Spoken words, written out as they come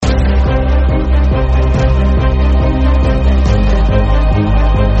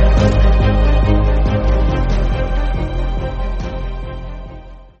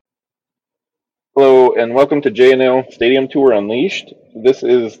and welcome to JNL Stadium Tour Unleashed. This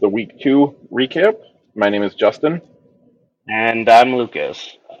is the Week 2 recap. My name is Justin. And I'm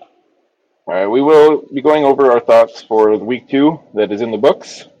Lucas. We will be going over our thoughts for the Week 2 that is in the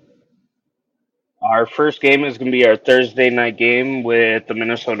books. Our first game is going to be our Thursday night game with the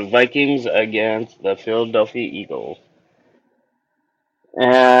Minnesota Vikings against the Philadelphia Eagles.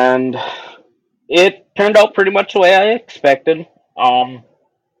 And it turned out pretty much the way I expected.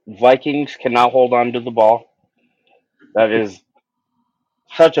 Vikings cannot hold on to the ball. That is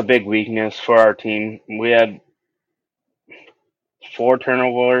such a big weakness for our team. We had 4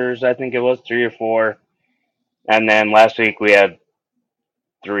 turnovers, I think it was, 3 or 4. And then last week we had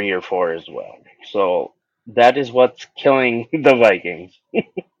 3 or 4 as well. So that is what's killing the Vikings.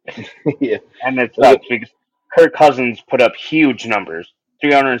 Yeah. And it sucks because Kirk Cousins put up huge numbers,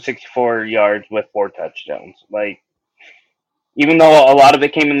 364 yards with 4 touchdowns. Like, even though a lot of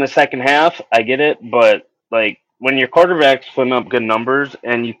it came in the second half, I get it, but like when your quarterback's putting up good numbers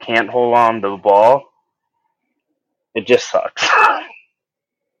and you can't hold on to the ball, it just sucks.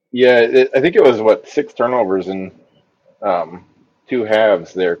 Yeah, I think it was, 6 turnovers in two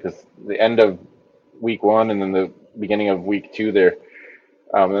halves there, because the end of Week 1 and then the beginning of Week 2 there.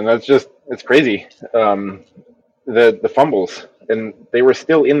 And it's crazy. The fumbles, and they were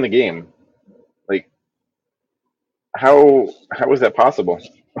still in the game. Like, how is that possible?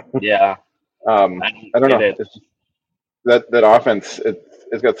 Yeah, I I don't don't get know. it. That offense,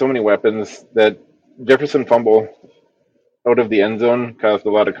 it's got so many weapons. That Jefferson fumble out of the end zone caused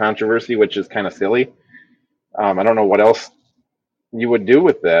a lot of controversy, which is kind of silly. I don't know what else you would do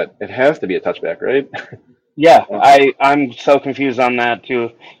with that. It has to be a touchback, right? Yeah, Uh, I'm so confused on that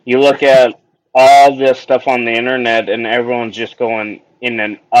too. You look at all this stuff on the internet and everyone's just going in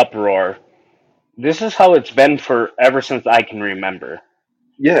an uproar. This is how it's been for ever since I can remember.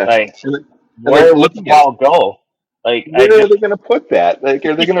 yeah, Like, and like where would the looking at ball go? Like, I where are just they going to put that? Like,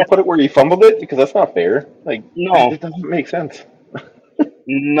 are they going to put it where he fumbled it? Because that's not fair. Like, no, it doesn't make sense.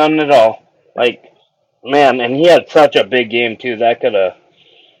 none at all. Like, man, and he had such a big game too. That could have.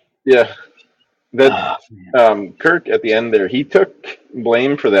 Yeah, that Ah, Kirk at the end there, he took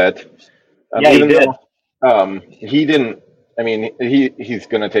blame for that. yeah, he Even did. though he didn't. I mean, he's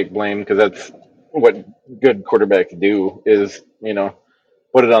going to take blame because that's what good quarterbacks do. Is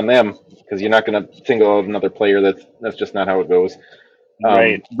put it on them, because you're not going to single out another player. That's just not how it goes.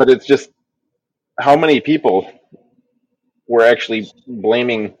 Right. But it's just how many people were actually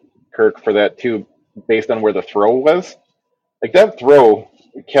blaming Kirk for that too, based on where the throw was. Like, that throw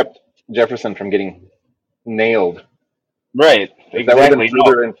kept Jefferson from getting nailed. Right. If that would have been Exactly. No.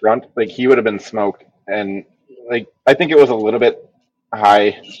 further in front, like, he would have been smoked. And like, I think it was a little bit high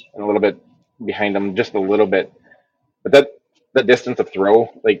and a little bit behind him, just a little bit. But that distance of throw,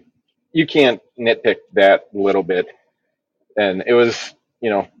 like, you can't nitpick that little bit. And it was,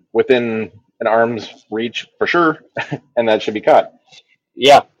 within an arm's reach for sure, and that should be caught.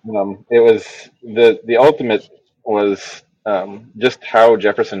 Yeah. It was the ultimate was, just how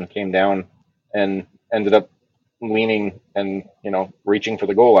Jefferson came down and ended up leaning and reaching for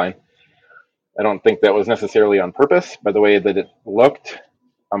the goal line. I don't think that was necessarily on purpose by the way that it looked.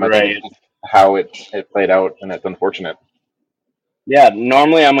 I think it's Right. just how it played out, and it's unfortunate. Yeah.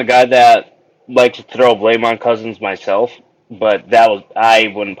 Normally, I'm a guy that likes to throw blame on Cousins myself, but that was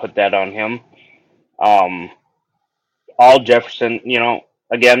I wouldn't put that on him. Um, all Jefferson.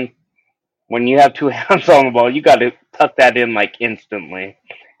 Again, when you have two hands on the ball, you got to tuck that in like instantly.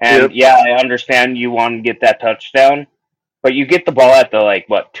 And Yep. yeah, I understand you want to get that touchdown, but you get the ball at the like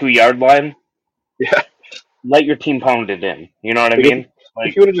what 2 yard line. Yeah. Let your team pound it in. You know what I Like, mean? if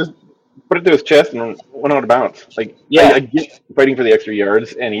Like, he would have just put it to his chest and went out of bounds, like, I yeah. get fighting for the extra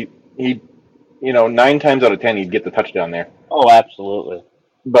yards, and he 9 times out of 10 he'd get the touchdown there. Oh, absolutely.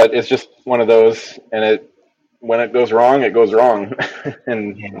 But it's just one of those, and when it goes wrong, it goes wrong,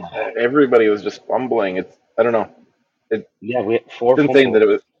 and Yeah. everybody was just fumbling. I don't know. It's Yeah, we had 4 fumbles.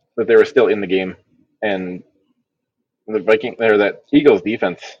 that they were still in the game, and the Viking or that Eagles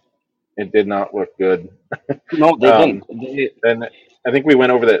defense, it did not look good. No, they didn't. Um, and I think we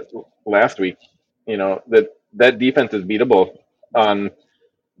went over that last week. That defense is beatable on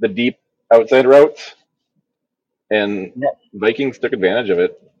the deep outside routes, and Yeah, Vikings took advantage of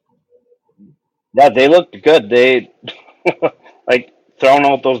it. yeah, they looked good. They like throwing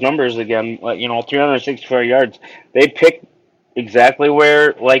out those numbers again. Like 364 yards. They picked exactly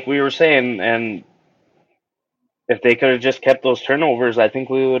where, like we were saying, and if they could have just kept those turnovers, I think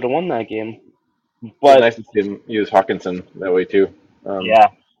we would have won that game. It was But nice to see him use Hawkinson that way too. Um, yeah,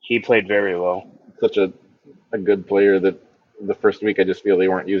 he played very well. Such a good player that the first week I just feel they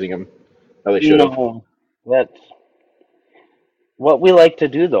weren't using him how they should have. No. That's what we like to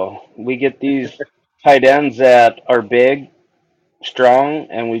do, though. We get these tight ends that are big, strong,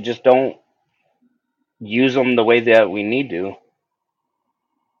 and we just don't use them the way that we need to.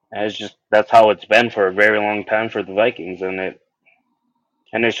 And it's just that's how it's been for a very long time for the Vikings, and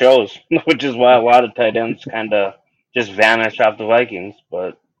it shows, which is why a lot of tight ends kind of just vanish off the Vikings.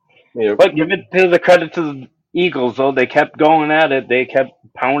 But Yep. but give it to the credit to the Eagles though, they kept going at it. They kept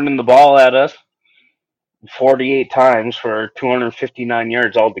pounding the ball at us 48 times for 259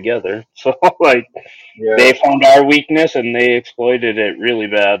 yards altogether. So like Yeah. they found our weakness and they exploited it really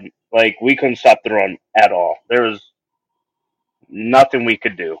bad. Like we couldn't stop the run at all. There was nothing we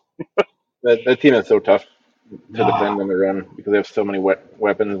could do. That team is so tough to defend on the run because they have so many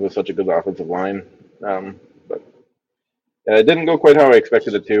weapons with such a good offensive line. But it didn't go quite how I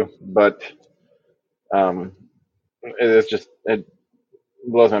expected it to. But um, it's just it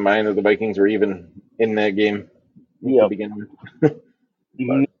blows my mind that the Vikings were even in that game to Yep. begin with. But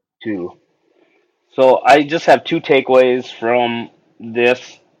Me too. So I just have two takeaways from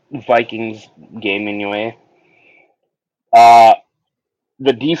this Vikings game anyway. Uh,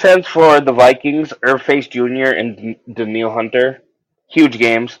 the defense for the Vikings, Irv Face Jr. and Daniil Hunter, huge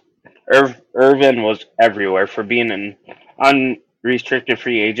games. Irvin was everywhere for being an unrestricted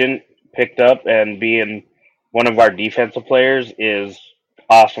free agent, picked up and being one of our defensive players is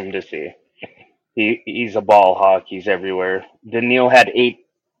awesome to see. He's a ball hawk. He's everywhere. Daniil had 8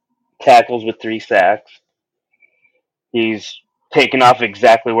 tackles with 3 sacks. He's taken off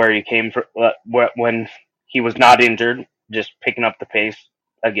exactly where he came from when he was not injured, just picking up the pace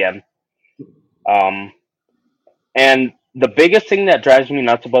again. Um, and the biggest thing that drives me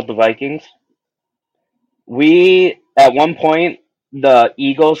nuts about the Vikings, we at one point the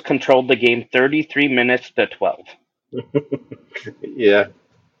Eagles controlled the game 33 minutes to 12. yeah,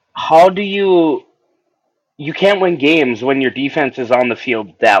 How do you can't win games when your defense is on the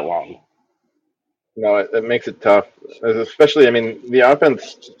field that long? no, it makes it tough. Especially, I mean, the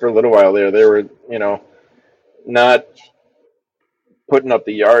offense for a little while there, they were, not putting up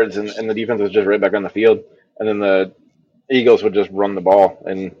the yards, and the defense was just right back on the field. And then the Eagles would just run the ball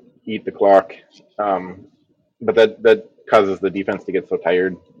and eat the clock. Um, but that causes the defense to get so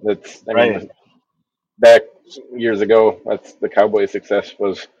tired. That's, I Right. mean, back years ago, that's the Cowboys' success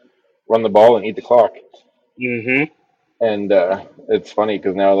was run the ball and eat the clock. Mhm. And it's funny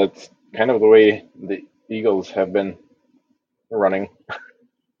because now that's kind of the way the Eagles have been running.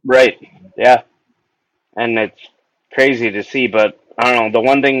 Right. Yeah. And it's crazy to see, but I don't know. The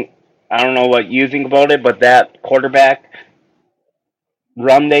one thing I don't know what you think about it, but that quarterback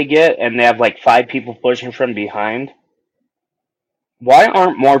run they get, and they have like 5 people pushing from behind. Why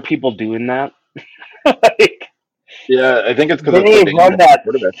aren't more people doing that? Like Yeah, I think it's because it's so they run dangerous for that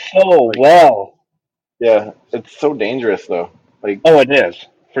quarterbacks. so Like, well. yeah, it's so dangerous though. Like Oh, it is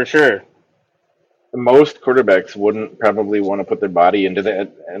for sure. most quarterbacks wouldn't probably want to put their body into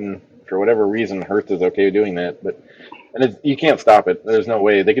that, and for whatever reason, Hurts is okay doing that. But you can't stop it. There's no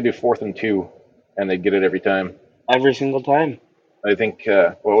way they could do 4th and 2, and they'd get it every time. Every single time. I think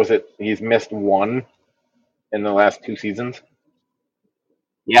what was it? He's missed one in the last 2 seasons.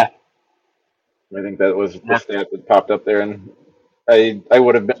 Yeah. I think that was the That's stat that popped up there, and I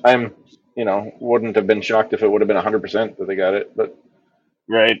would have been wouldn't have been shocked if it would have been 100% that they got it, but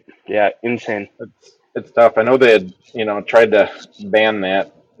right. Yeah. Insane. it's tough. I know they had tried to ban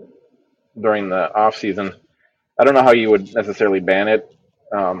that during the off season. I don't know how you would necessarily ban it.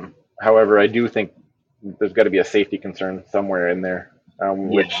 However, I do think there's got to be a safety concern somewhere in there,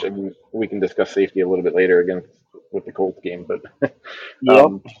 which Yeah. I mean, we can discuss safety a little bit later again with the Colts game, but Yep.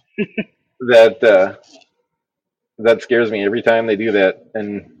 um, that that scares me every time they do that,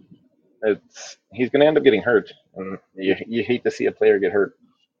 and he's going to end up getting hurt, and you hate to see a player get hurt.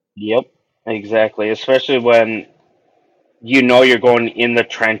 Yep. Exactly. Especially when you know you're going in the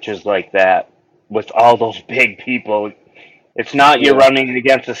trenches like that with all those big people. It's not you're Yeah, running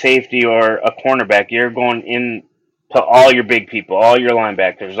against a safety or a cornerback. You're going in to all your big people, all your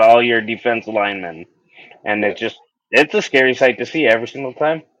linebackers, all your defensive linemen, and yeah. it's a scary sight to see every single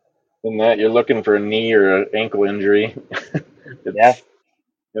time. In that you're looking for a knee or an ankle injury, Yeah. it's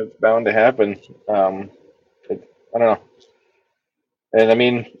it's bound to happen. Um, I don't know, and I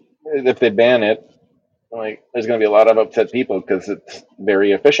mean, if they ban it, like there's going to be a lot of upset people because it's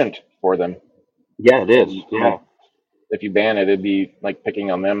very efficient for them. Yeah, it is. And Yeah. if you ban it, it'd be like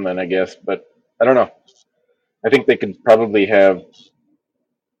picking on them then, I guess. But I don't know. I think they could probably have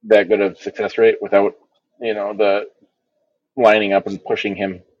that good of success rate without, the lining up and pushing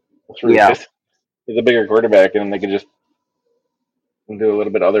him through Yeah. because he's a bigger quarterback and they could just and do a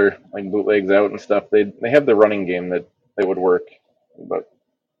little bit other like bootlegs out and stuff. They have the running game that they would work, but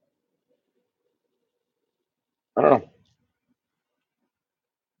I don't know.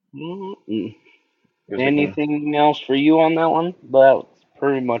 Mm-mm. Guess we can. Anything else for you on that one? That's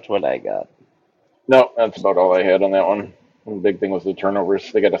pretty much what I got. No, that's about all I had on that one. The big thing was the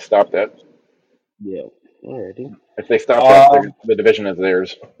turnovers. They got to stop that. Yeah. Alrighty. If they stop that, Um. the division is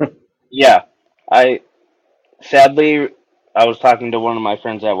theirs. Yeah. I sadly I was talking to one of my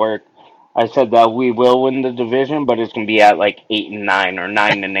friends at work. I said that we will win the division, but it's gonna be at like 8-9 or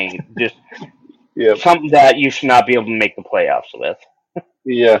 9-8. Just Yep. something that you should not be able to make the playoffs with.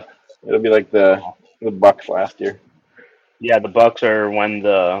 Yeah. It'll be like the Bucks last year. Yeah, the Bucks are when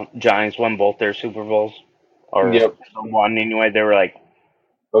the Giants won both their Super Bowls, or Yep. one anyway. They were like,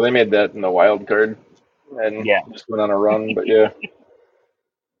 Well, they made that in the wild card and yeah. just went on a run. But yeah,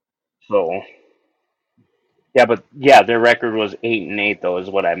 So yeah, but yeah, their record was 8-8 though, is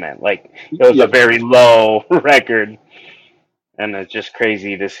what I meant. Like it was a yep. very low record, and it's just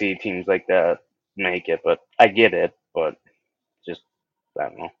crazy to see teams like that make it. But I get it, but just I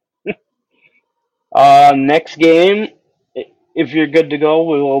don't know. Next game, if you're good to go,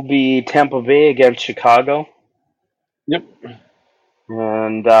 we will be Tampa Bay against Chicago. Yep.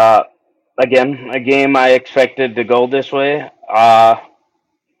 And again, a game I expected to go this way.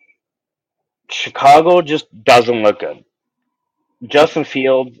 Chicago just doesn't look good. Justin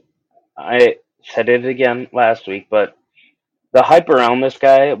Fields, I said it again last week, but the hype around this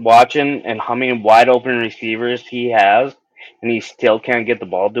guy, watching and how many wide open receivers he has, and he still can't get the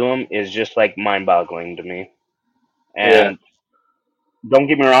ball to him, is just like mind boggling to me. Yeah. And don't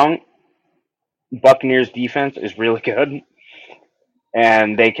get me wrong, Buccaneers defense is really good,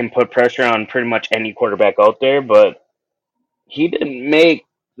 and they can put pressure on pretty much any quarterback out there, but he didn't make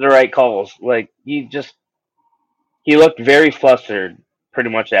the right calls. Like he looked very flustered pretty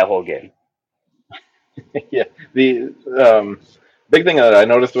much that whole game. Yeah. The big thing that I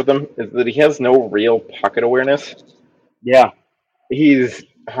noticed with him is that he has no real pocket awareness. Yeah, He's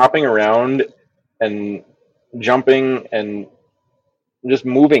hopping around and jumping and just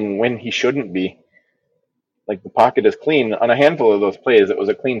moving when he shouldn't be. Like the pocket is clean. On a handful of those plays, it was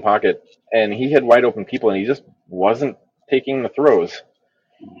a clean pocket, and he had wide open people, and he just wasn't taking the throws.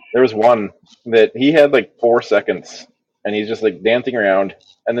 There was one that he had like 4 seconds, and he's just like dancing around,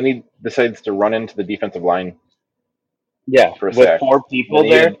 and then he decides to run into the defensive line yeah. for a With sack. four And then people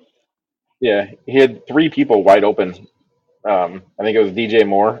there. he had three people wide open. I think it was DJ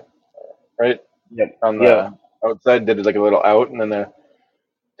Moore, right Yep. on Yeah. the outside, did like a little out, and then the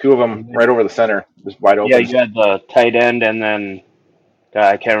two of them right over the center, just wide Yeah, open. you had the tight end, and then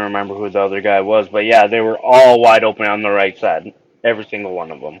I can't remember who the other guy was, but yeah, they were all wide open on the right side, every single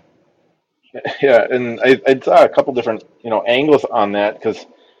one of them. Yeah, and I saw a couple different angles on that because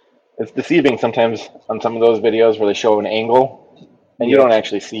it's deceiving sometimes on some of those videos where they show an angle and you Yep. don't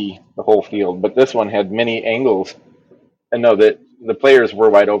actually see the whole field. But this one had many angles, and no, that the players were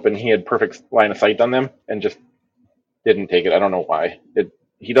wide open. He had perfect line of sight on them and just didn't take it. I don't know why.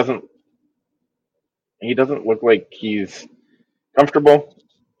 He doesn't he doesn't look like he's comfortable.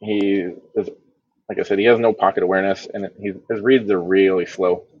 He is, like I said, he has no pocket awareness, and his reads are really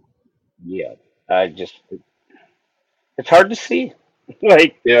slow. Yeah. I just it's hard to see.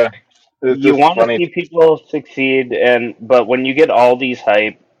 Like Yeah, it's you just want to funny. see people succeed, and but when you get all these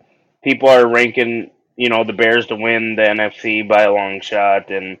hype, people are ranking, the Bears to win the NFC by a long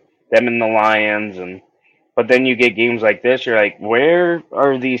shot, and them and the Lions, and but then you get games like this, you're like, where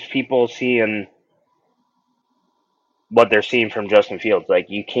are these people seeing what they're seeing from Justin Fields? Like,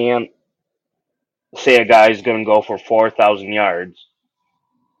 you can't say a guy's going to go for 4,000 yards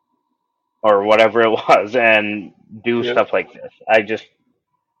or whatever it was and do Yeah, stuff like this.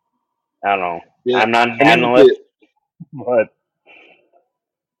 I don't know. yeah. I'm not an I mean, with analyst, but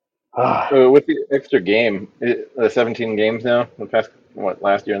with the extra game, the 17 games now, the past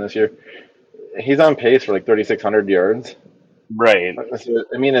last year and this year, he's on pace for like 3,600 yards. right. So,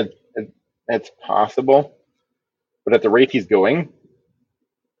 I mean, it's possible, but at the rate he's going,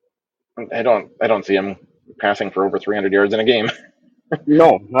 I don't see him passing for over 300 yards in a game.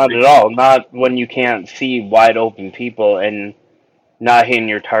 No, not at all. Not when you can't see wide open people and not hitting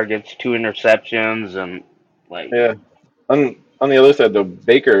your targets, two interceptions, and like, Yeah. On the other side though,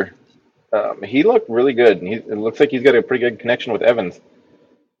 Baker, he looked really good. And it looks like he's got a pretty good connection with Evans.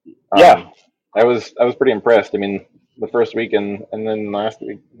 yeah, Um, I was pretty impressed. I mean, the first week and then last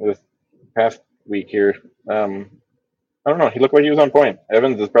week, this past week here, I don't know. He looked like he was on point.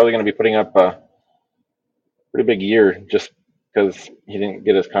 Evans is probably going to be putting up a pretty big year just because he didn't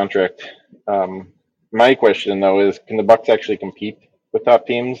get his contract. My question though is, can the Bucks actually compete? with top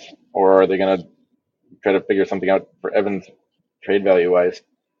teams, or are they going to try to figure something out for Evans trade value wise?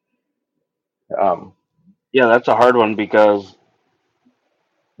 Um, Yeah, that's a hard one because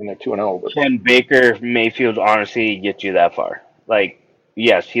and they're 2-0, but can Baker Mayfield honestly get you that far? Like,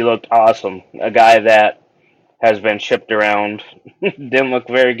 yes, he looked awesome. A guy that has been shipped around. Didn't look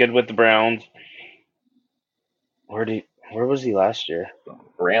very good with the Browns. Where was he last year?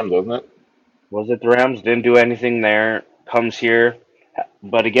 Rams, wasn't it? Was it the Rams? Didn't do anything there. Comes here.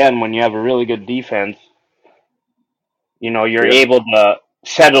 But again, when you have a really good defense, you're Yeah, able to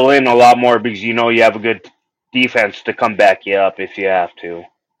settle in a lot more because you have a good defense to come back you up if you have to,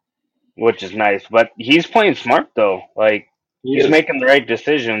 which is nice. But he's playing smart though. Like he he's is. making the right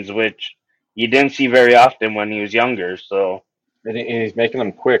decisions, which you didn't see very often when he was younger. So And he's making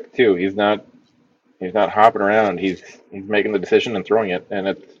them quick too. He's not hopping around. He's making the decision and throwing it, and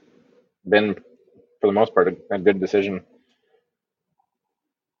it's been for the most part a good decision.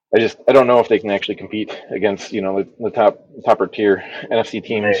 I don't know if they can actually compete against the topper tier NFC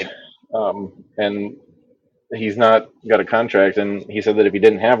teams, right, and he's not got a contract, and he said that if he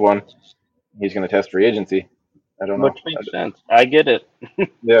didn't have one, he's going to test free agency. I don't know. which makes sense. I get it.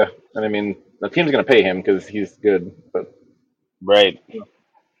 Yeah, and I mean the team's going to pay him because he's good, but Right.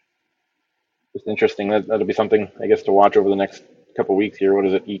 just interesting. That'll be something I guess to watch over the next couple weeks here. What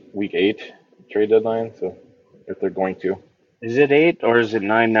is it? Week 8 trade deadline. So if they're going to, Is it 8 or is it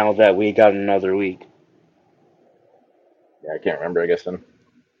 9 now that we got another week? yeah, I can't remember. I guess then,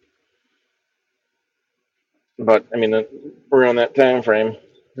 but I mean around that time frame,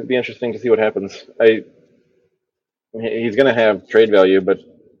 it'd be interesting to see what happens. He's going to have trade value, but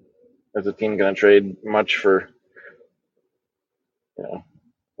is the team going to trade much for you know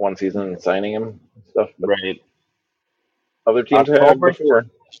one season and signing him and stuff? But Right. other teams have October? before.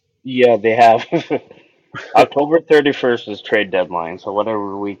 Yeah, they have. October 31st is trade deadline, so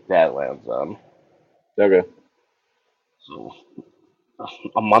whatever week that lands on. Okay. So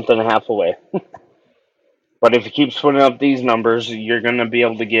a month and a half away. But if you keep putting up these numbers, you're going to be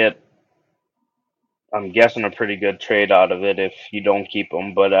able to get, I'm guessing, a pretty good trade out of it if you don't keep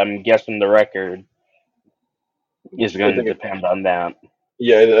them. But I'm guessing the record is I going to think depend on that.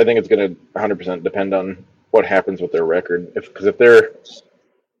 yeah, I think it's going to 100% depend on what happens with their record. Because if they're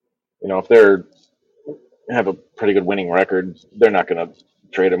have a pretty good winning record, they're not going to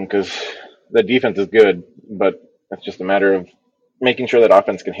trade him because the defense is good, but it's just a matter of making sure that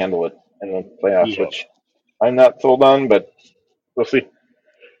offense can handle it in the playoffs, Yeah. which I'm not sold on, but we'll see.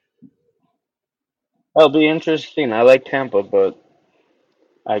 That'll be interesting. I like Tampa, but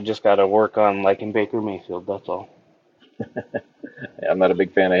I just got to work on liking Baker Mayfield. That's all. Yeah, I'm not a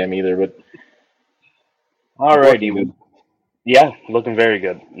big fan of him either, but he's looking Alrighty. good. Yeah, looking very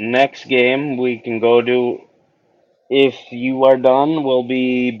good. Next game we can go to, if you are done, will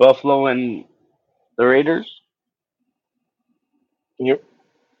be Buffalo and the Raiders. Yep.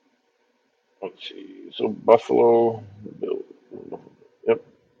 Let's see. So Buffalo, Bill. Yep,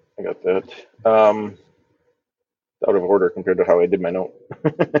 I got that. Out of order compared to how I did my note.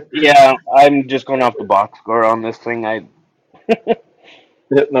 Yeah, I'm just going off the box score on this thing. I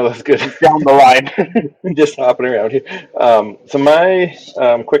Yeah, no, that's good. down the line. Just hopping around here. So my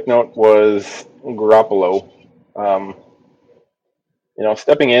quick note was Garoppolo. Um,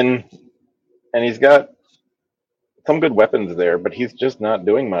 stepping in, and he's got some good weapons there, but he's just not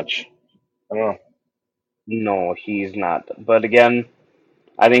doing much. I don't know. No, he's not. But again,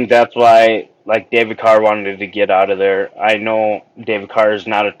 I think that's why like David Carr wanted to get out of there. I know David Carr is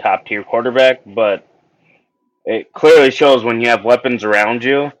not a top tier quarterback, but it clearly shows when you have weapons around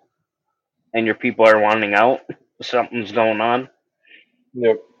you and your people are wanting out, something's going on.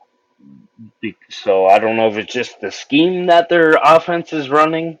 Yep. So I don't know if it's just the scheme that their offense is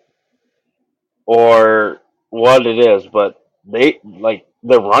running or what it is, but they like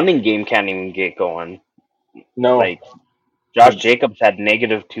the running game can't even get going. No. Like Josh Jacobs had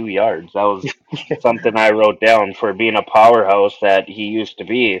 -2 yards. That was something I wrote down for being a powerhouse that he used to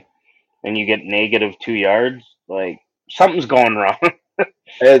be, and you get -2 yards. Like something's going wrong.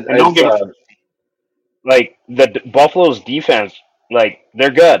 And I don't get me saw. like Buffalo's defense. Like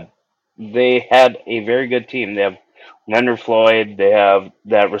they're good. They had a very good team. They have Leonard Floyd. They have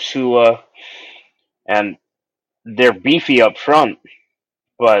that Rasula, and they're beefy up front.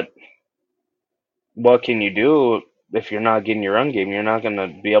 But what can you do if you're not getting your run game? You're not going to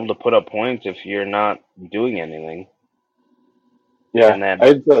be able to put up points if you're not doing anything. Yeah, And then,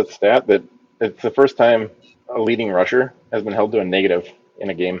 I saw a stat that it's the first time a leading rusher has been held to a negative in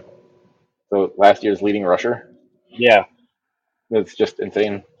a game. So last year's leading rusher. yeah, It's just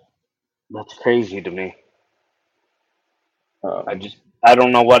insane. that's crazy to me. I Um, just I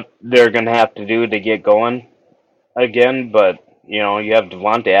don't know what they're gonna have to do to get going again, but you have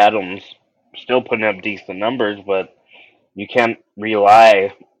Devonte Adams still putting up decent numbers, but you can't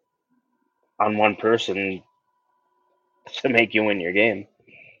rely on one person to make you win your game.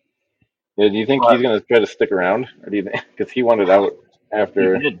 yeah, do you think he's But going to try to stick around, or do you think because he wanted out he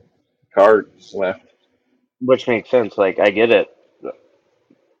after did, Carr left? which makes sense. Like I get it.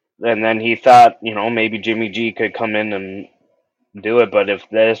 And then he thought, maybe Jimmy G could come in and do it, but if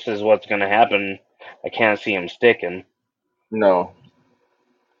this is what's gonna happen, I can't see him sticking. No.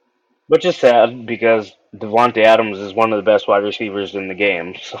 Which is sad because Devontae Adams is one of the best wide receivers in the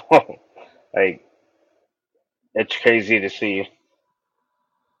game. So like it's crazy to see.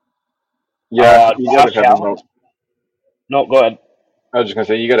 Yeah, you got to Josh have him Allen. though. No, go ahead. I was just going to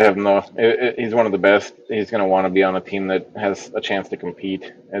say you got to have him though. He's one of the best. He's going to want to be on a team that has a chance to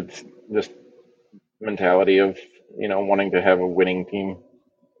compete. It's just mentality of wanting to have a winning team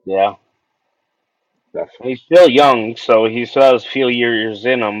Yeah, stuff. he's still young, so he still has a few years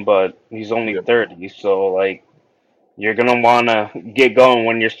in him, but he's only Yep. 30. So like you're gonna wanna get going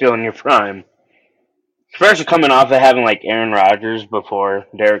when you're still in your prime. Especially coming off of having like Aaron Rodgers before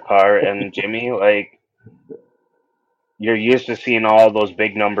Derek Carr and Jimmy, like you're used to seeing all those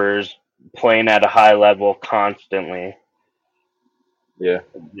big numbers playing at a high level constantly. Yeah.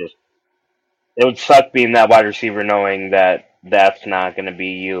 Just it would suck being that wide receiver knowing that that's not going to be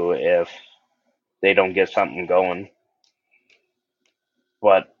you if they don't get something going.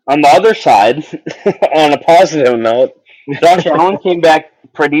 But on the other side, on a positive note, Josh Allen came back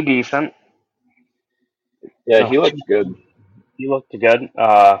pretty decent. Yeah, Uh, he looks good. he looked good.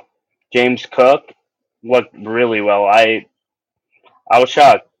 James Cook looked really well. I was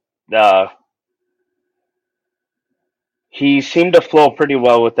shocked. Uh, he seemed to flow pretty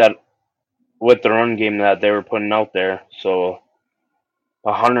well with the run game that they were putting out there. So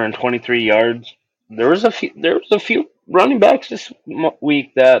 123 yards. There was a few running backs this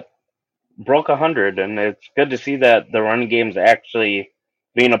week that broke 100, and it's good to see that the running game's actually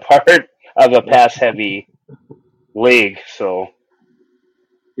being a part of a pass heavy league. So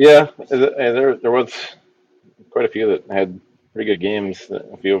Yeah, there was quite a few that had pretty good games.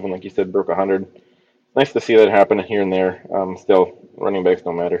 A few of them, like you said, broke 100. Nice to see that happen here and there. Still, running backs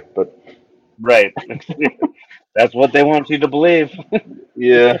don't matter, but right, that's what they want you to believe.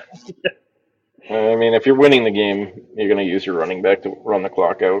 yeah, I mean, if you're winning the game, you're going to use your running back to run the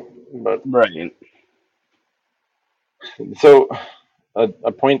clock out. But Right. so,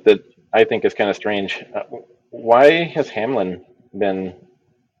 a point that I think is kind of strange. Why has Hamlin been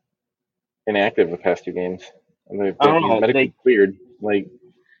inactive the past two games? And I don't he's know. medically cleared. Like,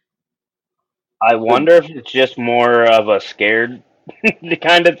 I the, wonder if it's just more of a scared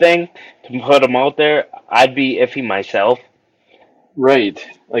kind of thing to put him out there. I'd be iffy myself, right.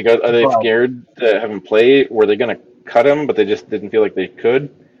 Like, are they but scared to have him play? Were they going to cut him, but they just didn't feel like they could?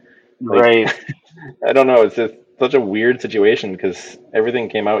 Like, right. I don't know. It's just such a weird situation because everything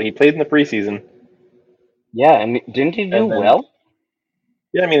came out. He played in the preseason, Yeah, and didn't he do and then well?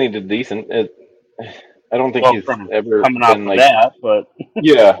 yeah, I mean he did decent. I don't think Well, he's from ever coming off been of like that, but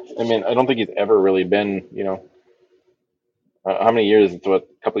yeah. I mean I don't think he's ever really been how many years? It's what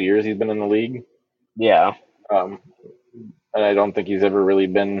a couple years he's been in the league. yeah, Um, and I don't think he's ever really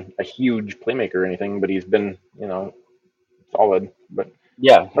been a huge playmaker or anything, but he's been solid. But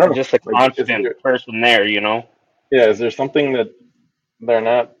yeah, I don't know. just a Like constant person there. is there something that they're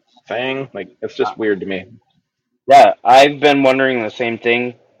not saying? Like it's just weird to me. Yeah, I've been wondering the same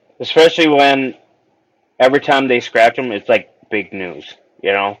thing, especially when every time they scratch him, it's like big news.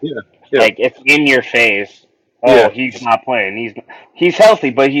 You know, Yeah. Yeah. like it's in your face. Oh, Yeah. he's not playing. He's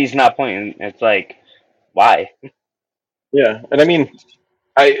healthy, but he's not playing. It's like why? Yeah, and I mean,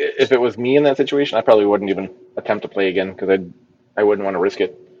 I if it was me in that situation, I probably wouldn't even attempt to play again because I wouldn't want to risk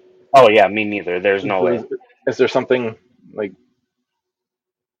it. Oh yeah, me neither. There's no So way. is there something like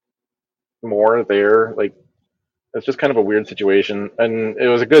more there? Like it's just kind of a weird situation, and it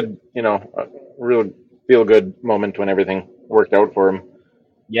was a good, real feel good moment when everything worked out for him.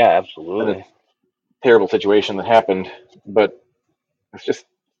 Yeah, And it's absolutely. a terrible situation that happened, but it's just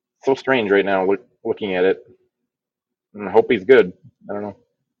so strange right now looking at it. And I hope he's good. I don't know.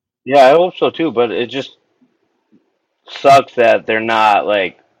 Yeah, I hope so too. But it just sucks that they're not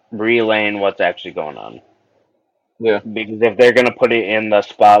like relaying what's actually going on. Yeah. Because if they're gonna put it in the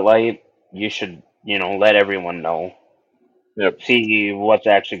spotlight, you should, let everyone know, Yep. see what's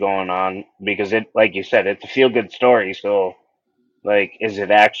actually going on. Because it, like you said, it's a feel good story. So, like, is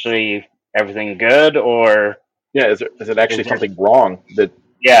it actually everything good or Yeah. Is it is actually there? something wrong that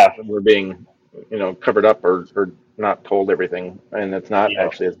Yeah, we're being, covered up or not told everything, and it's not Yeah.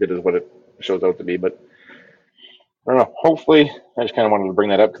 actually as good as what it shows out to be. But I don't know. Hopefully, I just kind of wanted to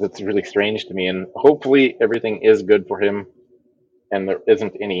bring that up because it's really strange to me, and hopefully everything is good for him, and there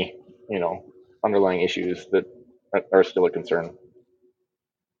isn't any, underlying issues that are still a concern.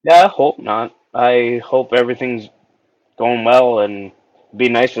 Yeah, I hope not. I hope everything's going well, and it'd be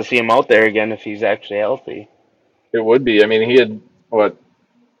nice to see him out there again if he's actually healthy. It would be. I mean, he had what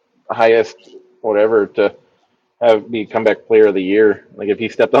highest whatever to have be comeback player of the year. Like if he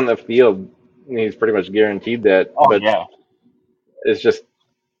stepped on the field, he's pretty much guaranteed that. Oh But yeah. it's just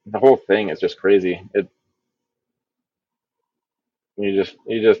the whole thing is just crazy. You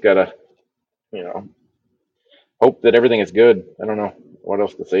just gotta you know hope that everything is good. I don't know what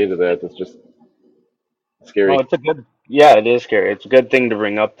else to say to that. It's just No, scary. it's a good. Yeah, it is scary. It's a good thing to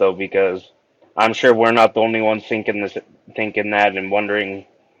bring up though because I'm sure we're not the only ones thinking that, and wondering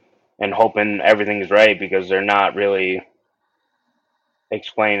and hoping everything's right because they're not really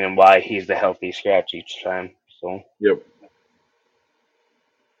explaining why he's the healthy scratch each time. So, Yep.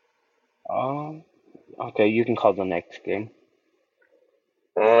 um, okay, you can call the next game.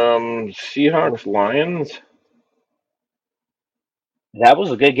 Seahawks Lions. That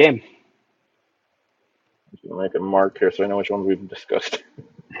was a good game. I'm gonna make a mark here so I know which ones we've discussed.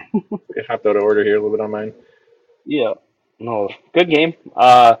 I hopped out of order here a little bit on mine. Yeah. No, good game.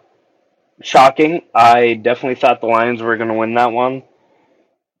 Shocking. I definitely thought the Lions were going to win that one.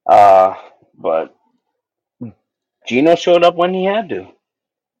 Uh, but Gino showed up when he had to.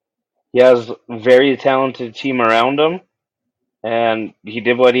 He has a very talented team around him, and he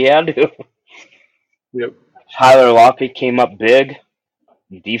did what he had to. Yep. Tyler Lockett came up big.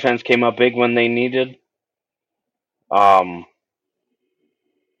 Defense came up big when they needed. Um,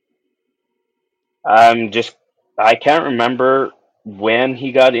 I'm just I can't remember when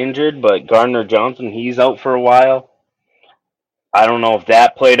he got injured, but Gardner Johnson, he's out for a while. I don't know if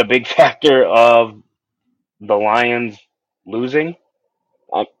that played a big factor of the Lions losing.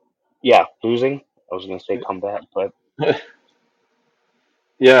 Uh, yeah, losing. I was gonna say comeback, but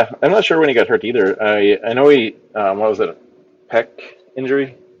Yeah, I'm not sure when he got hurt either. I know he what was it, a pec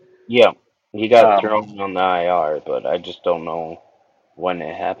injury? yeah, he got Um, thrown on the IR, but I just don't know when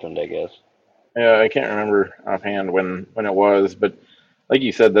it happened. I guess. yeah, I can't remember offhand when it was, but like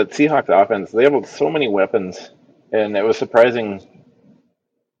you said, that Seahawks offense, they have so many weapons, and it was surprising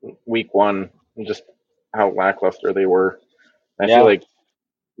week one just how lackluster they were. I feel Yeah. like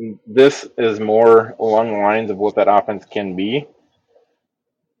this is more along the lines of what that offense can be.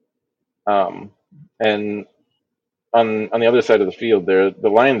 Um, and on the other side of the field, there the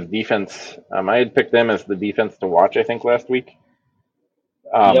Lions defense. I had picked them as the defense to watch. I think last week.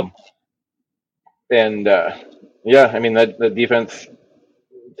 Yep. Um, and yeah, I mean that defense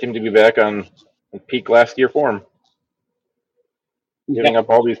seemed to be back on peak last year form, Yeah. giving up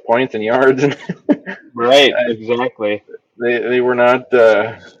all these points and yards, and Right. Exactly. they were not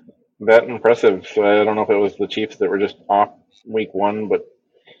that impressive. So I don't know if it was the Chiefs that were just off week one, but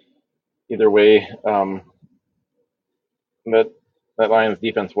either way, that that Lions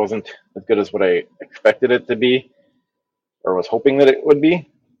defense wasn't as good as what I expected it to be, or was hoping that it would be.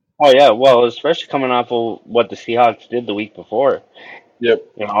 Oh yeah. Well, especially coming off of what the Seahawks did the week before, Yep.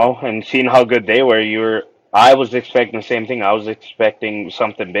 and seeing how good they were. I was expecting the same thing. I was expecting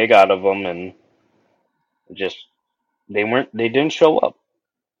something big out of them, and just they weren't. They didn't show up.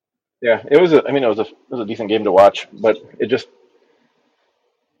 Yeah, it was. I mean, it was a decent game to watch, but it just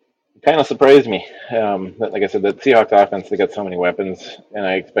kind of surprised me. Like I said, that Seahawks offense, they got so many weapons, and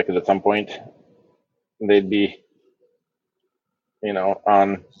I expected at some point they'd be,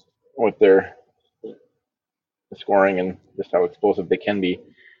 on with their scoring and just how explosive they can be.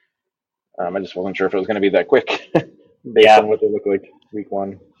 I just wasn't sure if it was going to be that quick based Yeah, on what they look like week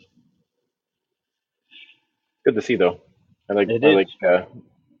one. Good to see though. I like it I is. like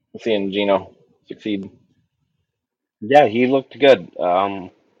seeing Gino succeed. Yeah, he looked good. I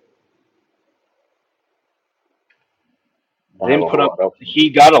don't have Didn't a put whole up. lot else. He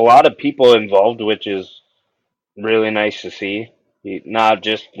got a lot of people involved, which is really nice to see. Not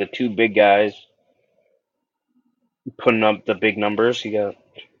just the two big guys putting up the big numbers. He got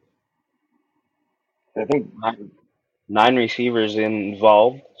I think nine receivers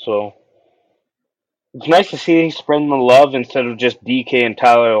involved, so it's nice to see spreading the love instead of just DK and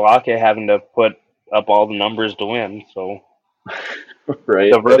Tyler Lockett having to put up all the numbers to win. So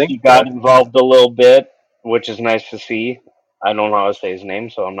right. the I think rookie got involved a little bit, which is nice to see. I don't know how to say his name,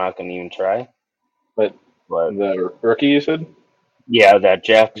 so I'm not going to even try. but But the rookie you said yeah, that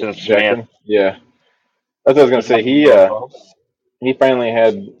Jackson Smith, Jackson. Yeah, that's what I was gonna he got say. a little involved. He finally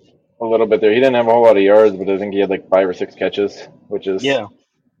had. a little bit there. He didn't have a whole lot of yards, but I think he had like 5 or 6 catches, which is Yeah.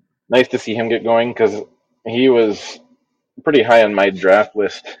 nice to see him get going because he was pretty high on my draft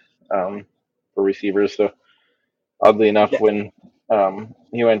list for receivers. So oddly enough, Yeah. when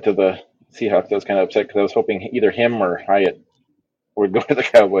he went to the Seahawks, I was kind of upset because I was hoping either him or Hyatt would go to the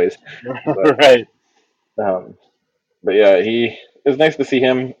Cowboys. But Right. um, but yeah, he it was nice to see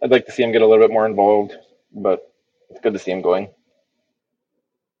him. I'd like to see him get a little bit more involved, but it's good to see him going.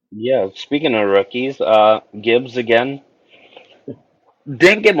 Yeah. Speaking of rookies, Gibbs again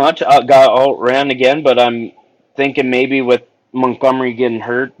didn't get much. Got outran again, but I'm thinking maybe with Montgomery getting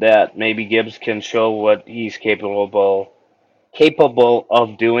hurt, that maybe Gibbs can show what he's capable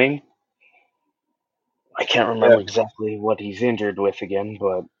of doing. I can't Yeah, remember exactly what he's injured with again,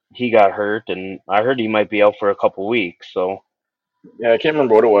 but he got hurt, and I heard he might be out for a couple weeks. So yeah, I can't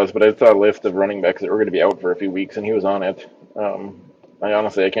remember what it was, but I saw a list of running backs that were going to be out for a few weeks, and he was on it.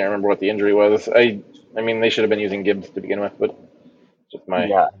 I can't remember what the injury was. I mean, they should have been using Gibbs to begin with, but just my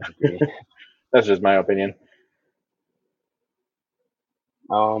yeah, I agree. that's just my opinion.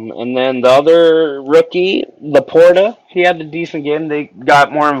 And then the other rookie, Laporta, he had a decent game. They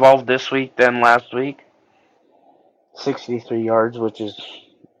got more involved this week than last week. 63 yards, which is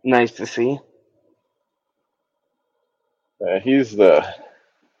nice to see. He's the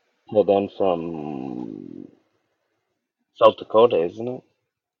Well done from South Dakota, isn't it?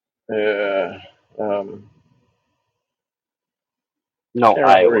 uh, um, No, can't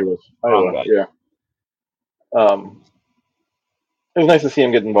remember where Iowa. he was. Wrong Iowa, guy. yeah. Um, it was nice to see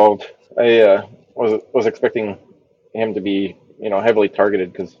him get involved. I was expecting him to be heavily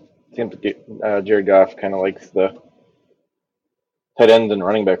targeted because it seems Jared Goff kind of likes the tight end and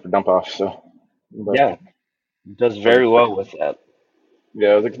running back for dump off. So, but Yeah, does I was very well expecting with that. yeah,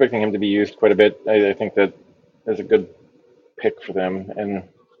 I was expecting him to be used quite a bit. I think that is a good pick for them, and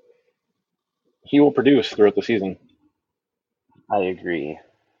he will produce throughout the season. I agree.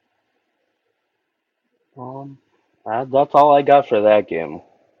 Um, that's all I got for that game.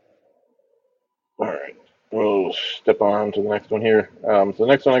 All right, we'll step on to the next one here. So the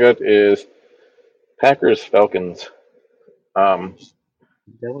next one I got is Packers Falcons. Um,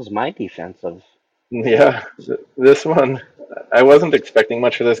 That was my defensive. yeah, this one I wasn't expecting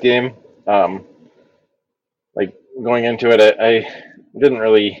much for this game. Um, like going into it, I didn't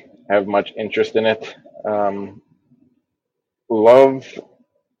really have much interest in it. Um, Love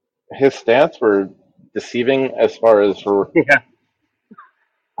his stats were deceiving as far as for Yeah.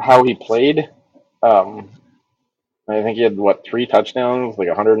 how he played. Um, I think he had 3 touchdowns, like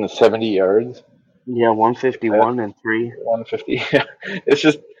 170 yards, Yeah, like that, 151 and 3. 150. It's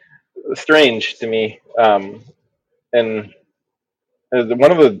just strange to me. And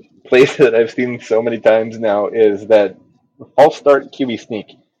one of the plays that I've seen so many times now is that false start QB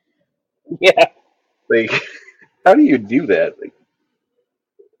sneak. Yeah. Like, how do you do that? Like,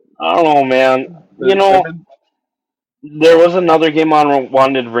 I don't know, man. You I've know, been, there was another game I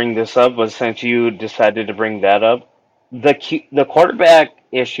wanted to bring this up, but since you decided to bring that up, the quarterback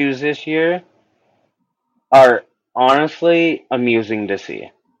issues this year are honestly amusing to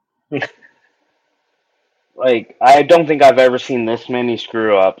see. Like, I don't think I've ever seen this many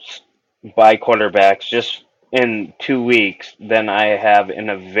screw ups by quarterbacks just in 2 weeks than I have in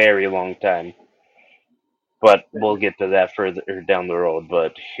a very long time. But we'll get to that further down the road.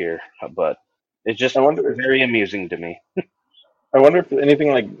 But it's I just wonder. very amusing to me. I wonder if anything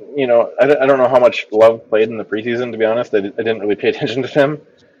like I don't know how much Love played in the preseason. To be honest, I didn't really pay attention to him.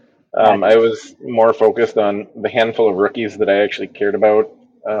 I I did. was more focused on the handful of rookies that I actually cared about,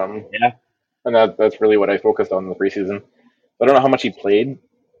 um, Yeah, and that's really what I focused on in the preseason. I don't know how much he played.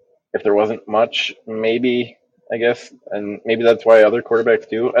 If there wasn't much, maybe I guess, and maybe that's why other quarterbacks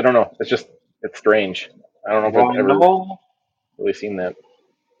do. I don't know. It's strange. I don't know if well, I've ever really seen that.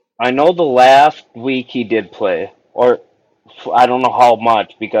 I know the last week he did play, or I don't know how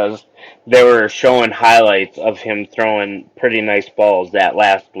much because they were showing highlights of him throwing pretty nice balls that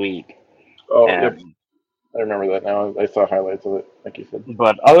last week. Oh, yep, And I remember that now. I saw highlights of it, like you said.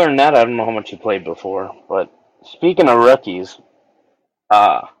 but other than that, I don't know how much he played before. But speaking of rookies,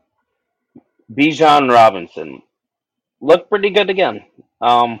 uh, Bijan Robinson looked pretty good again.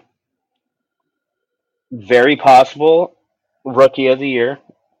 Um, Very possible rookie of the year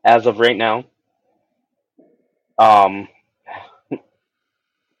as of right now. Um,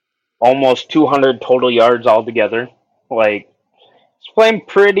 Almost 200 total yards altogether. Like, he's playing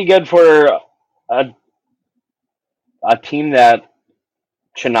pretty good for a, a team that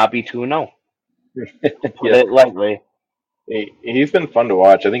should not be 2-0, to put Yeah, it lightly. he's been fun to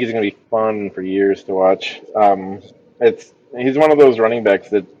watch. I think he's going to be fun for years to watch. He's one of those running backs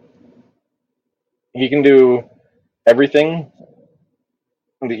that he can do everything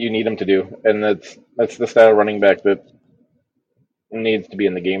that you need him to do, and that's the style of running back that needs to be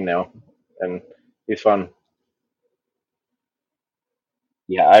in the game now, and he's fun.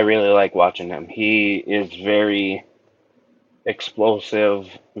 Yeah, I really like watching him. He is very explosive,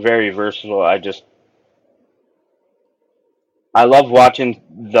 very versatile. I love watching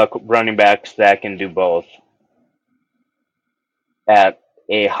the running backs that can do both at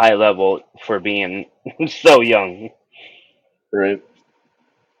a high level for being so young. Right?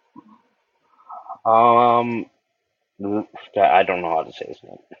 Um, I don't know how to say his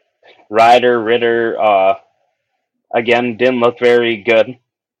name. Ritter, again, didn't look very good.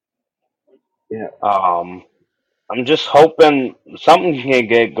 Yeah. Um, I'm just hoping something can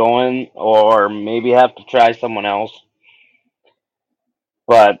get going, or maybe have to try someone else.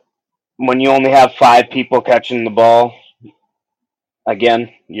 But when you only have five people catching the ball,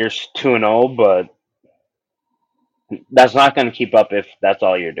 again, you're 2-0, but that's not going to keep up if that's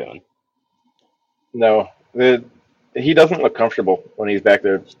all you're doing. No, he doesn't look comfortable when he's back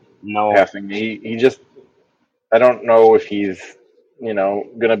there No, passing. He just I don't know if he's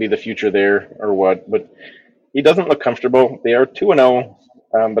gonna be the future there or what, but he doesn't look comfortable. They are 2-0,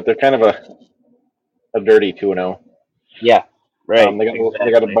 but they're kind of a dirty 2-0. yeah, right,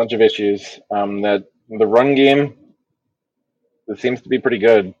 They got a exactly. bunch of issues. That the run game, it seems to be pretty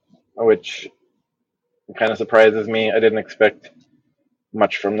good, which kind of surprises me. I didn't expect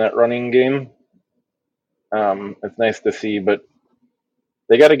much from that running game. It's nice to see, but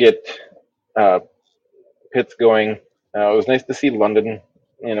they got to get uh, Pitts going. It was nice to see London,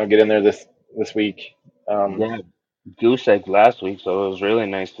 get in there this week. Um, Yeah, goose egg last week, so it was really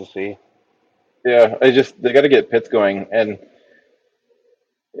nice to see. yeah, they got to get Pitts going, and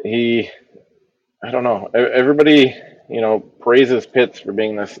he, I don't know. Everybody, praises Pitts for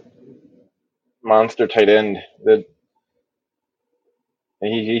being this monster tight end. That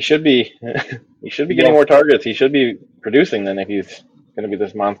he should be he should be getting Yeah, more targets. He should be producing then if he's going to be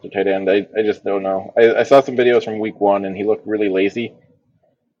this monster tight end. I just don't know. I saw some videos from week one and he looked really lazy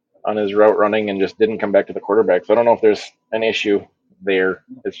on his route running and just didn't come back to the quarterback. So I don't know if there's an issue there.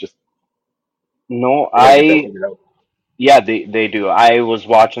 It's just no, they got to get that figured out. yeah, they do. I was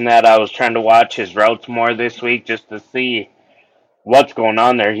watching that. I was trying to watch his routes more this week just to see what's going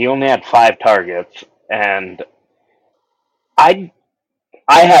on there. He only had 5 targets, and I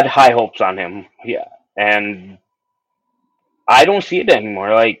I had high hopes on him. Yeah, and I don't see it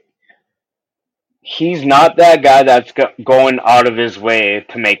anymore. Like he's not that guy that's going out of his way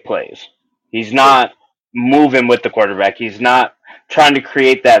to make plays. He's Yep. not moving with the quarterback. He's not trying to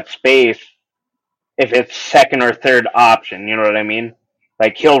create that space if it's second or third option. You know what I mean?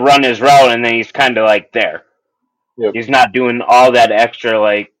 Like he'll run his route and then he's kind of like there. Yep. He's not doing all that extra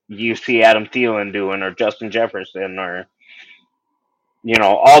like you see Adam Thielen doing or Justin Jefferson or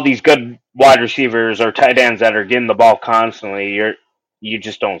all these good wide receivers or tight ends that are getting the ball constantly. You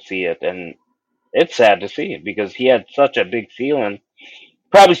just don't see it, and it's sad to see it because he had such a big ceiling.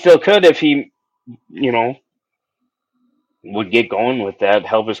 Probably still could if he, you know, would get going with that,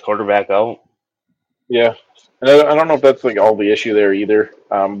 help his quarterback out. Yeah. And I don't know if that's like all the issue there either.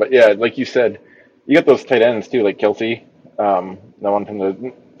 But yeah, like you said, you got those tight ends too, like Kelsey, the one from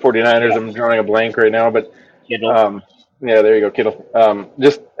the 49ers. Yeah, I'm drawing a blank right now, but Kittle. um, yeah, there you go, Kittle.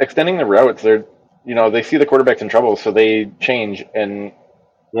 Just extending the routes. They see the quarterback's in trouble, so they change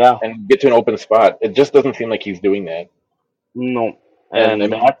Yeah, and get to an open spot. It just doesn't seem like he's doing that. no, And I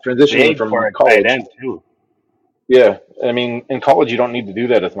and mean, that's transitioning big for from a tight college, end too. yeah, I mean, in college you don't need to do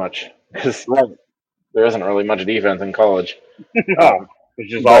that as much because Right. there isn't really much defense in college. No, Um,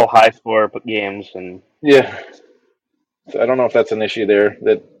 it's just all but high score games, and yeah, so I don't know if that's an issue there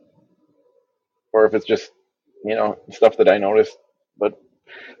or if it's just stuff that I noticed. But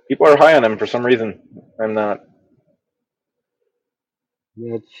people are high on him for some reason. I'm not.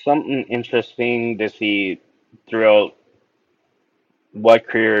 it's something interesting to see throughout what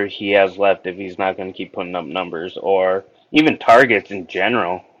career he has left if he's not going to keep putting up numbers or even targets in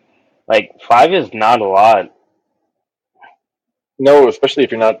general. Like 5 is not a lot. No, especially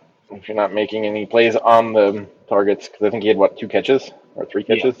if you're not making any plays on the targets because I think he had what 2 catches or 3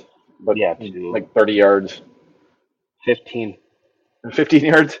 catches, Yeah, but yeah, to like 30 yards, 15. 15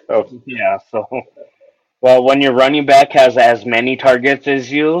 yards. Oh, Yeah, so well, when your running back has as many targets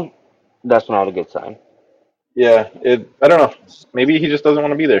as you, that's not a good sign. yeah. I don't know. Maybe he just doesn't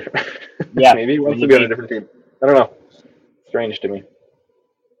want to be there. Yeah, Maybe he wants to be on a maybe. different team. I don't know. Strange to me.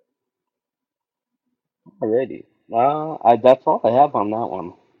 Alrighty. Well, that's all I have on that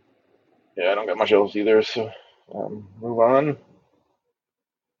one. Yeah, I don't got much else either. So move on.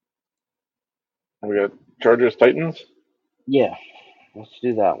 We got Chargers Titans. Yeah, let's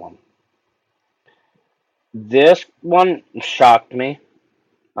do that one. This one shocked me,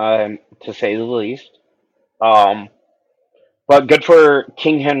 to say the least. Um, but good for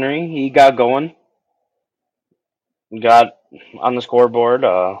King Henry. He got going, got on the scoreboard.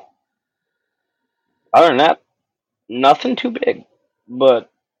 Other than that, nothing too big, but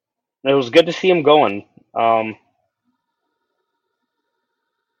it was good to see him going. Um,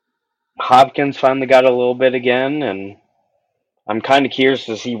 Hopkins finally got a little bit again, and I'm kind of curious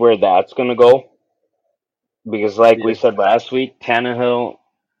to see where that's going to go because, like we Yeah, said last week, Tannehill,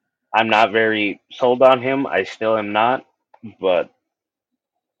 I'm not very sold on him. I still am not, but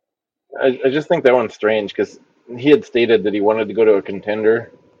I just think that one's strange because he had stated that he wanted to go to a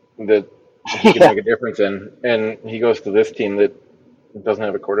contender that he could yeah, make a difference in, and he goes to this team that doesn't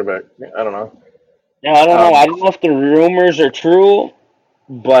have a quarterback. I don't know. yeah, I don't know. Um, I don't know if the rumors are true,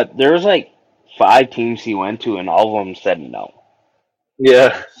 but there's like 5 teams he went to, and all of them said no.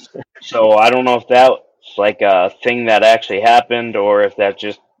 yeah, So I don't know if that's like a thing that actually happened, or if that's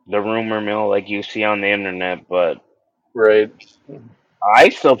just the rumor mill like you see on the internet. But right. I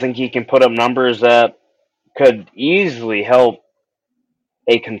still think he can put up numbers that could easily help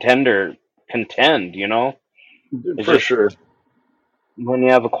a contender contend. It's For just sure. when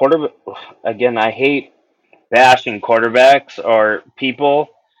you have a quarterback. Again, I hate bashing quarterbacks or people,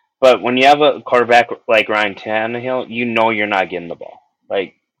 but when you have a quarterback like Ryan Tannehill, you know you're not getting the ball.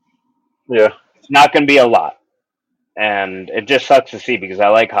 Like Yeah. it's not going to be a lot, and it just sucks to see because I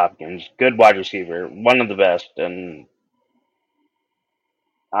like Hopkins, good wide receiver, one of the best, and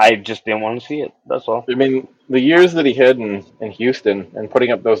I just didn't want to see it. That's all. I mean, the years that he had in Houston and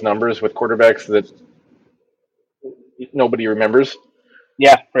putting up those numbers with quarterbacks that nobody remembers,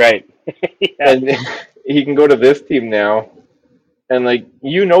 Yeah, right. Yeah. and he can go to this team now, and like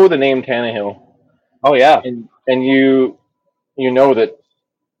the name Tannehill, Oh yeah. and you know that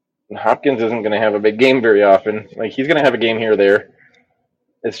Hopkins isn't going to have a big game very often. Like he's going to have a game here or there.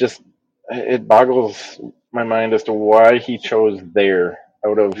 It's just it boggles my mind as to why he chose there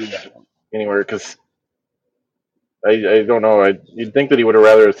out of Yeah. anywhere. Because I don't know. You'd think that he would have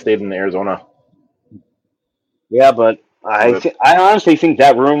rather stayed in Arizona. Yeah, but But I honestly think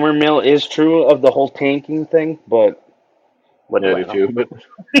that rumor mill is true of the whole tanking thing. But what yeah, do I I do know? too. But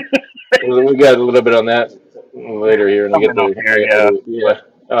we got a little bit on that later here, and we get Coming up to here, yeah. yeah.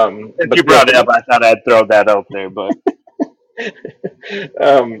 But since you But yeah, brought it up, I thought I'd throw that out there. But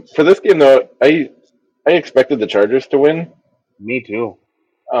for this game though, I expected the Chargers to win. me too.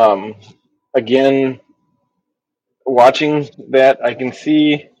 Um, again, watching that, I can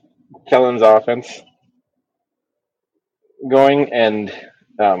see Kellen's offense going, and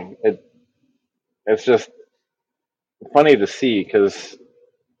it's just funny to see because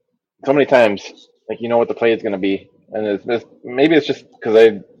so many times, like what the play is going to be, and maybe it's just because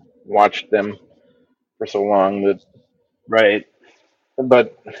I watched them for so long that, Right.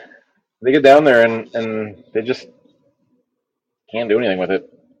 but they get down there and they just can't do anything with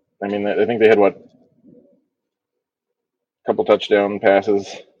it. I mean, I think they had what, a couple touchdown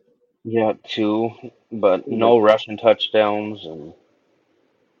passes. Yeah, two, but But no rushing touchdowns, and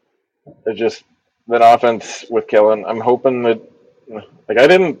it just that offense with Kellen. I'm hoping that, like, I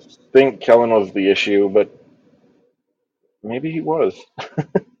didn't think Kellen was the issue, but maybe he was.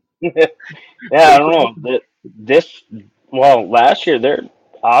 yeah, I don't know. This well, last year their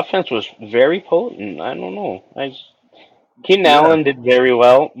offense was very potent. I don't know. Keenan Yeah, Allen did very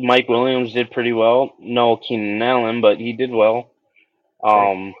well. Mike Williams did pretty well. No Keenan Allen, but he did well.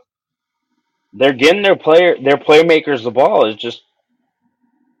 Um, they're getting their playmakers the ball. It's just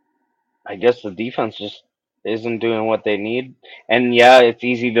I guess the defense just isn't doing what they need. And yeah, it's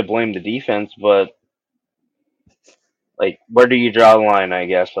easy to blame the defense, but like where do you draw the line? I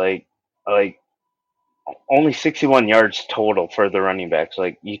guess like only 61 yards total for the running backs.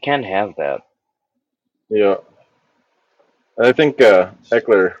 Like you can't have that. yeah. I think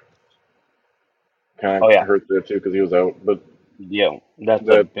Eckler kind Oh of yeah, hurt there too because he was out, but yeah, that's a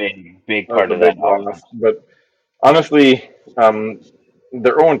that big that's part a of that big loss. offense. But honestly,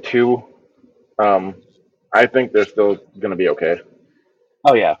 they're 0-2. Um, I think they're still going to be okay.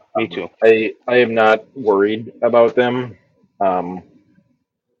 Oh yeah, me too. I am not worried about them. Um,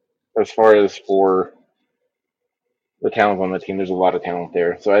 as far as for the talent on the team, there's a lot of talent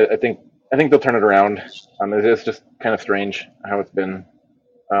there. So I think they'll turn it around. It's just kind of strange how it's been.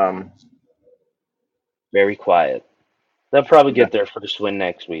 Um, Very quiet. They'll probably yeah. get their first win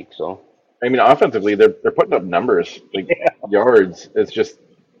next week. So I mean, offensively, they're putting up numbers like yards. It's just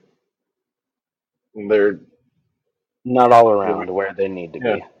they're not all yeah, around where they need to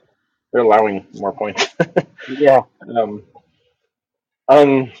be. they're allowing more points. Yeah, um,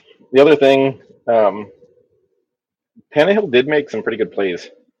 on the other thing, um, Tannehill did make some pretty good plays.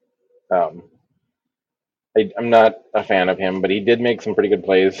 Um, I'm not a fan of him, but he did make some pretty good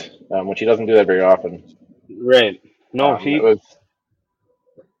plays, which he doesn't do that very often. right. No, It he. was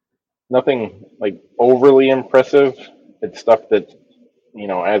nothing like overly impressive. It's stuff that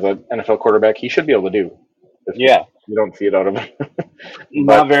as an NFL quarterback, he should be able to do. It's just Yeah, you don't see it out of him.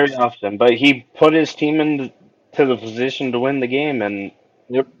 not But very often, but he put his team into to the position to win the game, and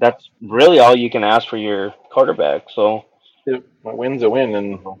yep, that's really all you can ask for your quarterback. So, yep, a win's a win,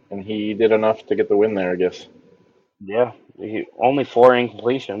 and he did enough to get the win there, I guess. yeah, only four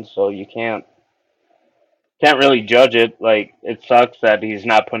incompletions, so you can't really judge it. Like it sucks that he's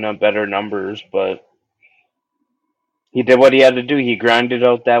not putting up better numbers, but he did what he had to do. He grinded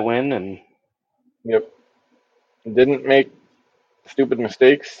out that win, and Yep, didn't make stupid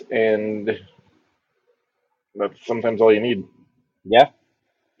mistakes, and that's sometimes all you need. yeah,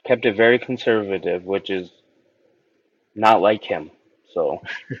 kept it very conservative, which is not like him. So,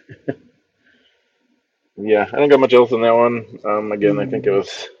 Yeah, I don't got much else in that one. Again, I think it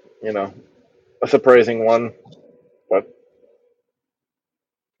was you know a surprising one, but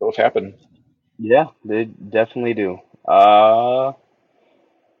those happen. yeah, they definitely do. Uh,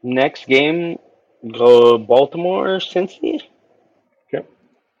 Next game, go Baltimore, Cincy, Okay.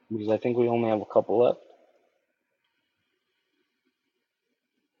 because I think we only have a couple left.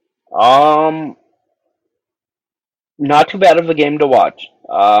 Um, Not too bad of a game to watch.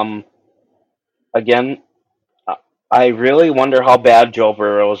 Again, I I really wonder how bad Joe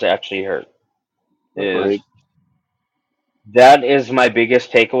Burrow is actually hurt. Is Right. that is my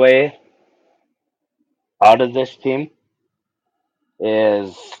biggest takeaway out of this team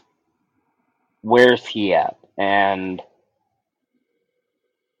is where's he at and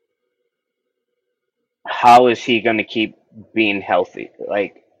how is he going to keep being healthy?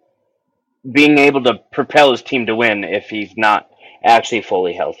 Like being able to propel his team to win if he's not actually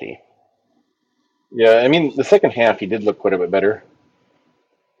fully healthy. Yeah, I mean the second half he did look quite a bit better.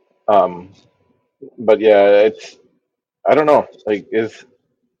 Um, but yeah, it's I don't know. Like,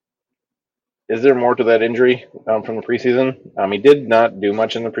 is there more to that injury from the preseason? He did not do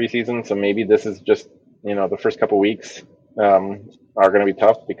much in the preseason, so maybe this is just the first couple weeks are going to be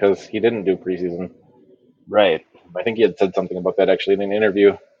tough because he didn't do preseason. Right. I think he had said something about that actually in an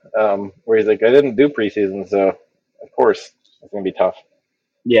interview where he's like, "I didn't do preseason, so of course it's going to be tough."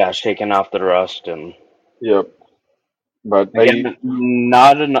 Yeah, shaking off the rust and Yep. But again,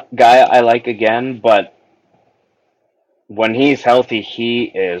 not a guy I like again, but when he's healthy, he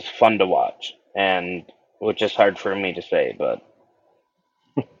is fun to watch, and which is hard for me to say, but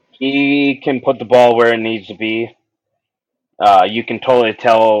he can put the ball where it needs to be. You can totally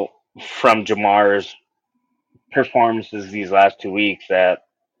tell from Jamar's performances these last 2 weeks that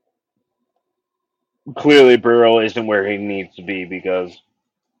clearly Burrow isn't where he needs to be because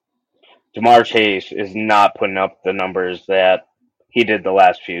Jamar Chase is not putting up the numbers that he did the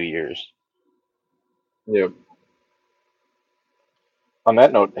last few years. yep. On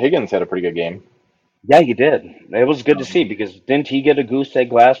that note, Higgins had a pretty good game. Yeah, you did. It was good to Um, see because didn't he get a goose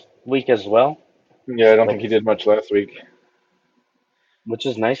egg last week as well? yeah, I don't Like, think he did much last week. which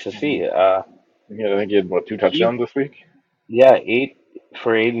is nice to Um, see. yeah, I think he had what two He touchdowns this week. Yeah, 8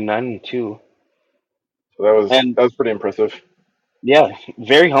 for 89 and 2, So that was and that was pretty impressive. yeah,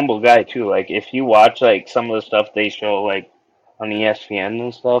 very humble guy too. Like if you watch like some of the stuff they show like on ESPN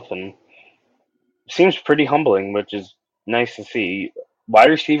and stuff, and seems pretty humbling, which is nice to see. Wide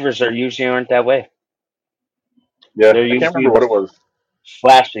receivers are usually aren't that way. Yeah, They're I can't usually remember what the it was.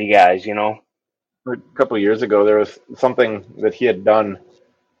 flashy guys, you know. A couple of years ago, there was something that he had done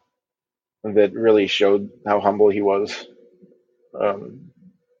that really showed how humble he was. Um,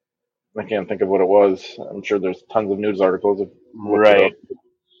 I can't think of what it was. I'm sure there's tons of news articles if you looked it up. Right.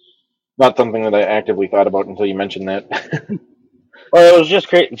 Not something that I actively thought about until you mentioned that. Well, it was just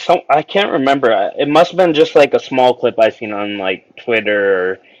great. So I can't remember. It must have been just like a small clip I seen on like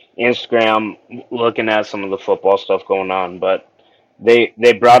Twitter or Instagram, looking at some of the football stuff going on. But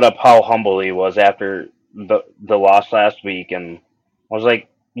they brought up how humble he was after the loss last week, and I was like,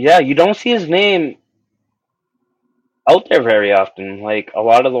 yeah, you don't see his name out there very often. Like a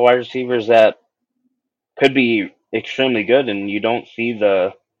lot of the wide receivers that could be extremely good, and you don't see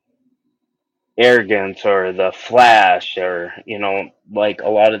the arrogance or the flash or like a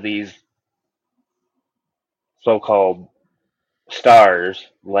lot of these so-called stars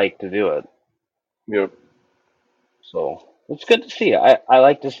like to do it. Yep. So it's good to see. I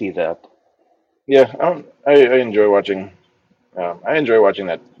like to see that. Yeah, I enjoy watching. I enjoy watching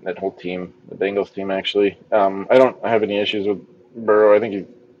that whole team, the Bengals team. Actually, I don't have any issues with Burrow. I think he's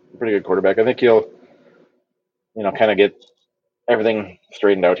a pretty good quarterback. I think he'll kind of get everything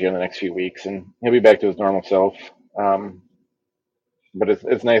straightened out here in the next few weeks, and he'll be back to his normal self. Um, but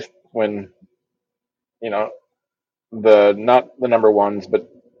it's nice when you know the not the number ones, but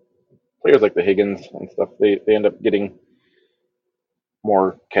players like the Higgins and stuff. They end up getting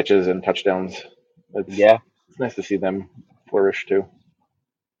more catches and touchdowns. It's Yeah, it's nice to see them flourish too.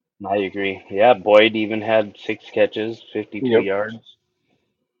 I agree. Yeah, Boyd even had 6 catches, 52 Yep. yards.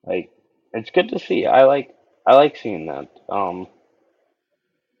 Like, it's good to see. I like seeing that.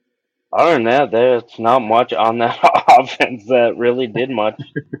 Other than that, there's not much on that offense that really did much.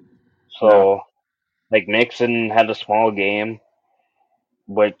 No. So, like Mixon had a small game,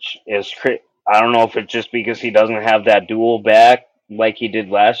 which is I don't know if it's just because he doesn't have that dual back like he did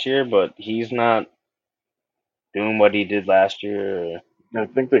last year, but he's not doing what he did last year. I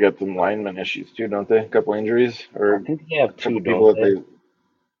think they got some lineman issues too, don't they? A couple injuries I or think they have a two, couple people don't that they? they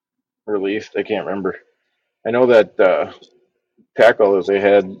released. I can't remember. I know that tackle that they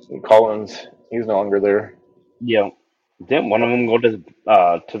had, Collins, he's no longer there. Yeah. Didn't one of them go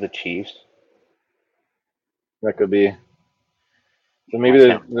to the Chiefs? That could be. So I can't maybe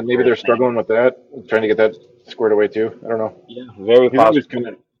remember they're his name. struggling with that, trying to get that squared away too. I don't know. Yeah, very He's always possible. kind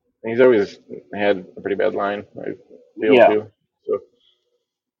of he's always had a pretty bad line, I feel Yeah. too. So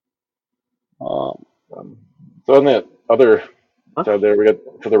Um, um, so on the other side there, we got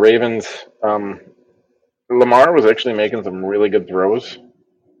for the Ravens. Lamar was actually making some really good throws.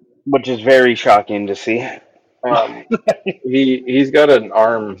 which is very shocking to see. Um, he's got an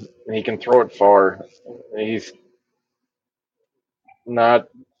arm and he can throw it far. He's not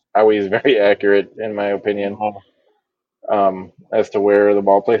always very accurate, in my opinion, No. as to where the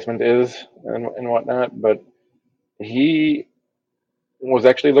ball placement is and whatnot. But he was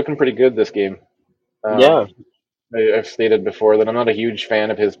actually looking pretty good this game. Yeah. Um, I've stated before that I'm not a huge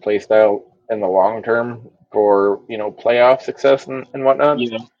fan of his play style in the long term for playoff success and whatnot.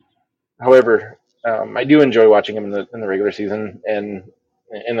 Yeah. However, I do enjoy watching him in the regular season and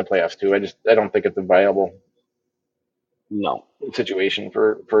in the playoffs too. I don't think it's a viable No. situation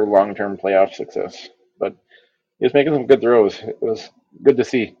for long term playoff success. But he was making some good throws. It was good to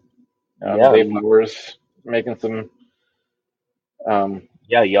see. Yeah. Zay Flowers making some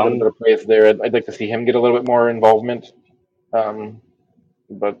Yeah. a little bit Young. of plays there. I'd like to see him get a little bit more involvement. Um,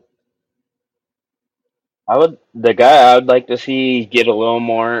 but The guy I would like to see get a little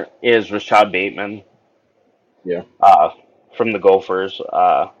more is Rashad Bateman, yeah, uh, from the Gophers.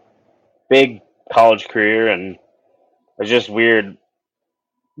 Big college career, and it's just weird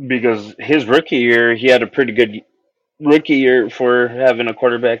because his rookie year, he had a pretty good rookie year for having a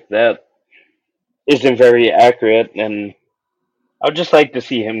quarterback that isn't very accurate, and I would just like to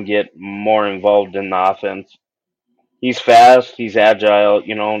see him get more involved in the offense. He's fast, he's agile,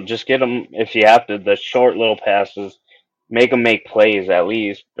 just get him, if you have to, the short little passes, make him make plays at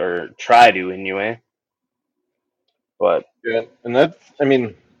least, or try to anyway. But yeah, and that's I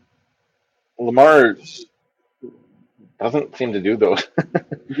mean Lamar doesn't seem to do those.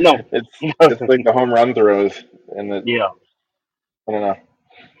 no, It's like the home run throws, and yeah, I don't know.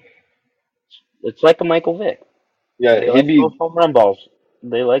 it's like a Michael Vick. Yeah, They he'd like those be home run balls.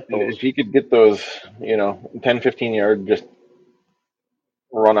 They like those. if he could get those, 10, 15 yard, just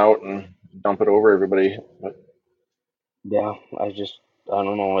run out and dump it over everybody. But Yeah, I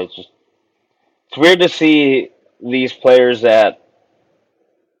don't know. It's weird to see these players that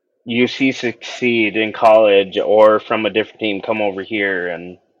you see succeed in college or from a different team come over here,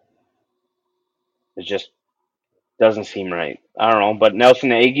 and it just doesn't seem right. I don't know, but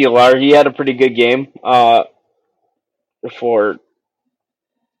Nelson Aguilar, he had a pretty good game. For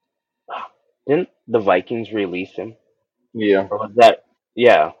Didn't the Vikings release him, yeah, or was that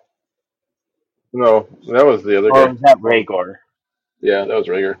yeah, no, that was the other or guy. was that Ragor? Yeah, that was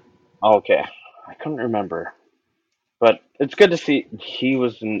Rager. Okay, I couldn't remember, but it's good to see he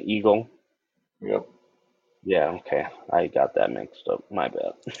was an Eagle. Yep. Yeah, okay, I got that mixed up. My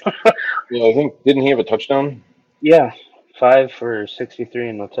bad. Yeah, I think didn't he have a touchdown? Yeah, 5 for 63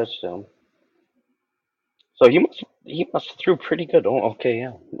 and a touchdown. So he must threw pretty good. Oh, okay,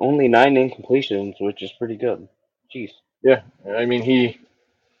 yeah. Only 9 incompletions, which is pretty good. Jeez. Yeah, I mean he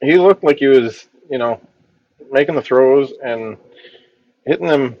looked like he was making the throws and hitting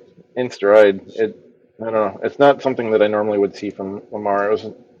them in stride. I don't know. It's not something that I normally would see from Lamar. It was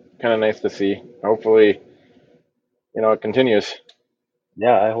kind of nice to see. Hopefully, it continues.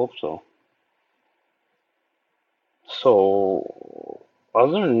 Yeah, I hope so. So,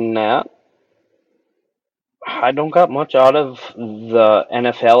 other than that, I don't got much out of the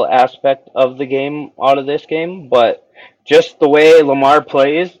NFL aspect of the game out of this game, but just the way Lamar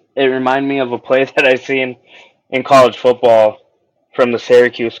plays, it reminded me of a play that I seen in college football from the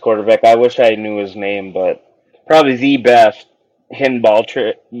Syracuse quarterback. I wish I knew his name, but probably the best hidden ball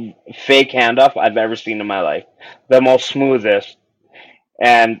fake handoff I've ever seen in my life. The most smoothest,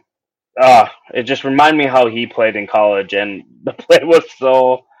 and it just reminded me how he played in college, and the play was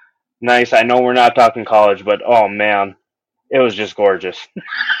so nice. I know we're not talking college, but oh man, it was just gorgeous.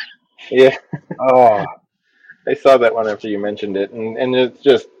 Yeah, Oh, I saw that one after you mentioned it, and it's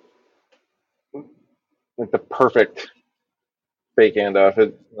just like the perfect fake handoff.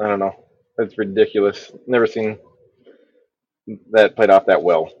 I don't know. It's ridiculous. Never seen that played off that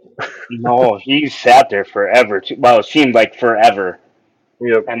well. no, he sat there forever. Well, it seemed like forever.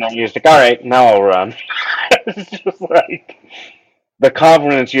 Yep. And then he was like, all right, now I'll run. It's just like the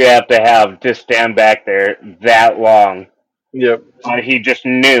confidence you have to stand back there that long. Yep. He just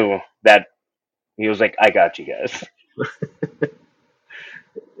knew that he was like, I got you guys.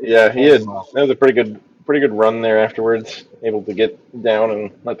 Yeah, he had Oh, that was a pretty good run there afterwards, able to get down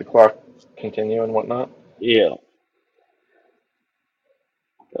and let the clock continue and whatnot. yeah,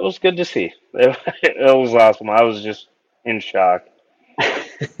 it was good to see. It was awesome. I was just in shock.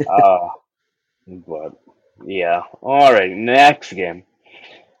 Uh, but yeah. All right, next game.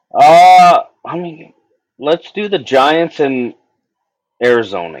 I mean, let's do the Giants and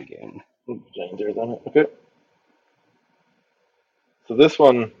Arizona game. Giants, Arizona. Okay. So this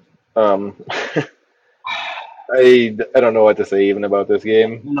one, um, I don't know what to say even about this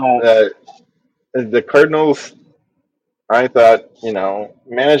game. No, The Cardinals, I thought,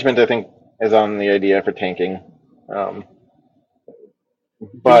 management I think is on the idea for tanking, um,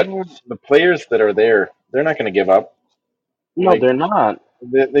 but they're the players that are there, they're not going to give up. no, Like they're not.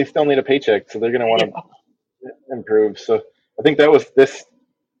 they still need a paycheck, so they're going to want Yeah, to improve. So I think that was this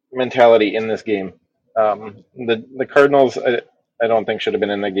mentality in this game. The Cardinals, I don't think should have been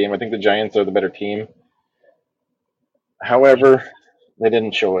in the game. I think the Giants are the better team. However, they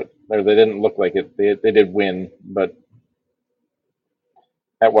didn't show it. Or they didn't look like it. They did win, but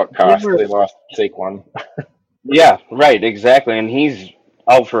at what they cost? were. They lost Saquon. Yeah, right, exactly. And he's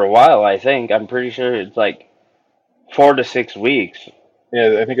out for a while. I think I'm pretty sure it's like 4 to 6 weeks.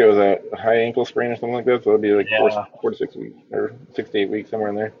 Yeah, I think it was a high ankle sprain or something like that. So it'd be like four, Yeah. 4 to 6 weeks or 6 to 8 weeks somewhere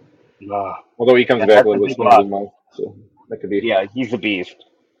in there. Uh, Although he comes yeah, back a that's a little bit big sooner loss. than most, so that could be. Yeah, he's a beast.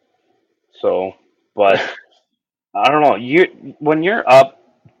 So, but I don't know. You when you're up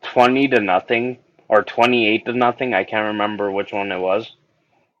 20 to nothing or 28 to nothing, I can't remember which one it was,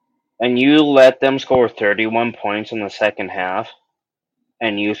 and you let them score 31 points in the second half,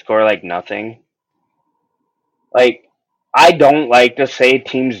 and you score like nothing. Like, I don't like to say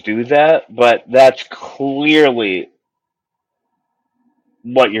teams do that, but that's clearly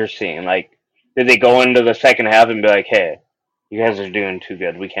what you're seeing. Like, did they go into the second half and be like, "Hey, you guys are doing too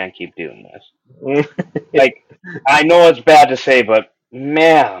good. We can't keep doing this." Like, I know it's bad to say, but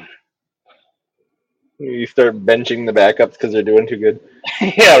man, You start benching the backups because they're doing too good.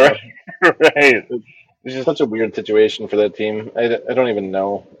 I yeah, don't right, know. right. It's It's just such a weird situation for that team. I don't even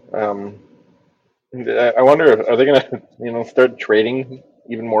know. I wonder if are they gonna start trading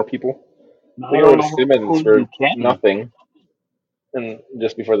even more people? They I got don't rid of know Simmons who for you can. nothing, and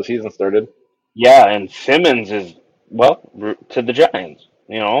just before the season started. Yeah, and Simmons is to the Giants.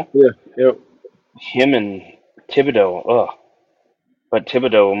 You know, Yeah. Yep. him and Thibodeau. Ugh, but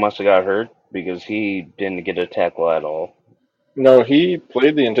Thibodeau must have got hurt because he didn't get a tackle at all. No, he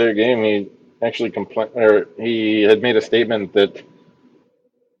played the entire game. He actually complained, or he had made a statement that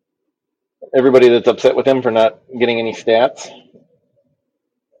everybody that's upset with him for not getting any stats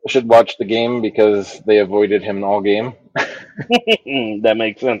should watch the game because they avoided him all game. That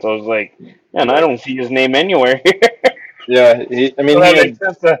makes sense. I was like, man, I Yeah. don't see his name anywhere here. Yeah. I So mean, that makes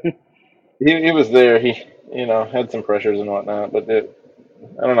sense then. he was there. He had some pressures and whatnot, but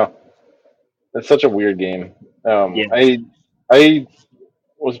I don't know. It's such a weird game. Yeah. I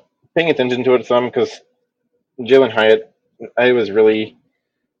was paying attention to it some because Jalen Hyatt. I was really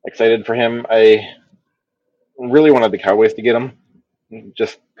excited for him. I really wanted the Cowboys to get him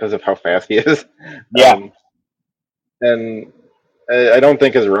just because of how fast he is. Yeah. Um, and I don't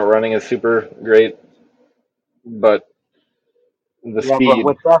think his route running is super great, but the Yeah, but speed.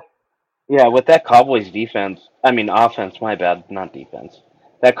 with that Cowboys defense, I mean offense, my bad, not defense.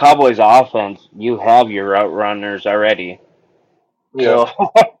 That Cowboys offense, you have your outrunners already. Yeah. So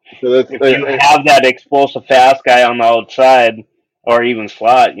So that's if you have that explosive fast guy on the outside or even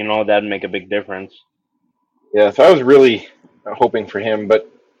slot, that'd make a big difference. yeah. So I was really hoping for him, but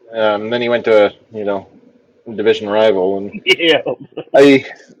then he went to division rival, and Yeah. I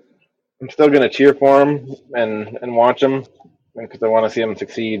I'm still gonna cheer for him and watch him because I want to see him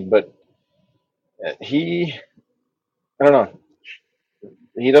succeed. But he, I don't know,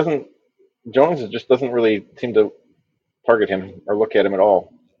 he doesn't. Jones just doesn't really seem to target him or look at him at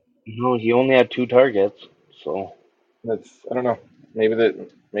all. No, he only had 2 targets. So That's I don't know. Maybe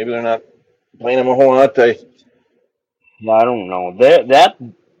they're not playing him a whole lot. yeah, I don't know.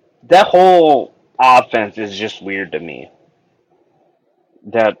 That whole offense is just weird to me.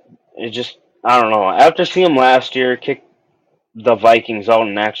 That it just I don't know. After seeing him last year kick the Vikings out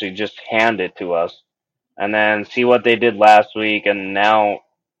and actually just hand it to us, and then see what they did last week, and now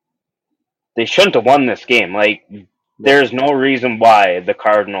they shouldn't have won this game. Like Nope. there's no reason why the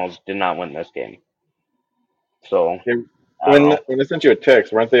Cardinals did not win this game. So They- I don't know. when I sent you a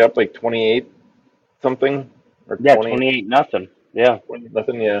text, weren't they up like 28 something or Yeah, 20, 28-0. Yeah. 20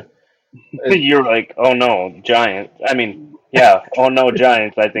 nothing? Yeah. It, You're like, oh no, Giants. I mean, yeah, oh no,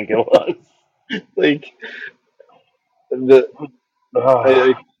 Giants. I think it was. like the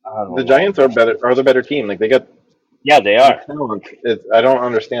I, I the don't know, Giants are man. the better team. Like they got Yeah, they the are. talent. I don't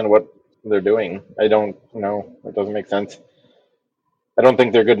understand what they're doing. I don't know. It doesn't make sense. I don't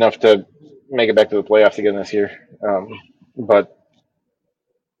think they're good enough to make it back to the playoffs again this year. But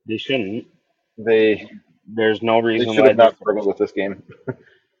They shouldn't. they There's no they reason should why have they not should. struggled with this game.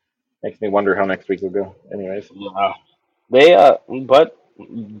 Makes me wonder how next week will go. Anyways, Yeah. They but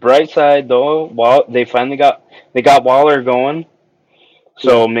bright side though, they finally got Waller going.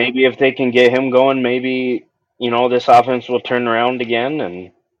 yeah, So maybe if they can get him going, maybe this offense will turn around again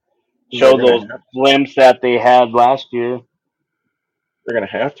and they're show gonna those have glimpses that they had last year. they're gonna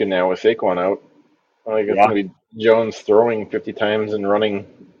have to now with Saquon out. Like it's Yeah. gonna be Jones throwing 50 times and running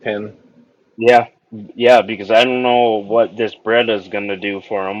 10. Yeah. Yeah, because I don't know what this bread is gonna do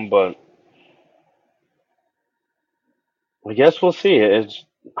for him, but I guess we'll see. It's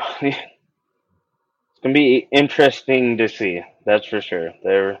gonna be interesting to see. That's for sure.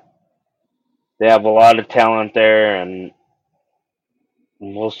 They have a lot of talent there, and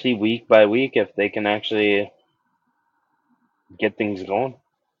we'll see week by week if they can actually get things going.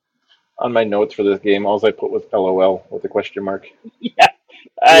 On my notes for this game, all I put was LOL with a question mark. Yeah,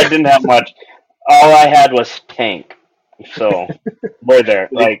 I didn't have much. All I had was tank. So we're there.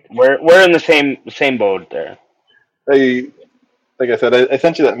 Like Like we're in the same boat there. I like I said, I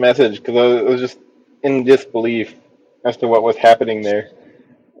sent you that message because I was just in disbelief as to what was happening there.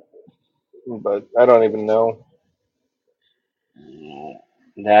 But I don't even know.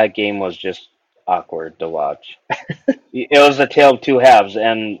 That game was just awkward to watch. It was a tale of two halves,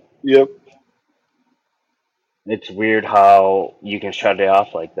 and Yep. it's weird how you can shut it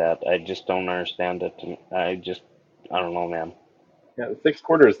off like that. I just don't understand it. I don't know, man. Yeah, 6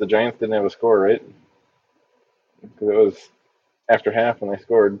 quarters. The Giants didn't have a score, right? Because it was after half when they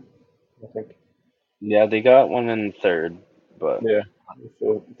scored. I think. Yeah, they got one in third, but Yeah.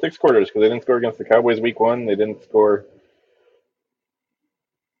 So 6 quarters because they didn't score against the Cowboys week one. They didn't score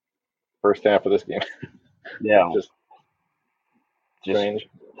first half of this game. yeah, Just just strange.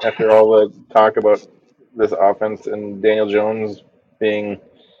 After all the talk about this offense and Daniel Jones being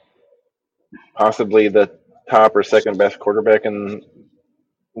possibly the top or second best quarterback in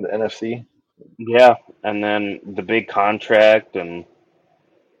the NFC. yeah, and then the big contract and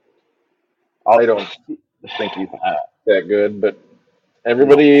all. I don't think he's Uh, that good, but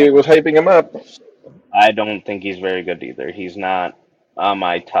no, everybody was hyping him up. I don't think he's very good either. He's not on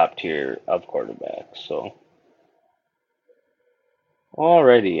my top tier of quarterbacks. So,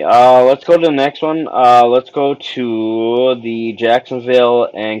 alrighty, let's go to the next one. Let's go to the Jacksonville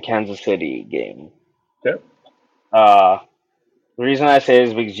and Kansas City game. Okay. Uh, the reason I say it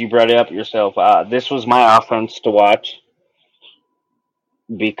is because you brought it up yourself. This was my offense to watch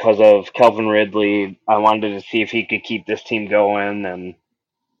because of Kelvin Ridley. I wanted to see if he could keep this team going, and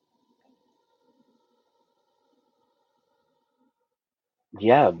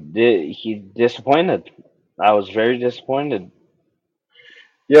yeah, he disappointed. I was very disappointed.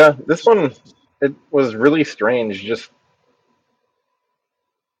 Yeah, this one it was really strange. Just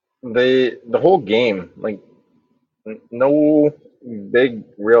the whole game, like no big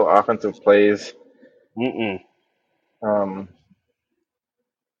real offensive plays. Mm-mm. Um,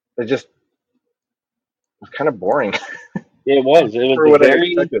 it just was kind of boring It was. It was for a what I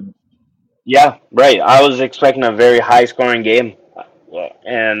very expected. yeah, right. I was expecting a very high scoring game,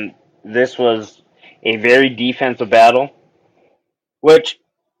 and this was a very defensive battle, which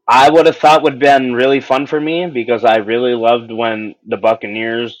I would have thought would have been really fun for me because I really loved when the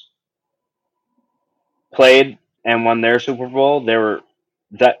Buccaneers played and won their Super Bowl. They were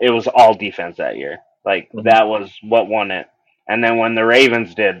that it was all defense that year. Like Mhm. that was what won it. And then when the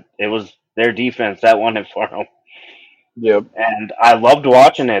Ravens did, it was their defense that won it for them. Yep. And I loved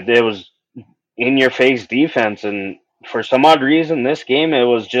watching it. It was in your face defense, and for some odd reason, this game it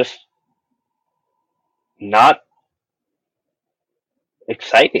was just not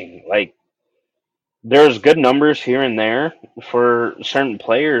exciting. Like there's good numbers here and there for certain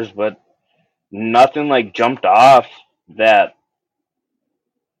players, but nothing like jumped off that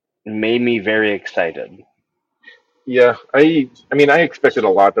made me very excited. Yeah. I mean, I expected a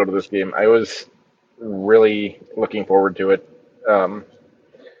lot out of this game. I was really looking forward to it. Um,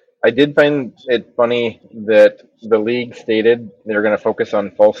 I did find it funny that the league stated they're going to focus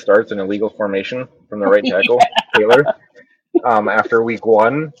on false starts and illegal formation from the right tackle, Taylor, after week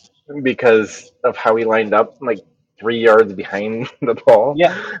one because of how he lined up, like 3 yards behind the ball.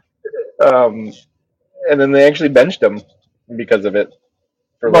 Yeah. Um, and then they actually benched him because of it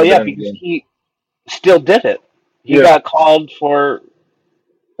for a Well, little yeah, bit in the because game. he still did it. He Yeah, got called for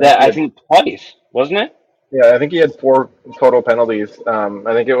I think that, he I had. think, twice, wasn't it? Yeah, I think he had 4 total penalties.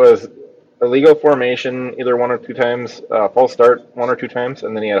 I think it was illegal formation either 1 or 2 times, false start 1 or 2 times,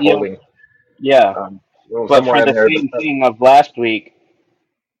 and then he had Yeah. holding. Yeah. Well, But somewhere for in the there. same thing of last week,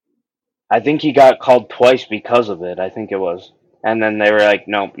 I think he got called twice because of it. I think it was. And then they were like,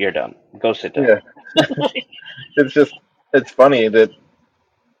 nope, you're done. Go sit down. Yeah, it's just it's funny that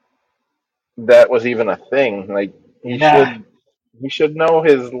that was even a thing. Like he Yeah. should he should know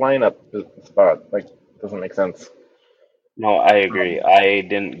his lineup spot. Like doesn't make sense. No, I agree. Um, I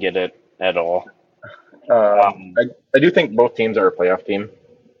didn't get it at all. Um, I do think both teams are a playoff team.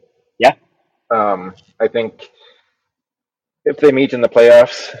 yeah. I think if they meet in the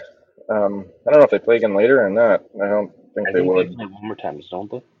playoffs, I don't know if they play again later or not. I don't think I they think they would. play one more time, don't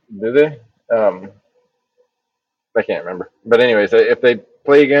they? Do they? I can't remember. But anyways, if they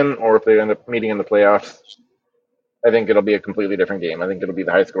play again or if they end up meeting in the playoffs, I think it'll be a completely different game. I think it'll be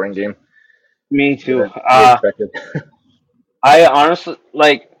the high scoring game Me too. that we expected. I honestly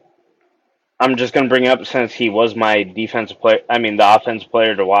like. I'm just gonna bring up since he was my defensive player. I mean, the offensive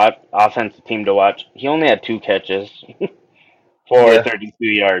player to watch, offensive team to watch. He only had 2 catches for Yeah, 32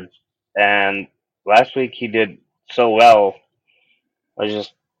 yards, and last week he did so well. I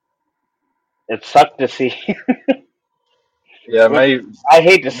just it sucked to see. yeah. Which My I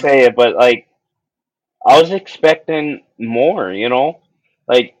hate to say it, but like I was expecting more.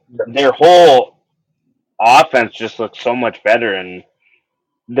 Like their whole offense just looks so much better, and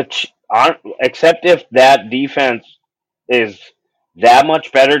except if that defense is that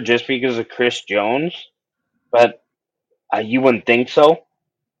much better just because of Chris Jones, but you wouldn't think so.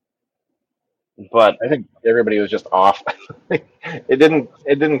 But I think everybody was just off. It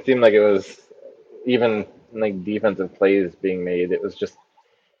didn't seem like it was even like defensive plays being made. It was just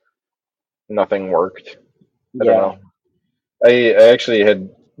nothing worked. I don't yeah, know. I actually had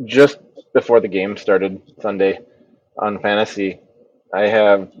just before the game started Sunday on fantasy. I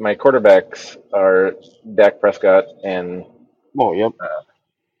have my quarterbacks are Dak Prescott and oh yep,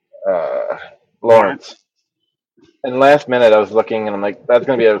 uh, Lawrence. Lawrence. And last minute, I was looking, and I'm like, that's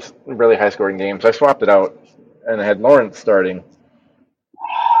going to be a really high scoring game. So I swapped it out, and I had Lawrence starting,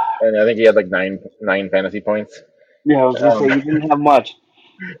 and I think he had like nine fantasy points. Yeah, I was gonna say Um, you didn't have much.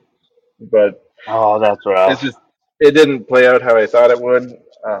 but Oh, that's it's rough. just it didn't play out how I thought it would.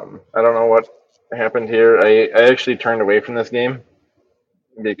 I don't know what happened here. I actually turned away from this game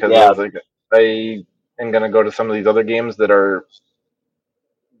because I Yeah, was like, I am going to go to some of these other games that are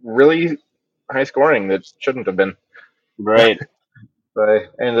really high scoring that shouldn't have been. right. So I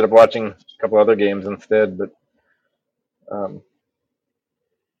ended up watching a couple other games instead, but um,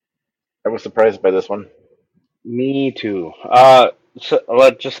 I was surprised by this one. Me too. So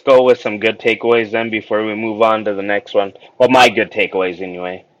let's just go with some good takeaways then before we move on to the next one. Well, my good takeaways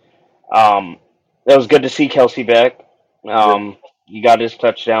anyway. It was good to see Kelsey back. Yep. He got his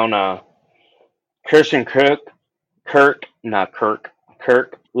touchdown. Christian not Kirk,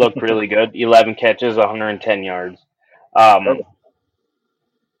 Kirk looked really good. 11 catches, 110 yards. Um, Oh,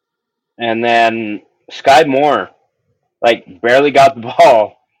 and then Sky Moore, like, barely got the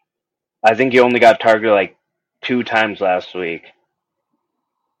ball. I think he only got targeted like 2 times last week,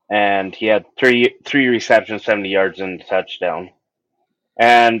 and he had three receptions, 70 yards, and a touchdown.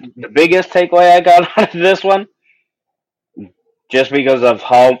 And the biggest takeaway I got out of this one, just because of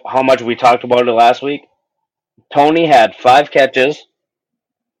how much we talked about it last week, Tony had 5 catches,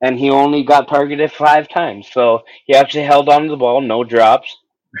 and he only got targeted 5 times. So he actually held on to the ball, no drops.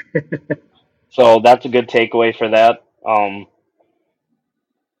 So that's a good takeaway for that.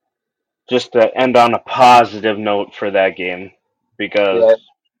 Just to end on a positive note for that game, because yeah.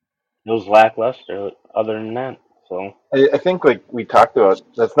 It was lackluster. Other than that, so I think like we talked about,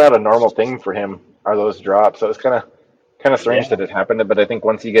 that's not a normal thing for him. Are those drops? So it's kind of strange yeah. that it happened. But I think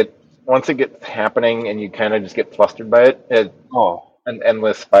once it gets happening and you kind of just get flustered by it, it's Oh, an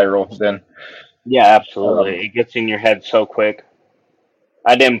endless spiral. Then yeah, absolutely. um, It gets in your head so quick.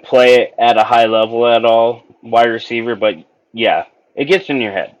 I didn't play at a high level at all, wide receiver, but yeah, it gets in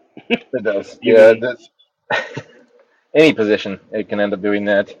your head. it does. Yeah, Even that's any position it can end up doing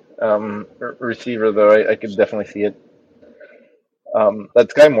that. Receiver though, I could definitely see it.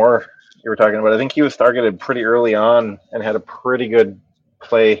 That Sky Moore you were talking about, I think he was targeted pretty early on and had a pretty good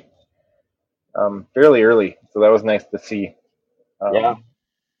play fairly early, so that was nice to see. yeah, Um,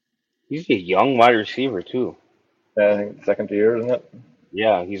 he's a young wide receiver too. I think second year, isn't it?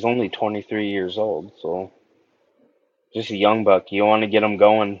 Yeah, he's only 23 years old, so just a young buck. You want to get him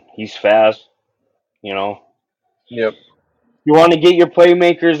going. He's fast, you know. Yep. You want to get your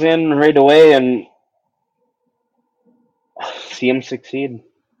playmakers in right away and see him succeed.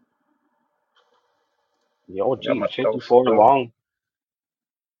 Oh, Got geez, much else. 54 So long.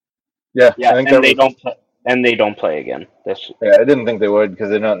 yeah, I Yeah, think and that they was. don't play, and they don't play again. This, Yeah, I didn't think they would because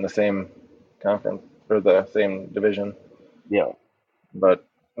they're not in the same conference or the same division. yeah, But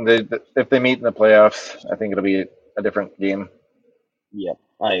if they meet in the playoffs, I think it'll be a different game. yeah,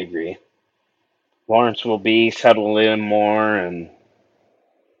 I agree. Lawrence will be settled in more, and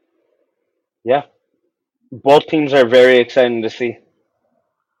yeah, both teams are very exciting to see.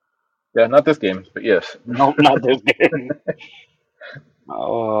 Yeah, not this game, but yes. Nope, not this game.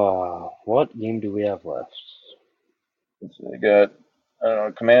 Oh, what game do we have left? They got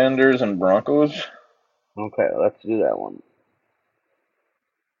Commanders and Broncos. Okay, let's do that one.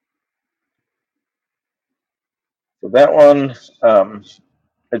 So that one,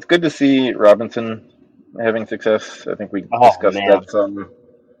 it's good to see Robinson having success. I think we Oh discussed man, that some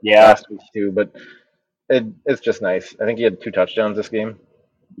yeah, last week too, but it's just nice. I think he had two touchdowns this game.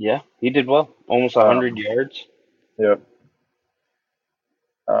 yeah, he did well. Almost 100 Um, yards. yep.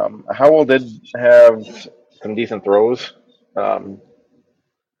 Howell did have some decent throws. Um,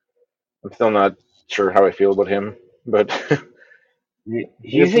 I'm still not sure how I feel about him, but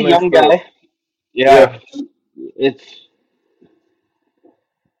he had He's a some nice young throws. guy. Yeah, Yeah, it's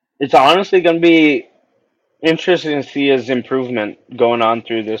it's honestly going to be interesting to see his improvement going on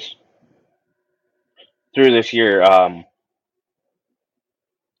through this year.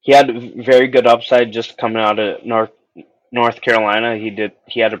 He had very good upside just coming out of North Carolina.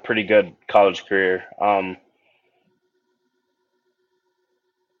 He had a pretty good college career.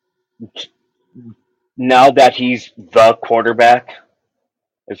 Now that he's the quarterback,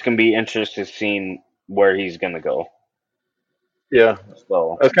 it's going to be interesting seeing where he's going to go. yeah.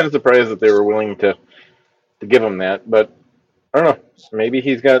 So I was kind of surprised that they were willing to give him that, but I don't know. Maybe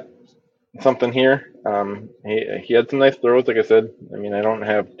he's got something here. He had some nice throws, like I said. I mean, I don't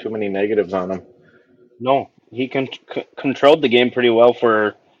have too many negatives on him. no, he controlled the game pretty well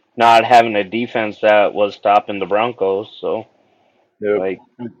for not having a defense that was stopping the Broncos. So Yep. like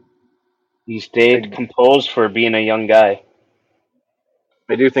he stayed I, composed for being a young guy.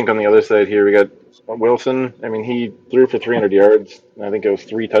 I do think on the other side here we got Wilson. I mean, he threw for 300 yards. I think it was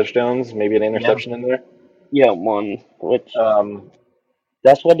three touchdowns, maybe an Yeah, interception in there. yeah, one. Which Um,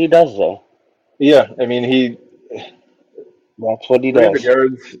 that's what he does, though. yeah, I mean, he That's what he 300 does.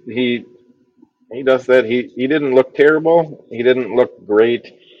 yards. He does that. He didn't look terrible. He didn't look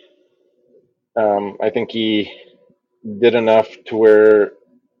great. I think he did enough to where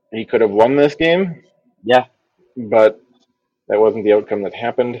he could have won this game, Yeah, but that wasn't the outcome that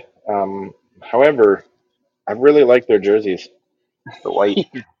happened. However, I really like their jerseys, the white.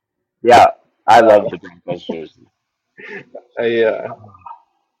 yeah. I Uh, love the Broncos jersey. I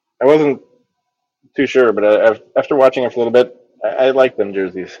I wasn't too sure, but after watching it for a little bit, I like them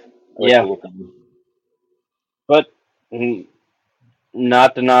jerseys. I like the Yeah, look of them. but mm,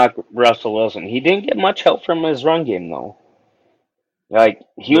 not to knock Russell Wilson, he didn't get much help from his run game though. Like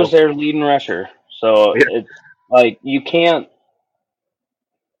he was No, their leading rusher, so yeah, it's like you can't.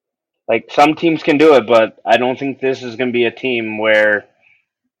 Like some teams can do it, but I don't think this is going to be a team where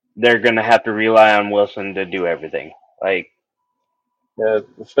they're going to have to rely on Wilson to do everything. Like yeah.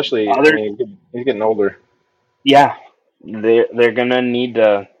 Especially, I other, mean, he's getting older. yeah, they're going to need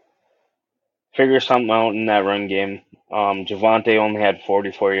to figure something out in that run game. Javante only had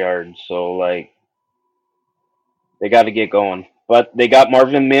 44 yards, so like they got to get going. But they got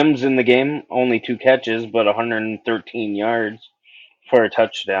Marvin Mims in the game, only two catches, but 113 yards for a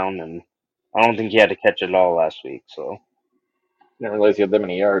touchdown, and I don't think he had to catch it all last week. So Didn't realize he had that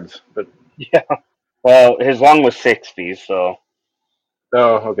many yards, but yeah, well, his long was 60, so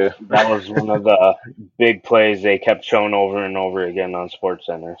Oh, okay. That was one of the big plays they kept showing over and over again on Sports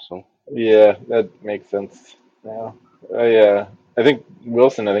Center. So Yeah, that makes sense now. Yeah, I think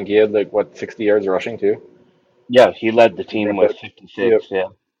Wilson. I think he had like what 60 yards rushing too. yeah, he led the You team got with that? Yep. 56. Yeah,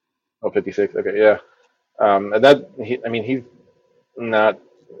 Oh, 56. Okay, yeah. And I mean, he's not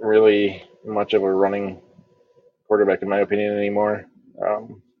really much of a running quarterback in my opinion anymore.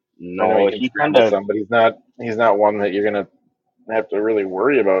 Um, I know he no, can he kind scramble of some, but he's not one that you're gonna have to really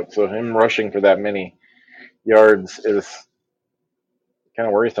worry about. So him rushing for that many yards is kind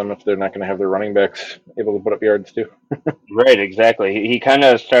of worrisome if they're not going to have their running backs able to put up yards too. right, exactly. He kind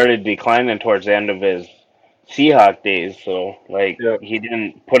of started declining towards the end of his Seahawk days. So like Yeah, he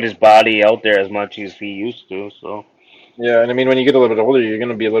didn't put his body out there as much as he used to. So yeah, and I mean when you get a little bit older, you're going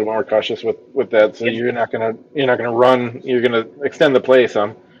to be a little more cautious with that. So yeah, you're not gonna run. You're going to extend the play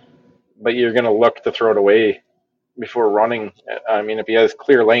some, but you're going to look to throw it away before running. I mean, if he has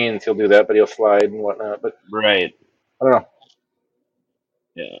clear lanes, he'll do that, but he'll slide and whatnot. But right. I don't know.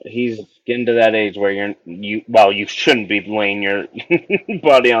 Yeah, he's getting to that age where you shouldn't be laying your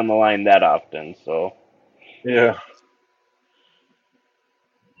body on the line that often. So. Yeah,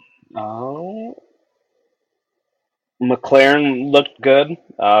 Uh, McLaren looked good.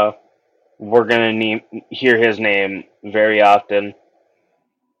 We're gonna hear his name very often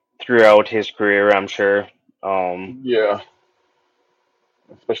throughout his career, I'm sure. Um, yeah,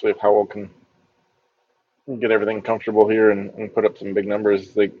 especially if Howell can get everything comfortable here and put up some big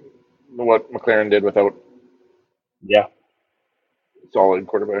numbers like what McLaren did without yeah, solid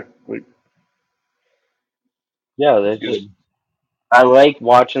quarterback. Like yeah. They it's just good. I like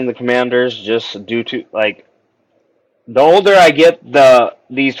watching the Commanders just due to like the older I get,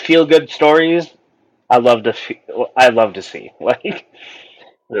 these feel good stories I love to see like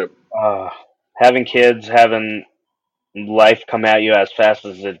Yep. uh, having kids, having life come at you as fast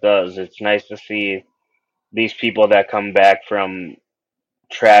as it does. It's nice to see these people that come back from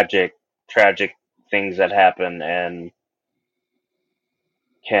tragic, tragic things that happen and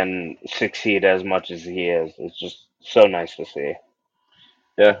can succeed as much as he is. It's just so nice to see.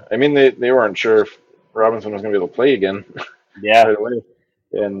 Yeah. I mean, they weren't sure if Robinson was going to be able to play again Yeah, right away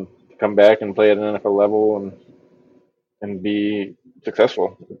and come back and play at an NFL level and be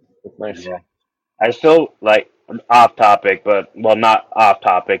successful. It's nice. yeah. I still like off topic, but well, not off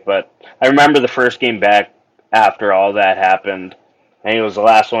topic, but I remember the first game back after all that happened, and he was the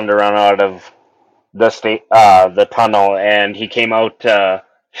last one to run out of the tunnel, and he came out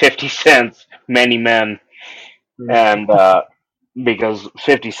 50 cents, many men, and because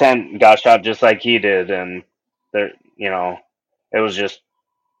 50 Cent got shot just like he did, and there, it was just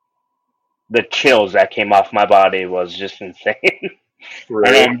the chills that came off my body was just insane.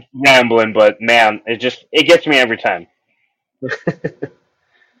 I know Right. I'm rambling, but man, it gets me every time.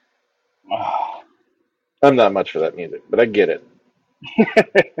 I'm not much for that music, but I get it.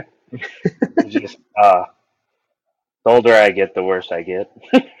 It's just the older I get, the worse I get.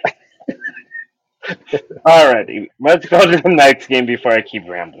 Alrighty, let's go to the next game before I keep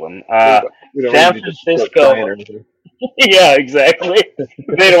rambling. We don't San need to start crying Francisco. or anything. Yeah, exactly.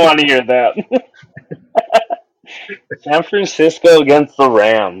 They don't want to hear that. San Francisco against the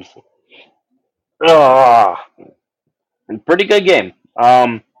Rams. Oh, pretty good game.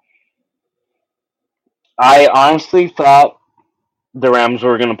 I honestly thought the Rams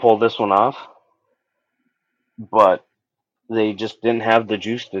were going to pull this one off, but they just didn't have the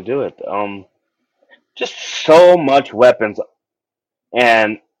juice to do it. Just so much weapons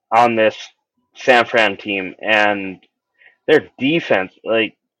and on this San Fran team and their defense.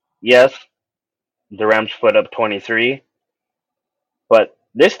 Like, yes, the Rams put up 23, but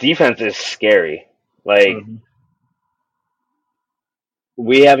this defense is scary. Like, Hmm.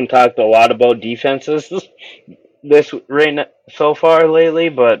 we haven't talked a lot about defenses this so far lately,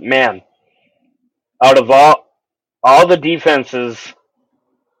 but man, out of all the defenses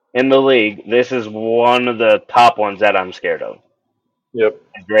in the league, this is one of the top ones that I'm scared of. Yep.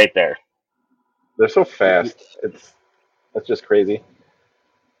 It's right there. They're so fast. That's just crazy.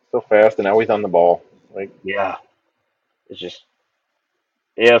 So fast and always on the ball. Like Yeah, it's just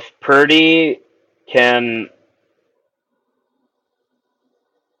if Purdy can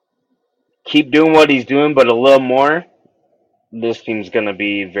keep doing what he's doing, but a little more, this team's gonna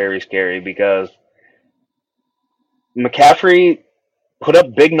be very scary because McCaffrey put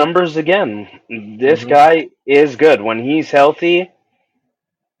up big numbers again. This hmm guy is good when he's healthy.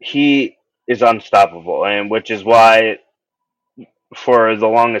 He is unstoppable, and which is why for the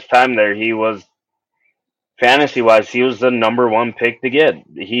longest time there he was fantasy wise he was the number one pick to get.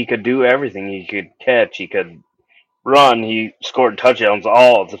 He could do everything. He could catch. He could. run, he scored touchdowns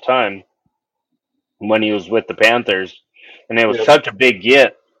all the time when he was with the Panthers. And it was Yeah, such a big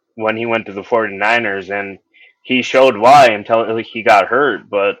get when he went to the 49ers, and he showed why until he got hurt.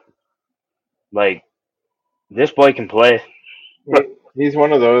 But, like, this boy can play. he's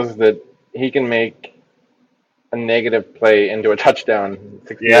one of those that he can make a negative play into a touchdown,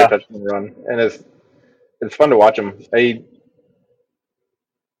 60-yard Yeah. touchdown run, and it's fun to watch him.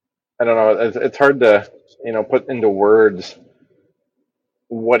 I don't know. It's hard to put into words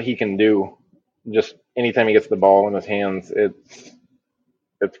what he can do. Just anytime he gets the ball in his hands,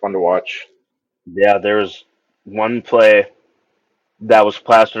 it's fun to watch. Yeah, there was one play that was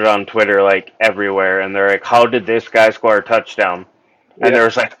plastered on Twitter like everywhere, and they're like, "How did this guy score a touchdown?" And Yeah, there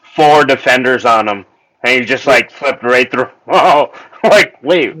was like four defenders on him, and he just yeah, like flipped right through. Oh, like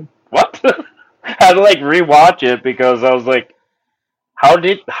wait, what? I had to like rewatch it because I was like,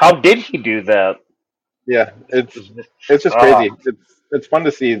 how did he do that? yeah. It's just Oh, crazy. It's fun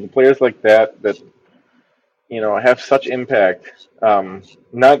to see the players like that have such impact.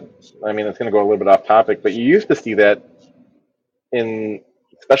 Not, I mean, it's going to go a little bit off topic, but you used to see that in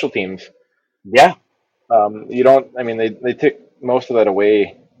special teams. yeah, You don't, I mean, they took most of that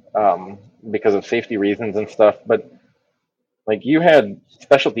away because of safety reasons and stuff, but like you had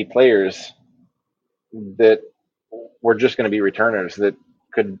specialty players that were just going to be returners that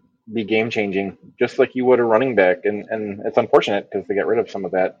could be game changing, just like you would a running back. And it's unfortunate because they got rid of some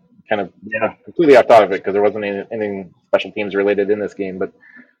of that kind of yeah, like completely off topic because there wasn't anything special teams related in this game, but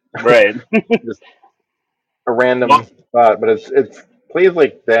right. just a random Well, thought. But it's plays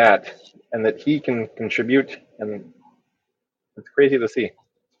like that and that he can contribute, and it's crazy to see.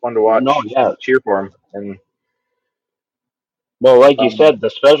 It's fun to no, watch yeah. and cheer for him. And Well, like you um, said, the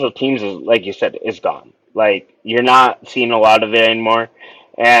special teams is like you said is gone. Like you're not seeing a lot of it anymore,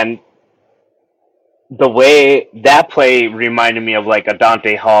 and the way that play reminded me of like a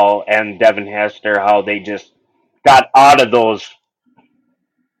Dante Hall and Devin Hester, how they just got out of those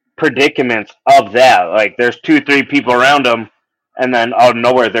predicaments of that. Like there's two, three people around them, and then out of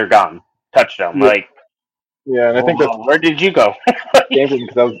nowhere they're gone. Touchdown. yeah, Like, yeah, and I think that's well, where did you go? the same thing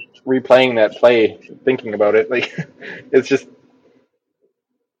because I was replaying that play, thinking about it. Like it's just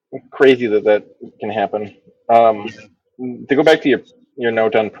crazy that that can happen. To go back to your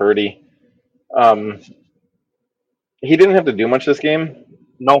note on Purdy, um, he didn't have to do much this game,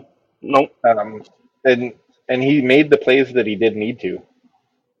 No, no. um, and and he made the plays that he did need to.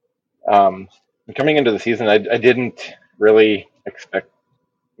 Um, Coming into the season, I didn't really expect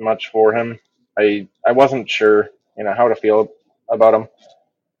much for him. I wasn't sure how to feel about him,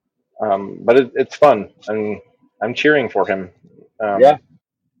 but it's fun, and I'm cheering for him, Yeah. um,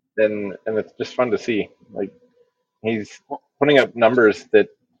 and it's just fun to see. Like he's putting up numbers that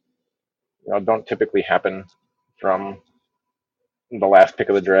don't typically happen from the last pick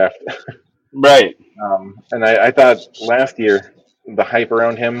of the draft. Right. And I thought last year the hype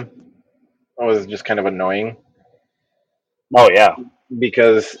around him was just kind of annoying Oh yeah.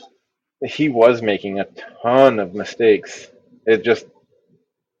 because he was making a ton of mistakes. It just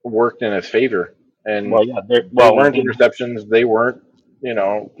worked in his favor, and Well, yeah. There. they Well, weren't interceptions. They weren't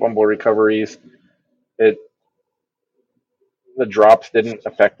fumble recoveries. It The drops didn't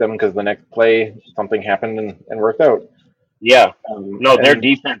affect them because the next play something happened and worked out. yeah. No, their And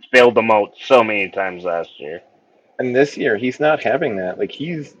defense bailed them out so many times last year. this year he's not having that. Like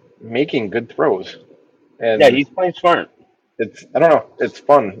he's making good throws, Yeah, and he's playing smart. it's I don't know. It's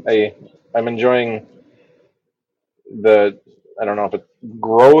fun. I'm enjoying the I don't know if it's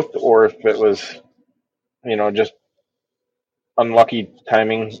growth or if it was just unlucky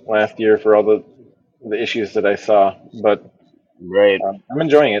timing last year for all the issues that I saw. But Right. I'm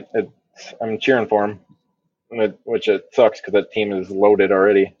enjoying it. I'm cheering for him, which it sucks because that team is loaded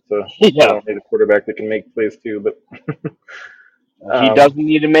already. So they Yeah. don't need a quarterback that can make plays too. But He um, doesn't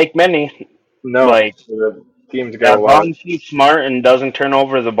need to make many. no, Like the team's got as a lot. long as he's smart and doesn't turn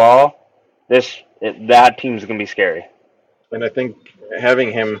over the ball, that team's gonna be scary. And I think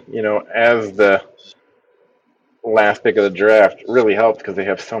having him, as the last pick of the draft really helped because they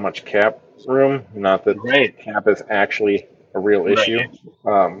have so much cap room. Not that Right. cap is actually a real issue.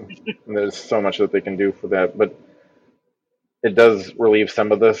 Right. And there's so much that they can do for that, but it does relieve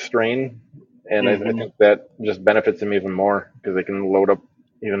some of the strain, and I Hmm. think that just benefits them even more because they can load up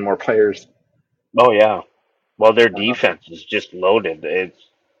even more players. Oh yeah. Well, their defense is just loaded.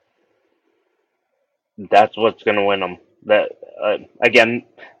 That's what's gonna win them. That again,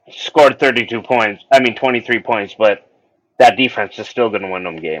 scored 32 points. I mean 23 points, but that defense is still gonna win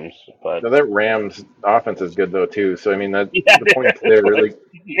them games. But Now that Rams offense is good though too, so I mean that yeah, the points there really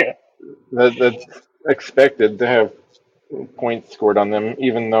yeah, that's expected to have points scored on them,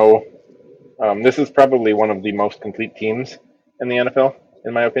 even though this is probably one of the most complete teams in the NFL,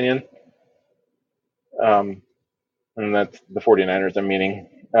 in my opinion. Um, and that's the 49ers, I'm meaning.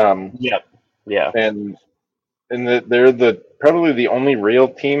 Yep. Yeah. And they're probably the only real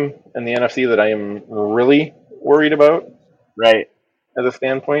team in the NFC that I am really worried about Right. as a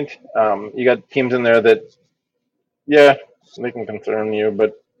standpoint. You got teams in there that, yeah, they can concern you,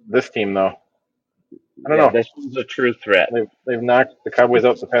 but this team, though, I don't Yeah. know. This is a true threat. They've knocked the Cowboys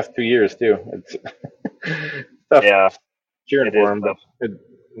out the past 2 years too. It's tough Yeah. cheering It is for them, but tough.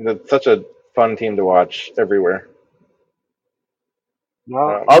 it's such a fun team to watch everywhere.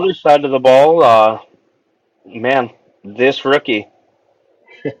 Well, Um, other side of the ball, man, this rookie.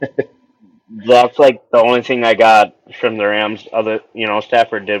 That's like the only thing I got from the Rams.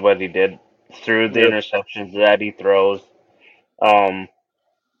 Stafford did what he did through the yep. interceptions that he throws. Um,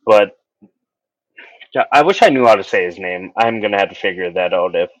 but yeah, I wish I knew how to say his name. I'm gonna have to figure that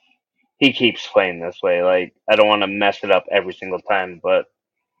out if he keeps playing this way. Like, I don't want to mess it up every single time. But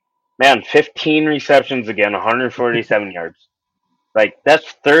man, 15 receptions again, 147 yards. Like, that's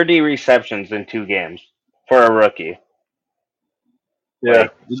 30 receptions in 2 games for a rookie. Yeah.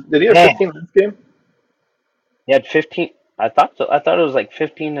 Like, Did he have man, 15 last game? he had 15. I thought so. I thought it was like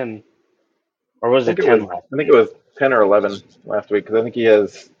 15 and or was it 10 last I think it week? was 10 or 11 last week because I think he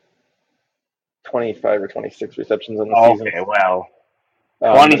has 25 or 26 receptions in the season. Okay, well,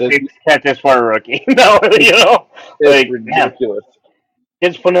 But 26 catches for a rookie. No, it's like, man, ridiculous.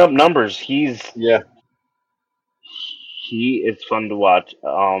 kid's putting up numbers. Yeah. He is fun to watch.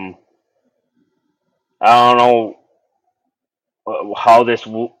 I don't know how this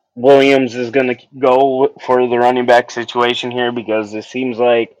Williams is going to go for the running back situation here because it seems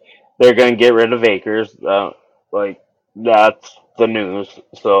like they're going to get rid of Akers. Like, that's the news.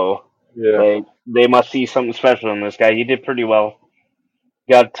 So, Yeah. like, they must see something special in this guy. He did pretty well.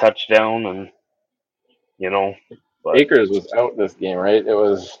 Got a touchdown, and you know, but Akers was out this game, right? It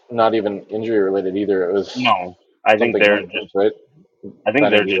was not even injury related either. It was no, I think something they're else, just. right? I think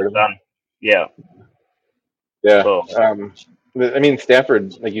Planning to they're get rid just of him. done. Yeah. Yeah. So. I mean,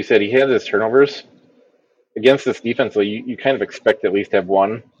 Stafford, like you said, he had his turnovers against this defense. So you kind of expect to at least have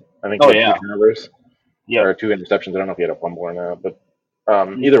one. I think he Oh had two yeah. turnovers Yep. or two interceptions. I don't know if he had a fumble or not, but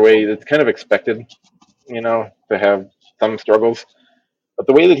either way, it's kind of expected, to have some struggles. But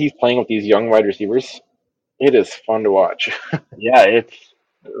the way that he's playing with these young wide receivers, it is fun to watch. Yeah.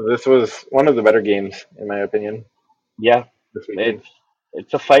 This was one of the better games, in my opinion, Yeah. this weekend. It's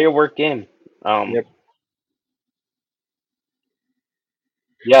it's a firework game. Um. Yep.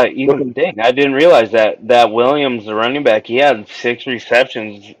 Yeah. Even Looking. dang, I didn't realize that Williams, the running back, he had 6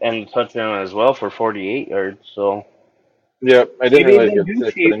 receptions and a touchdown as well for 48 yards. So Yep. I didn't maybe realize he they had do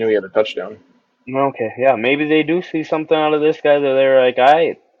six, but see. I knew he had a touchdown. Okay. Yeah. Maybe they do see something out of this guy that they're like, "All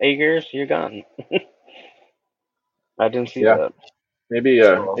right, Akers, you're gone." I didn't see Yeah. that.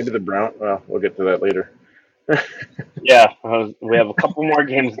 So. Maybe the Brown. Well, we'll get to that later. Yeah, we have a couple more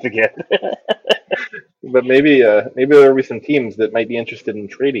games to get. But maybe there will be some teams that might be interested in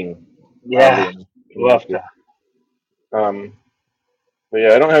trading Yeah, we'll Williams have here. to. Um, but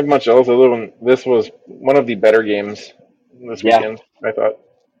yeah, I don't have much else other than this was one of the better games this Yeah, weekend. I thought.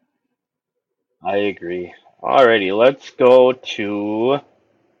 I agree. Alrighty, let's go to.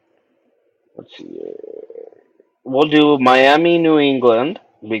 Let's see. We'll do Miami, New England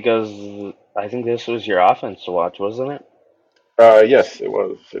because I think this was your offense to watch, wasn't it? Yes, it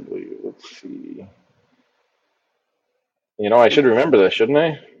was. I believe. Let's see. I should remember this, shouldn't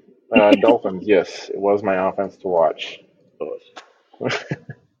I? Dolphins. Yes, it was my offense to watch.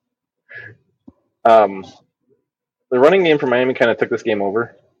 Um, the running game for Miami kind of took this game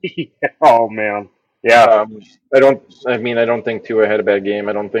over. Oh man. Yeah. Um, I don't. I mean, I don't think Tua had a bad game.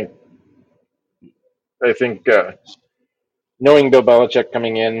 I don't think. I think knowing Bill Belichick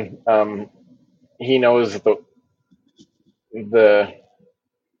coming in, he knows the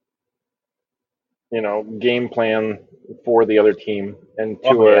game plan for the other team, and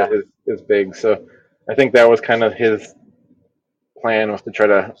Oh Tua yeah. is big. So I think that was kind of his plan was to try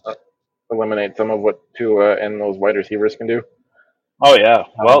to eliminate some of what Tua and those wide receivers can do. Oh yeah.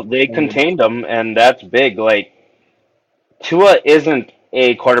 Well, they And contained them, and that's big. Like, Tua isn't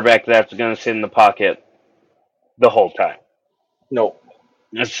a quarterback that's going to sit in the pocket the whole time. no,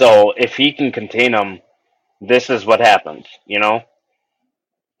 So if he can contain them, this is what happens.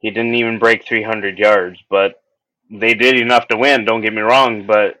 He didn't even break 300 yards, but they did enough to win. Don't get me wrong,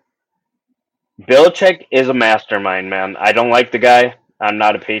 but Belichick is a mastermind, man. I don't like the guy. I'm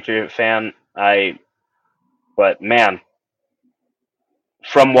not a Patriot fan. But man,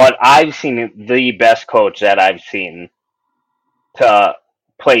 from what I've seen, the best coach that I've seen to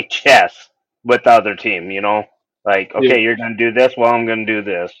play chess with the other team. Like, Yeah, okay, you're gonna do this, well, I'm gonna do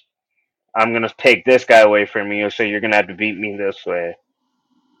this. I'm gonna take this guy away from you, so you're gonna have to beat me this way.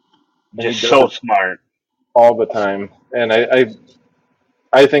 and he Just does so it smart. all the time. And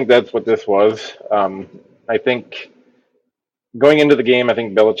I think that's what this was. I think going into the game, I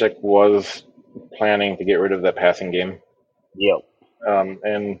think Belichick was planning to get rid of that passing game. Yep.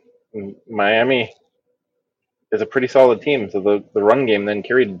 And Miami is a pretty solid team, so the run game then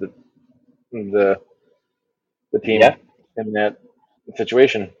carried the the Yeah. team in that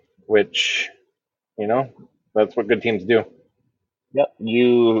situation, which you know that's what good teams do. Yep.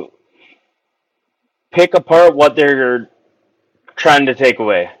 You pick apart what they're trying to take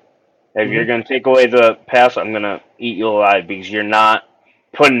away. If you're Hmm. going to take away the pass, I'm going to eat you alive because you're not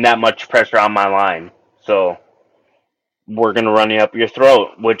putting that much pressure on my line. So we're going to run you up your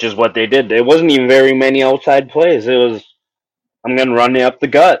throat, which is what they did. It wasn't even very many outside plays. It was, I'm going to run you up the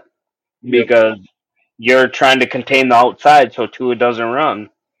gut Yep. because you're trying to contain the outside so Tua doesn't run.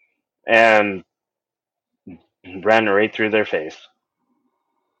 And ran right through their face.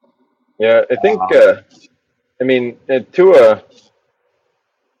 Yeah, I think. Um, I mean, Tua,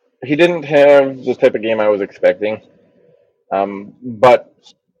 he didn't have the type of game I was expecting. But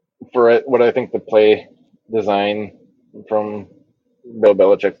for what I think the play design from Bill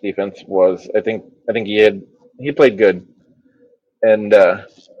Belichick's defense was, I think he played good, and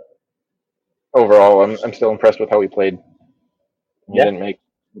overall, I'm still impressed with how he played. He yeah. didn't make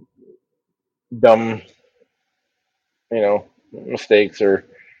dumb, mistakes or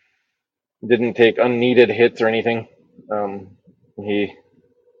didn't take unneeded hits or anything. Um, he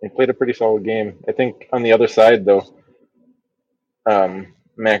he played a pretty solid game. I think on the other side though,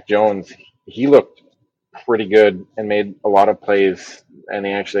 Mac Jones, he looked pretty good and made a lot of plays, and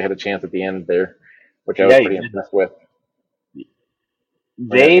he actually had a chance at the end there, which I was Yeah, you pretty did. impressed with.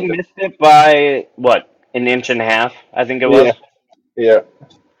 And I They think that, missed it by, what, an inch and a half, I think it yeah, was. yeah,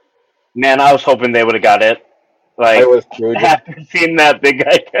 Man, I was hoping they would have got it. I Like, was too. Just after seeing that big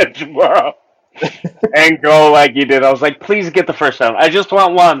guy catch tomorrow and go like he did, I was like, please get the first down. I just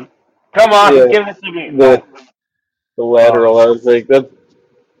want one. Come on, yeah, give it to me. the No. the Oh, lateral. I was like,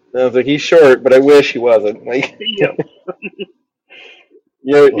 he's short, but I wish he wasn't. Like, yeah.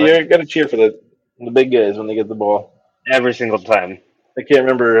 you Like, got to cheer for the big guys when they get the ball. every single time. I can't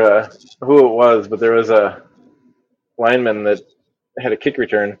remember who it was, but there was a lineman that had a kick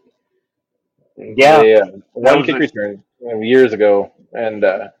return. Yeah, They that one was kick a, return years ago, and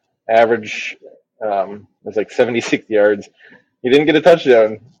average was like 76 yards. He didn't get a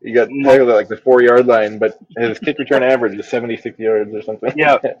touchdown. He got tackled at like the 4 yard line, but his kick return average is 76 yards or something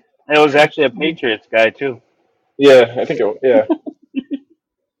yeah, like that. it was actually a Patriots guy, too. Yeah, I think yeah.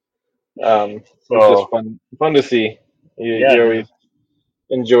 It's just So, fun to see. yeah, You always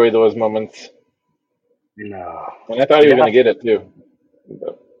enjoy those moments, no. and I thought he was Yeah, going to get it too.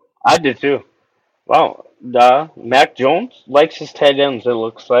 But, I did too. Wow, Mac Jones likes his tight ends. It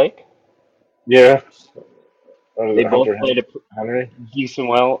looks like yeah, what is they it, both Hunter played a Henry? decent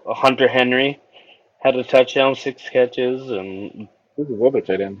well. Hunter Henry had a touchdown, 6 catches, and Who's his other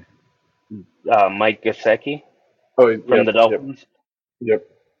tight end? Mike Gesicki Oh, from the yep, Dolphins. yep.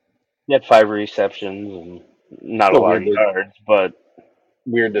 He had 5 receptions and not a Still lot of yards, but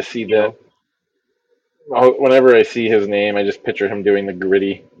weird to see you that. know, Whenever I see his name, I just picture him doing the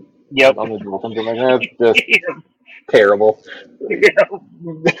gritty yep. on the Dolphins. I'm like, that's just terrible.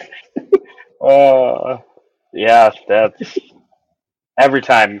 uh, yeah, that's every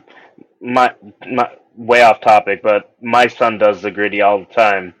time. My way off topic, but my son does the gritty all the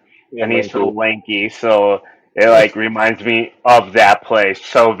time, Yeah, and he's mine so too. lanky, so it like reminds me of that play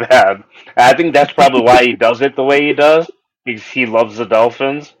so bad. I think that's probably why he does it the way he does, because he loves the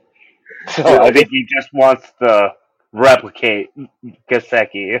Dolphins. So Yeah, I think he just wants to replicate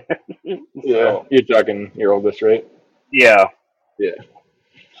Gasecki. yeah. So You're talking your oldest, right? yeah, Yeah,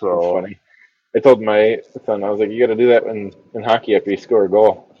 that's so funny. I told my son, I was like, you got to do that in hockey after you score a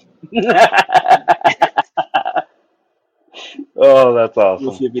goal. oh, that's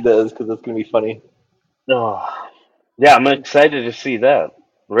We'll awesome. see if he does, because that's gonna be funny. Oh, yeah, I'm excited to see that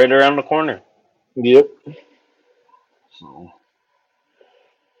right around the corner. Yep. So.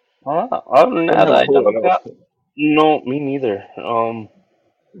 Other than I don't that, have a I whole don't lot got else. no. Me neither.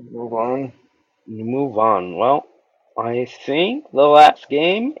 Move on. You move on. Well, I think the last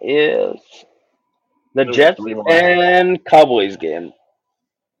game is the There's Jets three more. and Cowboys game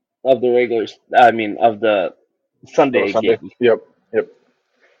of the regulars. I mean, of the Oh, Sunday Sunday. game. Yep. Yep.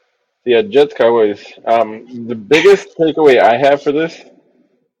 So, yeah, Jets Cowboys. The biggest takeaway I have for this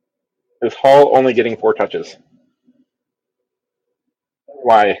is Hall only getting 4 touches?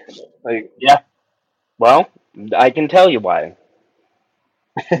 Why? Like Yeah. Well, I can tell you why.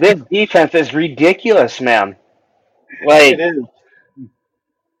 This defense is ridiculous, man. it Like, is.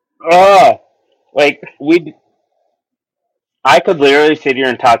 uh, like I could literally sit here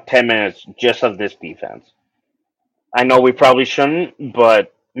and talk 10 minutes just of this defense. I know we probably shouldn't,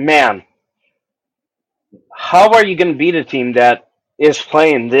 but man, how are you going to beat a team that is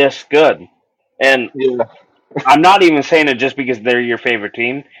playing this good? And Yeah. I'm not even saying it just because they're your favorite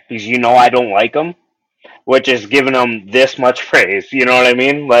team, because you know I don't like them, which is giving them this much praise. You know what I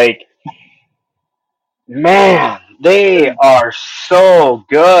mean? Like, man, they are so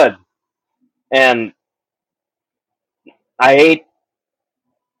good, and I hate.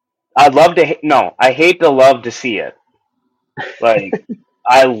 I'd love to. No, I hate to love to see it. Like,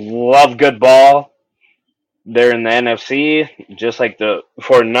 I love good ball. They're in the NFC, just like the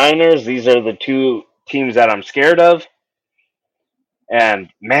 49ers. These are the two teams that I'm scared of. And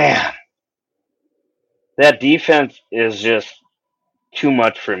man, that defense is just too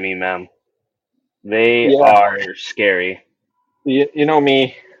much for me, man. They Yeah. are scary. You know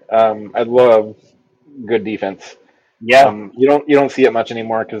me. I love good defense. Yeah, You don't see it much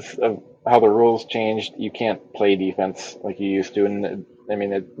anymore because of how the rules changed. You can't play defense like you used to, and I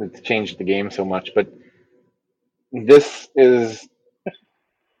mean it's changed the game so much. But this is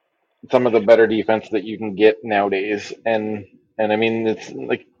some of the better defense that you can get nowadays, and I mean it's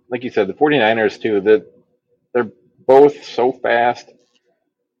like you said, the 49ers too. That they're both so fast.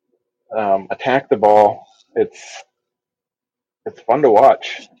 Attack the ball. It's fun to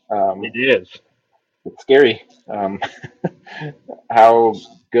watch. it is. It's scary. How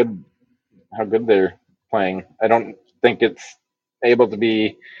good how good they're playing. I don't think it's able to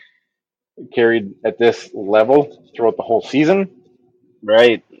be carried at this level throughout the whole season.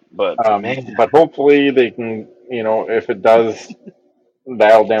 Right. But man, But hopefully they can, if it does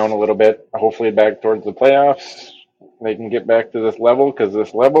dial down a little bit, hopefully back towards the playoffs, they can get back to this level because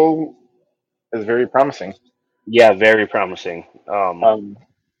this level is very promising. yeah, very promising. Um,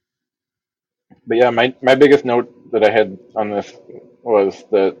 but yeah, my biggest note that I had on this was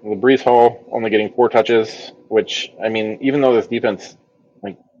the Brees Hall only getting 4 touches, which I mean, even though this defense,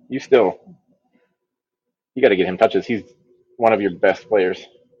 like you still you got to get him touches. He's one of your best players.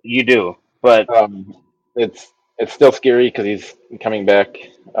 You do. But Um, it's still scary because he's coming back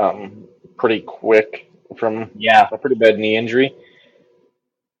pretty quick from yeah, a pretty bad knee injury.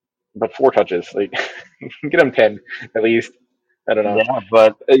 But 4 touches, like get him 10 at least. I don't know. yeah,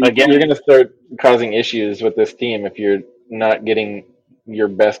 but You're again, going to start causing issues with this team if you're not getting your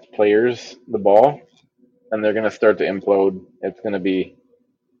best players the ball, and they're going to start to implode. It's going to be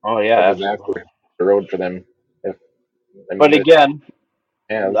oh a yeah, absolutely. disaster road for them. If I But mean, it again,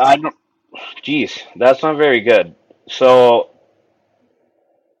 has. I don't. Geez, that's not very good. So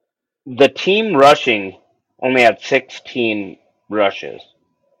the team rushing only had 16 rushes,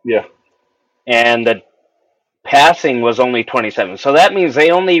 Yeah. and the passing was only 27. So that means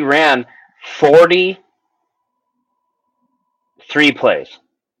they only ran 43 plays.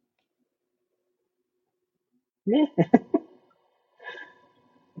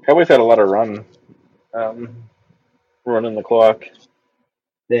 Cowboys had a lot of um, running the clock.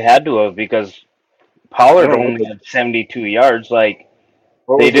 They had to have because I Pollard don't know what only had 72 yards. Like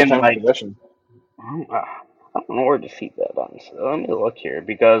they was the didn't time of like. possession. I don't know where to see that on. So let me look here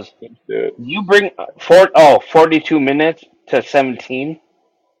because Let's do it. you bring 42 minutes to 17.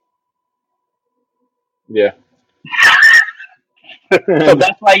 Yeah. So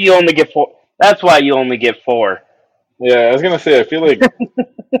that's why you only get four. That's why you only get four. Yeah, I was gonna say I feel like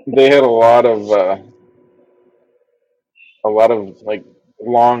they had a lot of like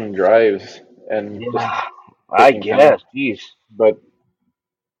long drives and just Yeah, I taking time. guess. Jeez. But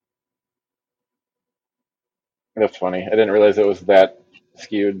that's funny. I didn't realize it was that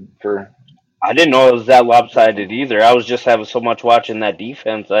skewed for. I didn't know it was that lopsided either. I was just having so much watching that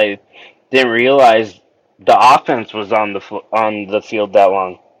defense. I didn't realize the offense was on the field that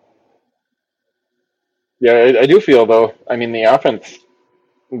long. Yeah, I do feel though. I mean, the offense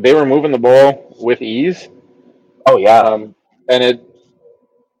they were moving the ball with ease, Oh yeah. and it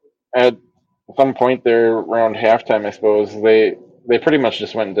at some point there around halftime, I suppose they pretty much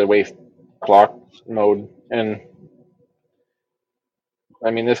just went into waste clock mode, and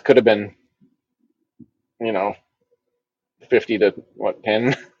I mean this could have been you know 50 to what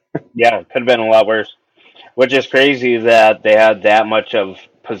 10. Yeah, could have been a lot worse. Which is crazy that they had that much of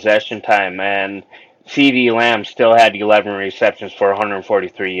possession time, and CD Lamb still had 11 receptions for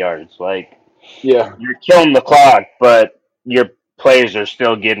 143 yards. Like Yeah, you're killing the clock, but you're players are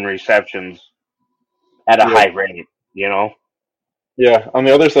still getting receptions at a Yep. high rate. You know. Yeah. On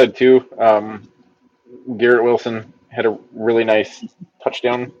the other side too, Garrett Wilson had a really nice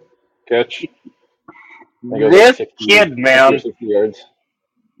touchdown catch. I think it was like This 60, kid, 50 or man. 60 yards.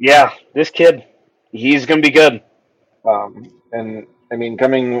 Yeah, this kid. He's gonna be good. And I mean,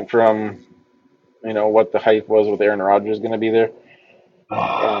 coming from what the hype was with Aaron Rodgers going to be there,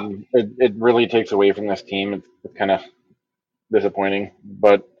 it really takes away from this team. It's kind of disappointing,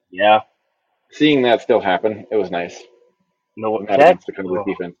 but Yeah. seeing that still happen, it was nice. No, Not that. against the Commanders Oh,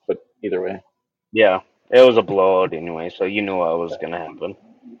 defense, but either way. yeah, it was a blowout anyway, so you knew what was gonna happen.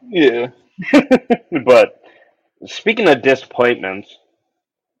 Yeah. But speaking of disappointments,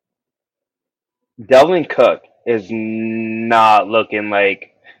 Delvin Cook is not looking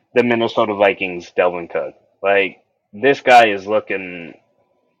like the Minnesota Vikings Delvin Cook. Like this guy is looking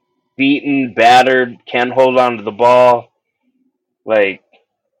beaten, battered, can't hold on to the ball. Like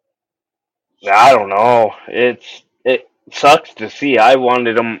I don't know. It sucks to see. I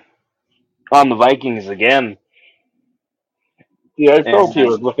wanted him on the Vikings again. Yeah, I felt he And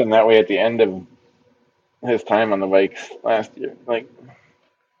was looking that way at the end of his time on the Vikes last year. Like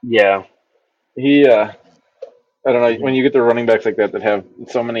yeah. he, I don't know, when you get the running backs like that have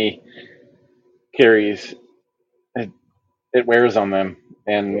so many carries, it, it wears on them.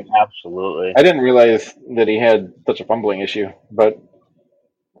 And Absolutely. I didn't realize that he had such a fumbling issue, but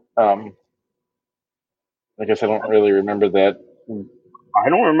um, I guess I don't really remember that I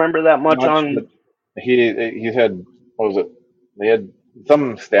don't remember that much much. on. But he's had, what was it? They had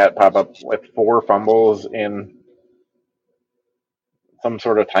some stat pop up with 4 fumbles in some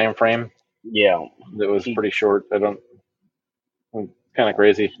sort of time frame Yeah. that was He, pretty short. Kind of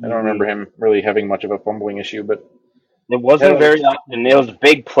crazy. I don't remember he him really having much of a fumbling issue, but It had wasn't like very often. It was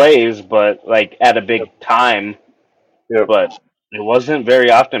big plays, but like at a yep, big time. yep, But it wasn't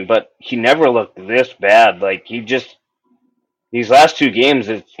very often. But he never looked this bad. Like he just these last 2 games,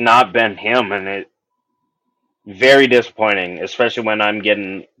 it's not been him, and it very disappointing. Especially when I'm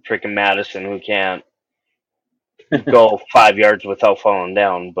getting freaking Madison, who can't go 5 yards without falling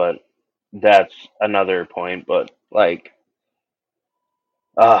down. But that's another point. But like,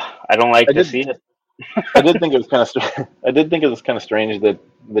 I don't like I to did. see it. I did think it was kind of. I did think it was kind of strange that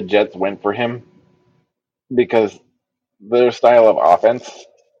the Jets went for him because their style of offense,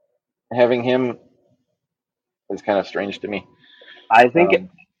 having him, is kind of strange to me. I think Um,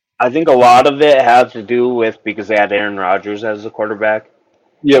 I think a lot of it has to do with because they had Aaron Rodgers as the quarterback.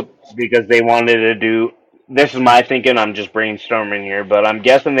 yep. Because they wanted to do this is my thinking, I'm just brainstorming here, but I'm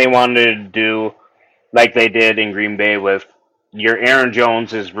guessing they wanted to do like they did in Green Bay with your Aaron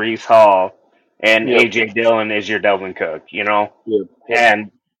Jones is Brees Hall and Yep. AJ Dillon is your Delvin Cook, you know? Yep. Yep.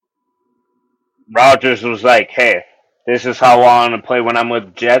 And Rodgers was like, hey, this is how I want to play when I'm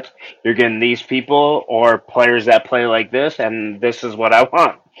with Jets. You're getting these people or players that play like this, and this is what I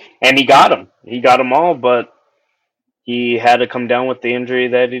want. And he got them. He got them all, but he had to come down with the injury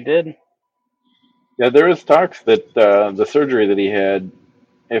that he did. Yeah, there was talks that the surgery that he had,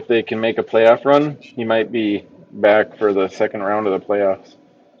 if they can make a playoff run, he might be back for the second round of the playoffs,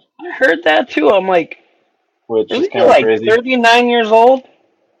 I heard that too. I'm like, which is isn't he kind of like crazy. 39 years old?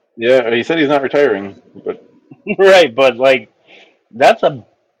 Yeah, he said he's not retiring, but Right, but like, that's a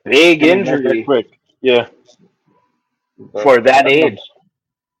big coming back that injury quick. Yeah, but for that I don't know. age.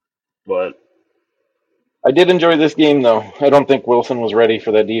 But I did enjoy this game though. I don't think Wilson was ready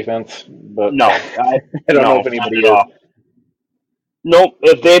for that defense, but no, I don't know no, if not anybody at is. all. Nope.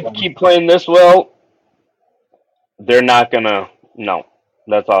 If they Um, keep playing this well, they're not gonna. No,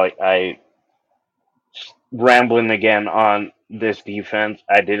 that's all. I rambling again on this defense.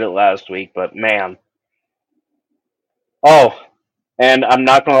 I did it last week, but man. Oh, and I'm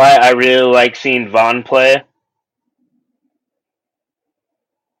not gonna lie. I really like seeing Vaughn play.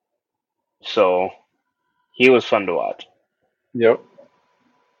 So he was fun to watch. yep.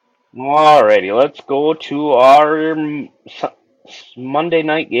 Alrighty, let's go to our Monday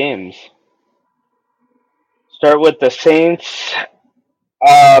night games. Start with the Saints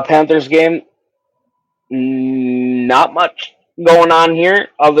Panthers game. Not much going on here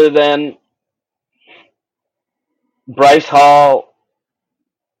other than Bryce Hall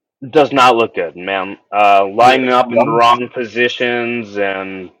does not look good, man. Yeah. Lining up in the Young. wrong positions,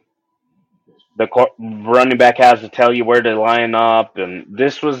 and the running back has to tell you where to line up. And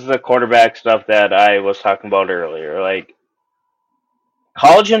this was the quarterback stuff that I was talking about earlier. Like,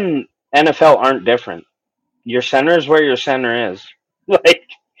 college and NFL aren't different. Your center is where your center is. Like,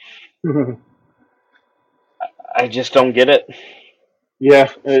 I just don't get it.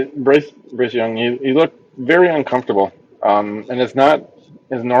 Yeah, Bryce Young. He looked very uncomfortable and it's not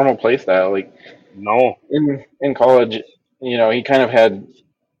his normal play style. Like No. in college, he kind of had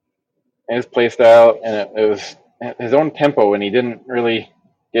his play style, and it was his own tempo, and he didn't really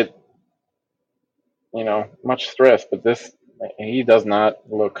get much stress. But this, he does not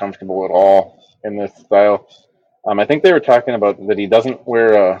look comfortable at all in this style. I think they were talking about that he doesn't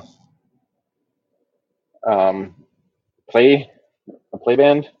wear um, play a play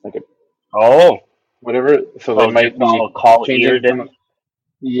band, like a Oh, whatever. So they so just might be all call changing eared some. in.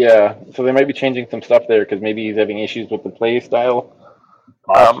 Yeah, so they might be changing some stuff there because maybe he's having issues with the play style.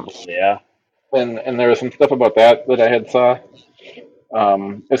 Um, Possible, yeah. and there was some stuff about that I had saw.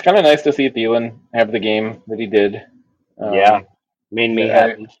 It's kind of nice to see Thielen have the game that he did. Yeah. Um, Made me I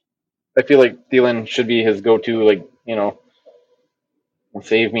happy. I feel like Thielen should be his go-to, like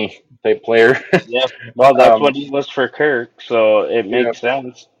save me type player. Yeah. Well, that's um, what he was for Kirk, so it yeah. makes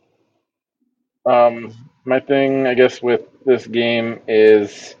sense. My thing, I guess, with this game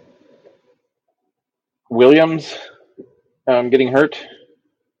is Williams getting hurt.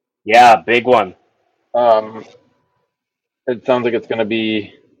 Yeah, big one. Um, it sounds like it's going to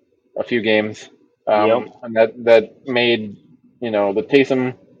be a few games, Yep. and that made the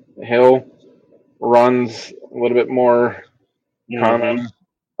Taysom Hill runs a little bit more Hmm. common.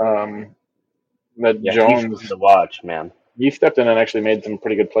 Um, that Yeah, he's fun Jones, to watch, man. he stepped in and actually made some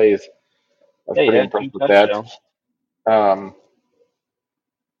pretty good plays. I was Yeah, he pretty had two impressed with that. touchdowns. Um,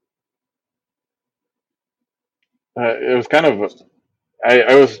 it was kind of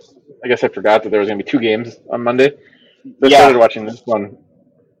I was I guess I forgot that there was going to be two games on Monday. So I started Yeah. watching this one,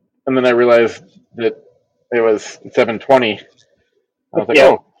 and then I realized that it was 7:20. I was like, Yep.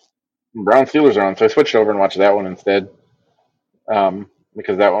 oh, Brown Steelers are on, so I switched over and watched that one instead.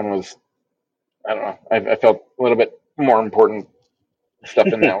 Because that one was I don't know I felt a little bit more important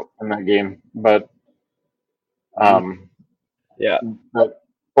stuff in that game, but Mhm. um, Yeah. but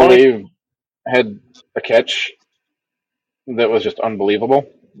Only. Olave had a catch that was just unbelievable.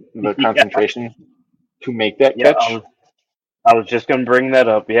 The Yeah. concentration to make that Yeah. catch. I was just gonna bring that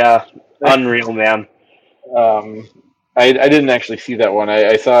up. Yeah. Unreal, man. um, I didn't actually see that one.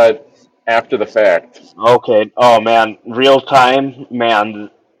 I saw it after the fact. Okay. Oh man, real time, man.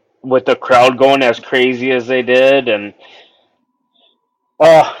 With the crowd going as crazy as they did, and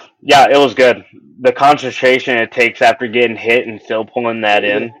oh yeah, it was good. The concentration it takes after getting hit and still pulling that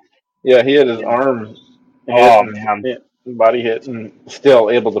in. Yeah, he had his Yeah. arm hit Oh and man. body hit, and still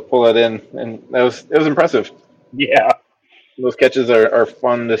able to pull it in, and it was impressive. Yeah. Those catches are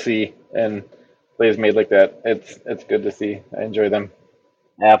fun to see, and plays made like that. It's good to see. I enjoy them.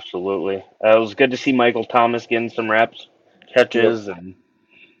 Absolutely. It was good to see Michael Thomas getting some reps, Yep. catches, and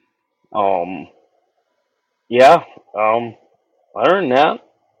um, yeah. Um, other than that,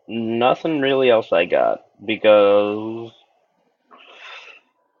 nothing really else I got because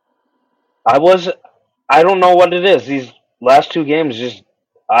I was I don't know what it is. These last two games just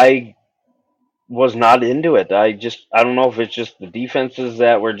I was not into it. I don't know if it's just the defenses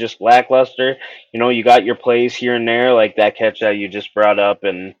that were just lackluster. You got your plays here and there, like that catch that you just brought up,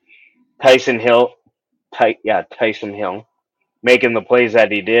 and Tyson Hill, Tyson Hill making the plays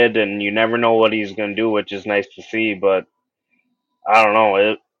that he did, and you never know what he's going to do, which is nice to see. But I don't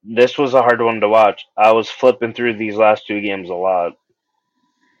know. This was a hard one to watch. I was flipping through these last two games a lot.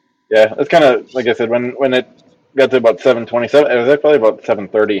 Yeah, it's kind of like I said when it got to about 7:27. It was probably about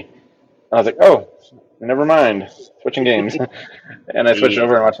 7:30. I was like, oh, never mind, switching games, and I switched Yeah,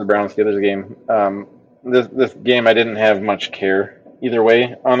 over and watched the Browns Steelers game. This game I didn't have much care either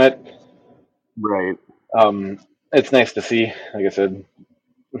way on it. right. It's nice to see, like I said,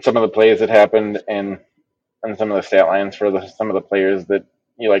 some of the plays that happened and some of the stat lines for some of the players that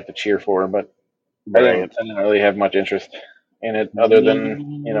you like to cheer for, but Right. I didn't really have much interest in it other than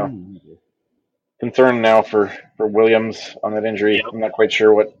Me. concern now for Williams on that injury. Yep. I'm not quite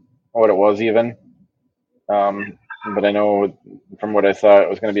sure what it was even, but I know from what I saw it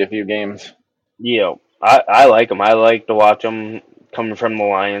was going to be a few games. Yeah. I like him. I like to watch him coming from the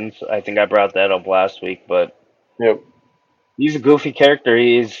Lions. I think I brought that up last week, but Yep. he's a goofy character.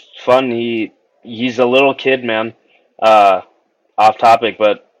 He's fun. He's a little kid, man. Uh, Off topic,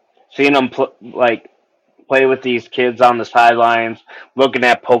 but seeing him play with these kids on the sidelines, looking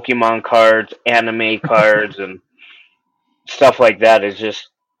at Pokemon cards, anime cards, and stuff like that is just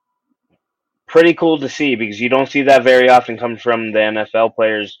pretty cool to see because you don't see that very often come from the NFL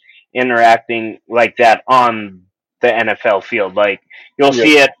players interacting like that on the NFL field. Like you'll Yep.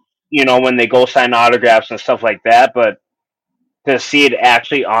 see it, when they go sign autographs and stuff like that, but to see it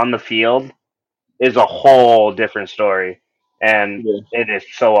actually on the field is a whole different story, and Yeah. it is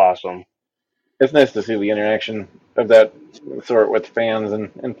so awesome. it's nice to see the interaction of that sort with fans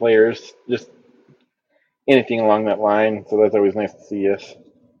and players, just anything along that line. So that's always nice to see. Yes.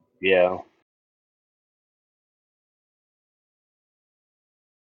 Yeah.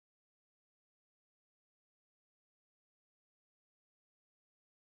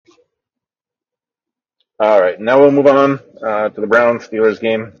 All right, now we'll move on to the Browns Steelers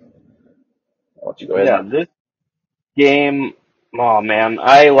game. I'll let you go ahead. Yeah, this game, oh man,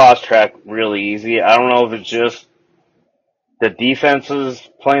 I lost track really easy. I don't know if it's just the defenses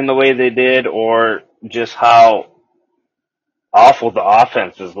playing the way they did or just how awful the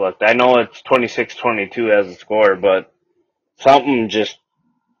offenses looked. I know it's 26-22 as a score, but something just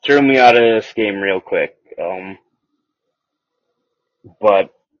threw me out of this game real quick.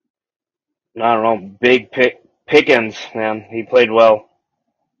 But I don't know, Pickens, man, he played well.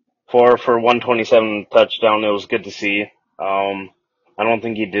 127 touchdown. It was good to see. I don't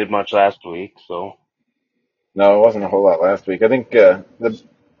think he did much last week, so No, it wasn't a whole lot last week. I think the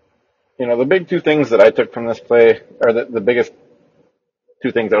big two things that I took from this play, or the biggest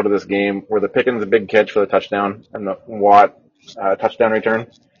two things out of this game, were the Pickens big catch for the touchdown and the Watt touchdown return.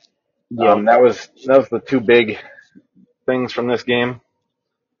 yep. That was the two big things from this game.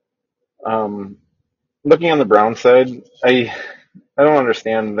 Um, Looking on the Browns side, I don't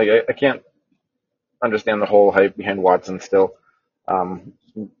understand. Like I can't understand the whole hype behind Watson still. Um,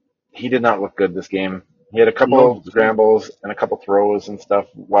 he did not look good this game. He had a couple No, scrambles and a couple throws and stuff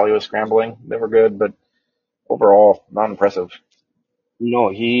while he was scrambling. They were good, but overall, not impressive. no,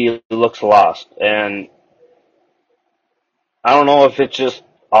 he looks lost, and I don't know if it's just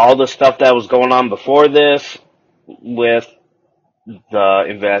all the stuff that was going on before this with the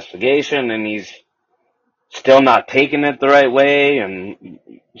investigation, and he's still not taking it the right way, and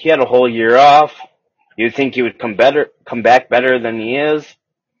he had a whole year off. You'd think he would come back better than he is,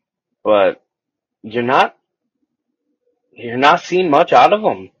 but you're not, you're not seeing much out of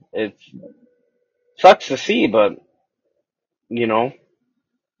him. It sucks to see, but you know,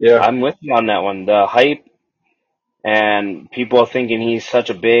 Yeah, I'm with you on that one. The hype and people thinking he's such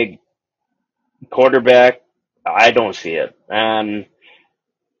a big quarterback, I don't see it. And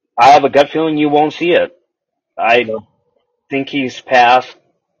I have a gut feeling you won't see it. I no, think he's past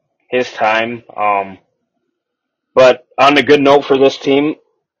his time. But on a good note for this team,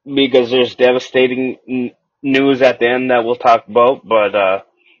 because there's devastating news at the end that we'll talk about, but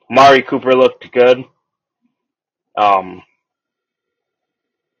Mari Cooper looked good. Um,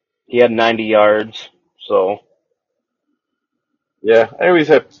 he had 90 yards, so yeah. I always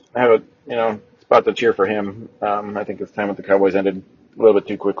have a spot to cheer for him. I think his time with the Cowboys ended a little bit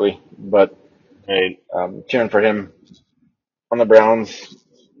too quickly, but right. cheering for him on the Browns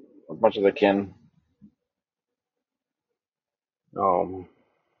as much as I can. Um,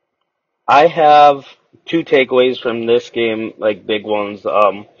 I have two takeaways from this game, like big ones.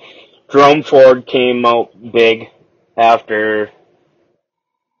 Jerome Ford came out big after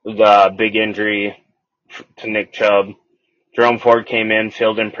the big injury to Nick Chubb. Jerome Ford came in,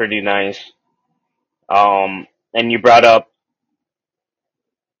 filled in pretty nice. And you brought up,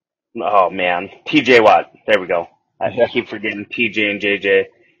 oh man, TJ Watt. There we go. I Yeah, keep forgetting TJ and JJ.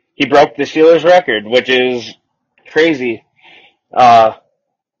 He broke the Steelers record, which is crazy. Uh,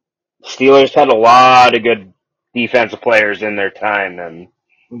 Steelers had a lot of good defensive players in their time, and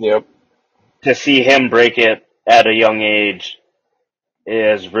yep, to see him break it at a young age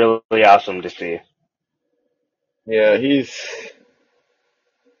is really awesome to see. yeah. He's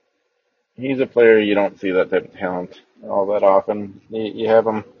a player you don't see that type of talent all that often. You have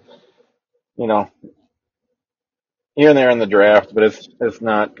him, you know, here and there in the draft, but it's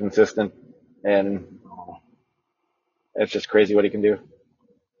not consistent, and it's just crazy what he can do.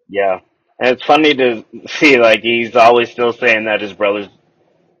 Yeah. And it's funny to see, like, he's always still saying that his brother's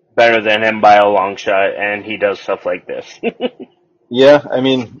better than him by a long shot, and he does stuff like this. Yeah, I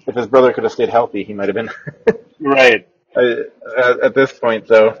mean, if his brother could have stayed healthy, he might have been. Right. I, at this point,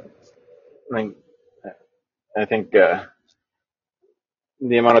 though, I mean, I think the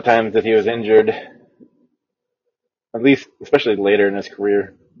amount of times that he was injured, at least, especially later in his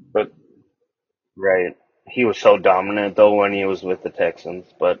career, but Right. He was so dominant, though, when he was with the Texans,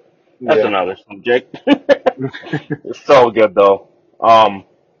 but that's yeah, another subject. It's so good, though.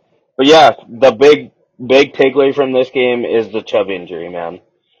 But yeah, the big takeaway from this game is the Chubb injury, man.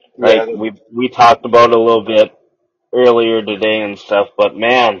 yeah, Like, we talked about it a little bit earlier today and stuff, but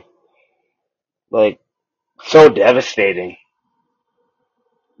man, like, so devastating.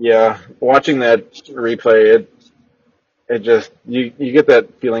 yeah. Watching that replay, it just you get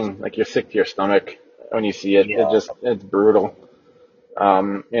that feeling like you're sick to your stomach when you see it. Yeah. It's brutal.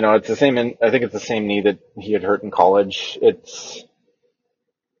 It's the same. I think it's the same knee that he had hurt in college.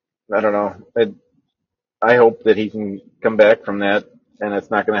 I don't know. I hope that he can come back from that, and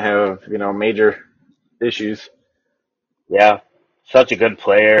it's not going to have major issues. Yeah, such a good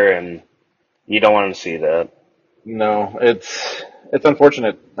player, and you don't want to see that. No, it's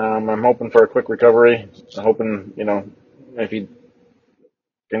unfortunate. I'm hoping for a quick recovery. I'm hoping if he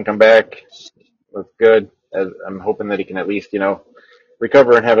can come back, that's good. I'm hoping that he can at least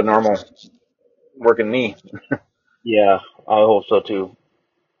recover and have a normal working knee. Yeah, I hope so too.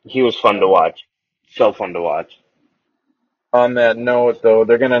 He was fun to Um, watch. So fun to watch. on that note, though,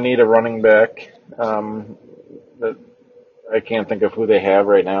 they're going to need a running back. That I can't think of who they have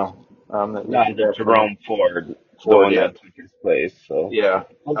right now. That needs to back him up. Jerome Ford, the Ford, one yeah, that took his place. So yeah,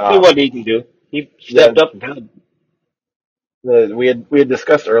 let's see what um, he can do. He yeah. stepped up good. We had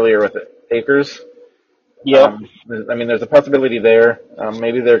discussed earlier with Akers. Yep. I mean, there's a possibility there.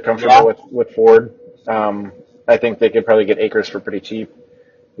 Maybe they're comfortable Yeah. with Ford. I think they could probably get Akers for pretty cheap.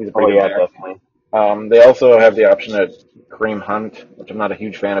 He's a Oh pretty good yeah, back. definitely. They also have the option at Kareem Hunt, which I'm not a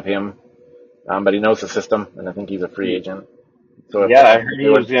huge fan of him, but he knows the system, and I think he's a free agent. So Yeah, I heard he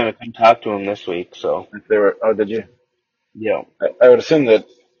was gonna come talk to him this week. So if they were, oh, did you? yeah. I would assume that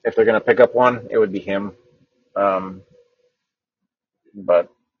if they're going to pick up one, it would be him. Um, but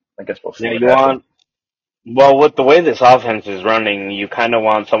I guess we'll see Yeah, what you happens. want well with the way this offense is running, you kind of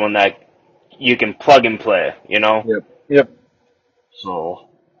want someone that you can plug and play. You know. Yep. Yep. So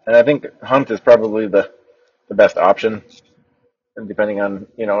And I think Hunt is probably the best option, and depending on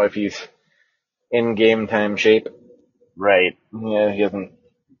if he's in game time shape. right. Yeah, he hasn't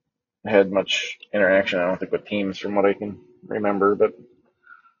had much interaction, I don't think, with teams from what I can remember. But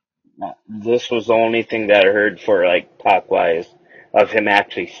This was the only thing that I heard for like talk wise of him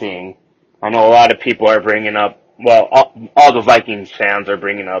actually seeing. I know a lot of people are bringing up. Well, all the Vikings fans are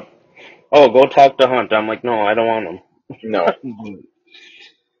bringing up. Oh, go talk to Hunt. I'm like, no, I don't want no, him.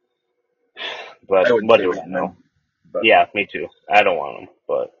 I But wouldn't what stay do away I from know? him. But Yeah, me too. I don't want him.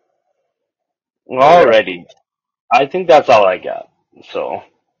 But yeah, alrighty, I think that's all I got. So,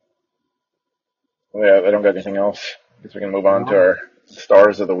 yeah, I don't got anything else. Guess we can move on to no. our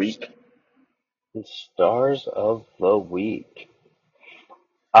stars of the week. Stars of the week.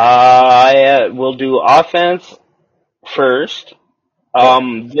 I will do offense first. Okay.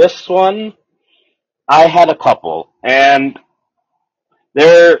 This one I had a couple, and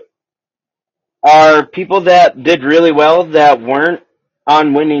there are people that did really well that weren't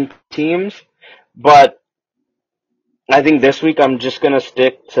on winning teams, but I think this week I'm just gonna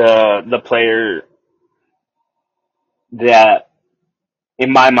stick to the player that,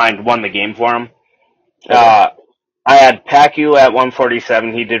 in my mind, won the game for him. Okay. Uh, I had Pacquiao at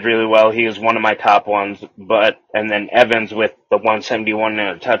 147. He did really well. He was one of my top ones, and then Evans with the 171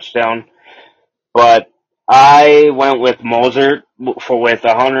 and a touchdown. But I went with Moser with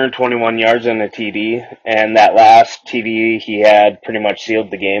 121 yards and a TD, and that last TD he had pretty much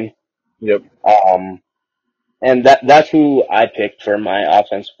sealed the game. Yep. Um, and that's who I picked for my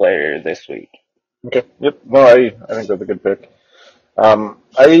offense player this week. Okay. Yep. No, I think that's a good pick.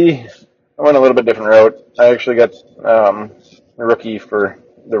 I went a little bit different route. I actually got a rookie for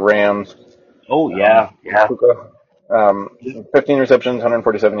the Rams, Oh yeah, yeah. Puka. 15 receptions,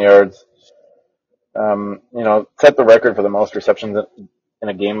 147 yards. Set the record for the most receptions in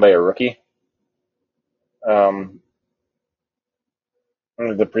a game by a rookie. Um,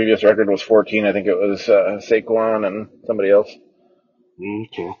 the previous record was 14. I think it was Saquon and somebody else. Me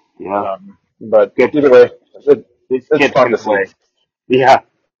too. Yeah. But Good. either way, This it's kid fun can to see. play. Yeah,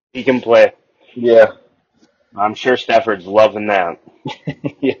 he can play. Yeah, I'm sure Stafford's loving that.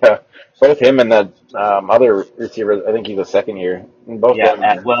 yeah. Both him and that other receiver, I think he's a second year. And both Yeah, them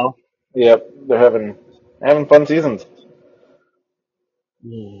are. Atwell. Yep, they're having fun seasons.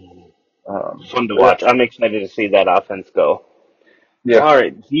 Fun to But yeah, watch. I'm excited to see that offense go. yeah. All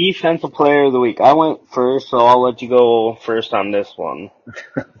right, defensive player of the week. I went first, so I'll let you go first on this one.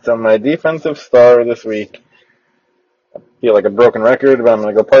 So my defensive star this week, feel like a broken record, but I'm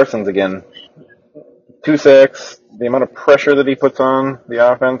going to go Parsons again. 2 sacks, the amount of pressure that he puts on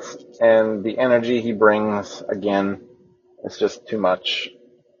the offense, and the energy he brings, again, it's just too much.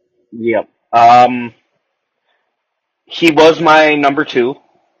 Yep. He was my number two.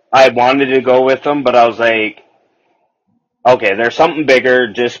 I wanted to go with him, but I was like, okay, there's something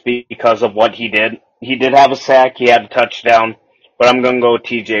bigger just because of what he did. He did have a sack, he had a touchdown, but I'm going to go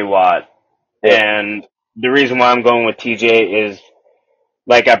TJ Watt. Yep, And the reason why I'm going with TJ is,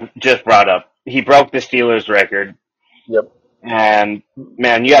 like I just brought up, he broke the Steelers record. yep, And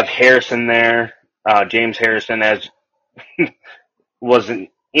man, you have Harrison there, James Harrison as was an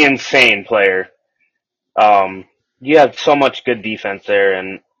insane player. Um, you had so much good defense there,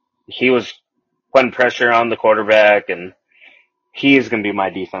 and he was putting pressure on the quarterback, and he is going to be my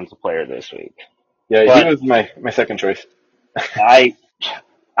defensive player this week. Yeah, he But was my second choice. I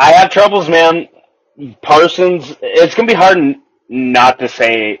I have troubles, man. Parsons, it's going to be hard not to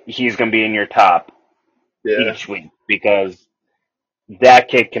say he's going to be in your top Yeah. each week because that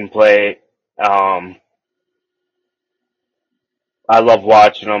kid can play. Um, I love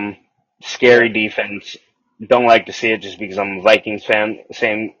watching him. Yeah. Scary defense. Don't like to see it just because I'm a Vikings fan,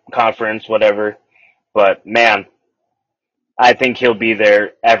 same conference, whatever. But man, I think he'll be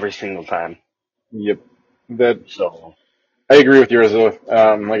there every single time. Yep. That So I agree with yours though.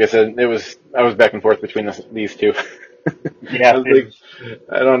 Like I said, I was back and forth between these two. I yeah, was like,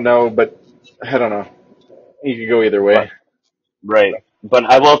 I don't know, but I don't know. You could go either way. but right. But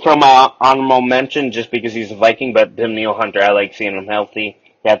I will throw my honorable mention just because he's a Viking. But Daniel Hunter, I like seeing him healthy.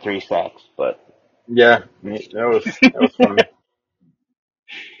 He had 3 sacks, but Yeah, that was fun.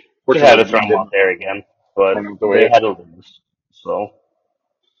 just had to Fortunately, throw we him out didn't there again. But turn out the they way. had to lose. So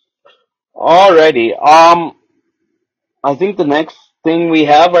alrighty. I think the next thing we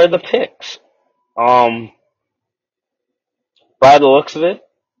have are the picks. Um, by the looks of it,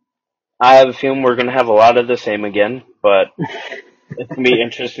 I have a feeling we're gonna have a lot of the same again, but it's gonna be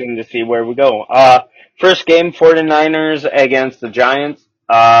interesting to see where we go. First game, 49ers against the Giants.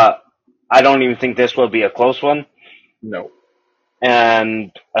 I don't even think this will be a close one, No.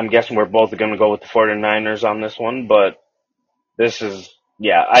 and I'm guessing we're both gonna go with the 49ers on this one, but this is,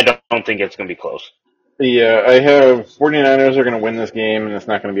 yeah, I don't think it's gonna be close. Yeah, I have 49ers are going to win this game, and it's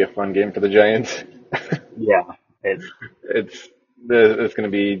not going to be a fun game for the Giants. Yeah, it, it's it's going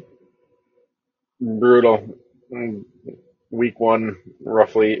to be brutal. Mm, Week one,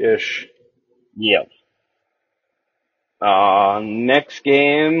 roughly ish. yeah. Next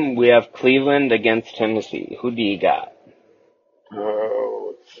game, we have Cleveland against Tennessee. Who do you got?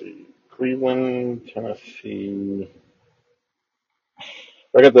 Let's see. Cleveland, Tennessee.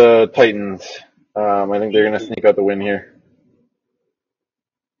 I got the Titans. I think they're going to sneak out the win here.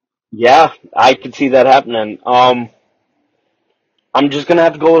 Yeah, I could see that happening. I'm just gonna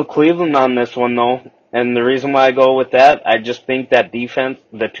have to go with Cleveland on this one though. And the reason why I go with that, I just think that defense,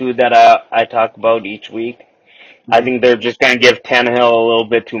 the two that I talk about each week, I Mhm. think they're just gonna give Tannehill a little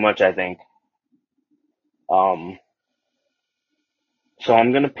bit too much, I think. Um, so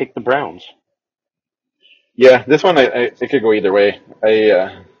I'm gonna pick the Browns. Yeah, this one it could go either way.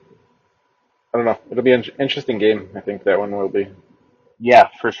 I don't know. It'll be an interesting game. I think that one will be. Yeah,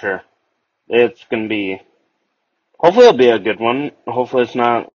 for sure. It's gonna be, hopefully it'll be a good one. Hopefully it's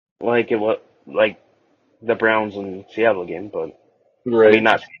not like it was, like the Browns and Seattle game, but, I mean Right.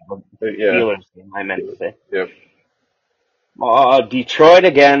 not Seattle, Yeah. Steelers game, I meant to say. Yep. Detroit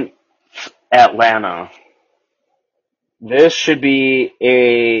against Atlanta. This should be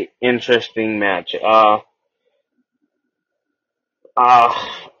a interesting match. Uh,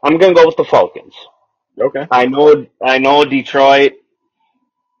 I'm gonna go with the Falcons. Okay. I know Detroit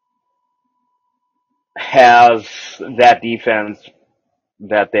has that defense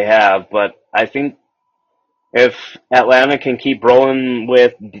that they have, but I think if Atlanta can keep rolling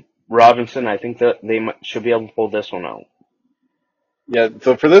with Robinson, I think that they should be able to pull this one out. Yeah.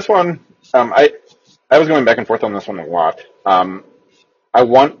 So for this one, um, I I was going back and forth on this one a lot. I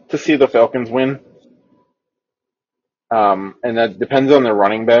want to see the Falcons win, and that depends on their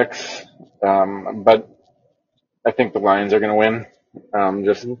running backs. But I think the Lions are going to win.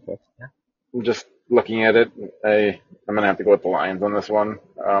 Okay. Just looking at it, I'm going to have to go with the Lions on this one.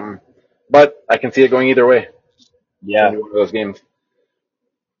 But I can see it going either way. It's going Yeah, to be one of those games.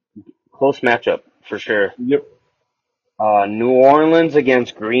 close matchup for sure. Yep. New Orleans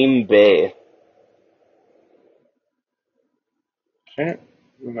against Green Bay. Okay.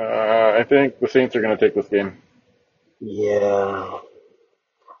 I think the Saints are going to take this game. Yeah,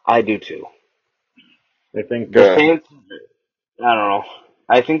 I do too. I think. The Saints, I don't know.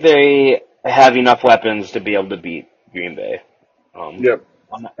 I think they have enough weapons to be able to beat Green Bay. Um, Yep.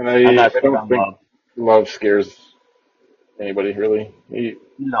 I'm not, And I'm not I sold don't on think Love. Love scares anybody really.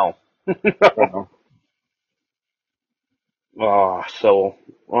 No. I don't know. So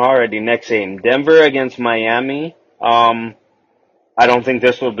already next game, Denver against Miami. I don't think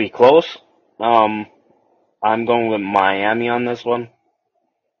this will be close. Um, I'm going with Miami on this one.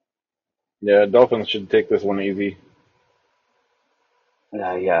 Yeah, Dolphins should take this one easy.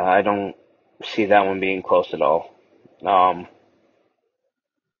 Yeah, I don't see that one being close at all. Um,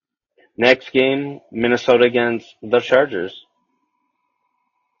 Next game, Minnesota against the Chargers.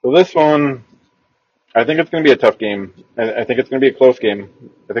 So this one, I think it's going to be a tough game. I think it's going to be a close game.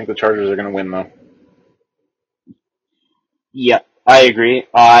 I think the Chargers are going to win, though. Yeah, I agree.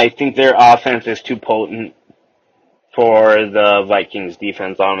 I think their offense is too potent for the Vikings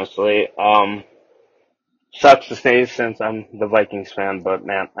defense, honestly. Sucks to say since I'm the Vikings fan, but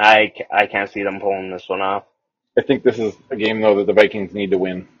man, I can't see them pulling this one off. I think this is a game, though, that the Vikings need to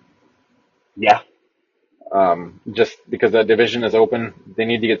win. Yeah, Just because that division is open, they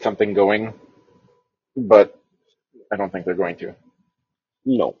need to get something going, but I don't think they're going to.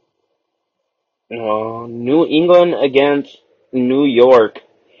 no. New England against New York.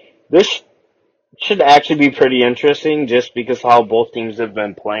 This should actually be pretty interesting just because how both teams have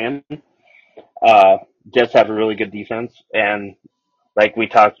been playing. Uh, Jets have a really good defense, and like we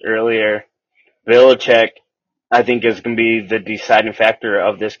talked earlier, Belichick, I think, is going to be the deciding factor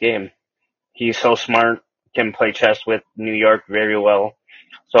of this game. He's so smart, can play chess with New York very well.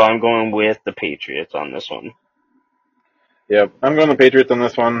 So I'm going with the Patriots on this one. Yeah, I'm going the Patriots on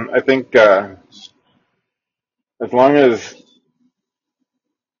this one. I think as long as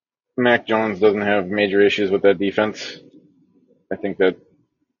Mac Jones doesn't have major issues with that defense, I think that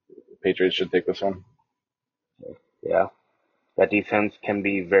Patriots should take this one. Yeah, that defense can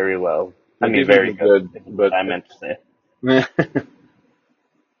be very well. I The mean, defense very is good. good, Is what but I meant to say.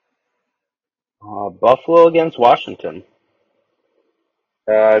 Buffalo against Washington.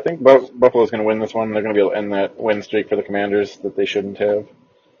 I think Buffalo's going to win this one. They're going to be able to end that win streak for the Commanders that they shouldn't have.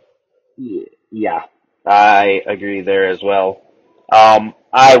 Yeah, I agree there as well.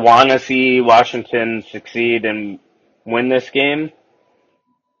 I want to see Washington succeed and win this game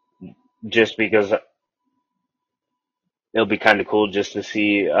just because it'll be kind of cool just to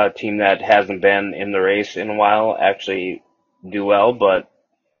see a team that hasn't been in the race in a while actually do well, but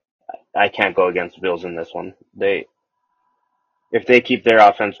I can't go against the Bills in this one. If they keep their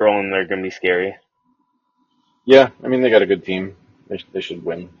offense rolling, they're going to be scary. Yeah, I mean they got a good team. They should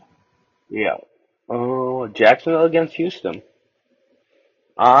win. Yeah. Oh, Jacksonville against Houston.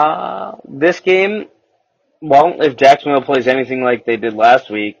 This game, well, if Jacksonville plays anything like they did last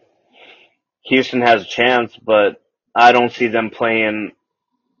week, Houston has a chance, but I don't see them playing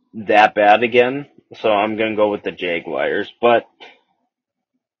that bad again. So I'm going to go with the Jaguars. But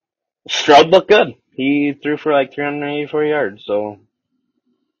Stroud looked good. He threw for like 384 yards. So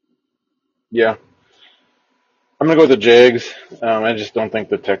Yeah, I'm going to go with the Jags. I just don't think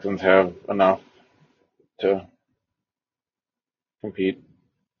the Texans have enough to compete.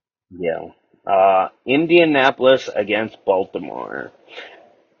 yeah. Indianapolis against Baltimore.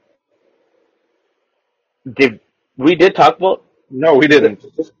 Did we did talk about No, we didn't.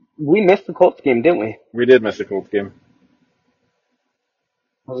 we missed the Colts game, didn't we? We did miss the Colts game.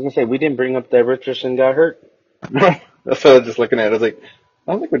 I was gonna say we didn't bring up that Richardson got hurt. That's what I was just looking at. I was like,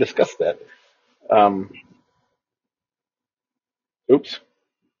 I don't think we discussed that. Um, oops.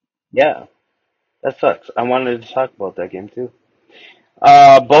 Yeah, that sucks. I wanted to talk about that game too.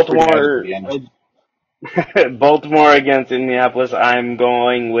 That's pretty much at Baltimore, the end. Baltimore against Indianapolis. I'm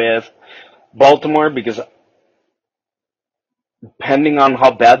going with Baltimore because depending on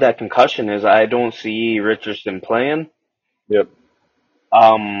how bad that concussion is, I don't see Richardson playing. Yep.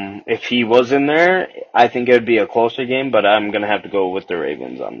 If he was in there, I think it would be a closer game, but I'm gonna have to go with the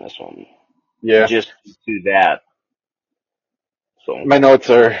Ravens on this one. Yeah. Just to that. So My notes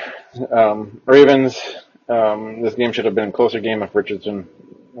are Ravens. This game should have been a closer game if Richardson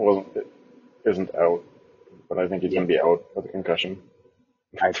wasn't isn't out, but I think he's yeah, going to be out with a concussion.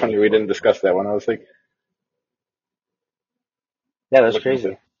 I It's think funny we so. didn't discuss that one. I was like Yeah, that's looking at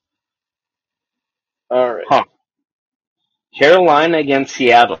crazy. that. All right. Huh. Carolina against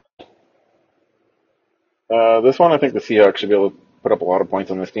Seattle. This one I think the Seahawks should be able to put up a lot of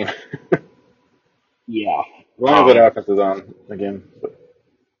points on this team, as Yeah. long as that offense is on again. But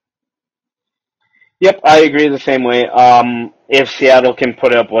Yep, I agree the same way. If Seattle can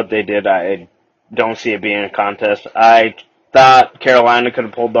put up what they did, I don't see it being a contest. I thought Carolina could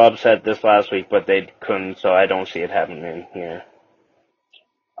have pulled the upset this last week, but they couldn't, so I don't see it happening here.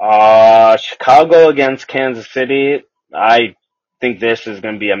 Chicago against Kansas City. I think this is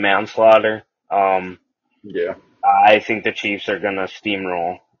going to be a manslaughter. yeah, I think the Chiefs are going to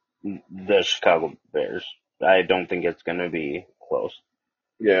steamroll the Chicago Bears. I don't think it's going to be close.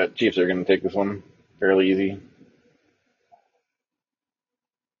 yeah, Chiefs are going to take this one fairly easy.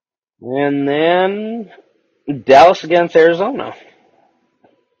 And then Dallas against Arizona.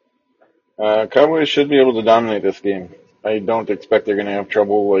 Cowboys should be able to dominate this game. I don't expect they're going to have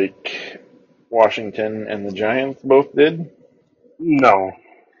trouble like Washington and the Giants both did. No.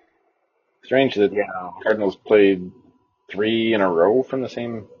 Strange that Yeah. Cardinals played three in a row from the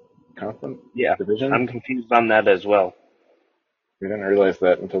same. conference Yeah, division? I'm confused on that as well. We didn't realize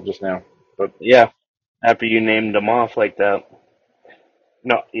that until just now. But Yeah, after you named them off like that.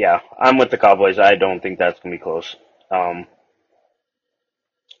 No, yeah, I'm with the Cowboys. I don't think that's gonna be close. Um,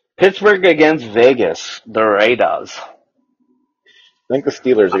 Pittsburgh against Vegas, the Raiders. I think the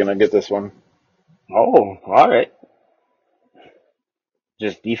Steelers are going to get this one. Oh, all right.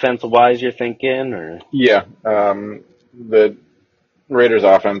 Just defensive wise, you're thinking, or Yeah. The Raiders'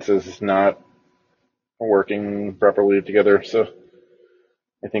 offense is not working properly together, so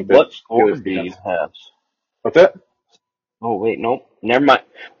I think that what score Steelers do you defense. have? What's that? Oh wait, nope, never mind.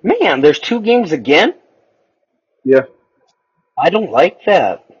 Man, there's two games again. Yeah. I don't like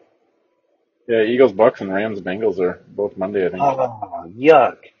that. Yeah, Eagles, Bucks, and Rams, Bengals are both Monday, I think. Oh,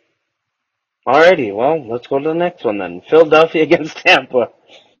 yuck. Alrighty, well, let's go to the next one then. Philadelphia against Tampa.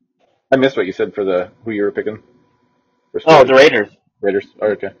 I missed what you said for the who you were picking for Oh, Steelers. the Raiders. Raiders. Oh,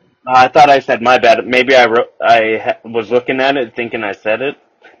 okay. I thought I said my bad. Maybe was looking at it thinking I said it,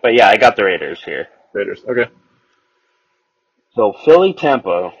 but yeah, I got the Raiders here. Raiders. Okay. So Philly,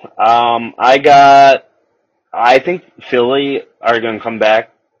 Tampa. I think Philly are going to come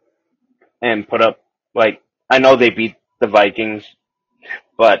back and put up like I know they beat the Vikings,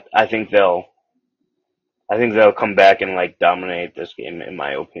 but I think they'll come back and like dominate this game. In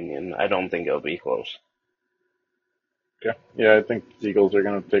my opinion, I don't think it'll be close. Okay. Yeah, I think the Eagles are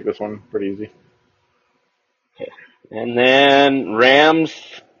going to take this one pretty easy. And then Rams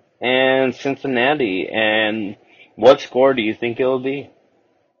and Cincinnati. And what score do you think it'll be?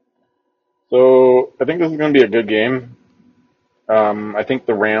 So I think this is going to be a good game. I think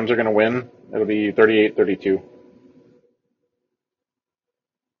the Rams are going to win. It'll be 38-32.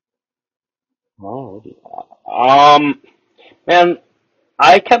 Oh, man,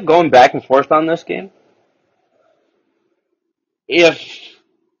 I kept going back and forth on this game. If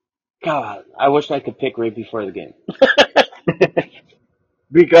God, I wish I could pick right before the game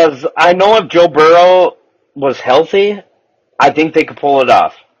because I know if Joe Burrow was healthy, I think they could pull it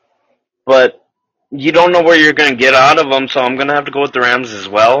off. But you don't know where you're going to get out of them, so I'm going to have to go with the Rams as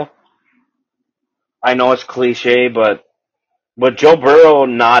well. I know it's cliche, but with Joe Burrow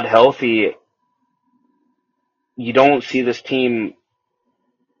not healthy, you don't see this team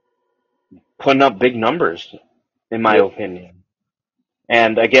putting up big numbers, in my Yep. opinion.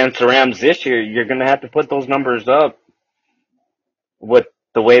 And against the Rams this year, you're going to have to put those numbers up with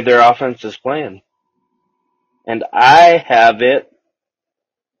the way their offense is playing. And I have it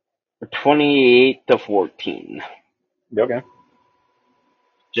 28-14, Okay.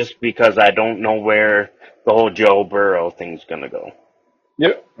 just because I don't know where the whole Joe Burrow thing's going to go.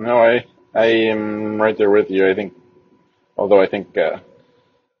 Yep. No, I am right there with you. Although I think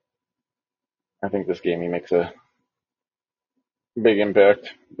this game he makes a big impact,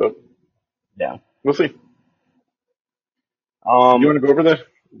 but Yeah. we'll see. Do you Um, want to go over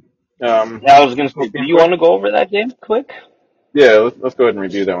yeah, I was going to say, Colts do game you quick? want to go over that game quick? Yeah, let's go ahead and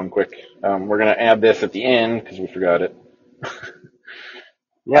review that one quick. We're gonna add this at the end because we forgot it.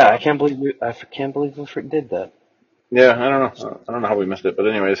 Yeah, Um, I can't believe we did that. yeah, I don't know. I don't know how we missed it, but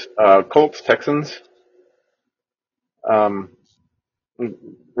anyways, Colts Texans. Um,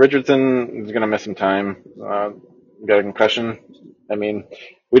 Richardson is gonna miss some time. Got a concussion. I mean,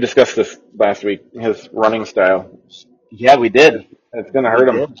 we discussed this last week. His running style, Yeah, we did. it's gonna We hurt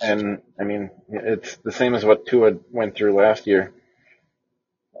him, did. and I mean, it's the same as what Tua went through last year.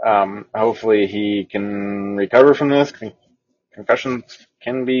 Hopefully he can recover from this. Concussions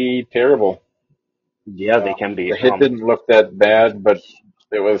can be terrible. Yeah, they can be. The hit didn't look that bad, but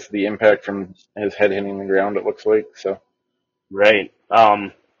it was the impact from his head hitting the ground, it looks like. So, Right.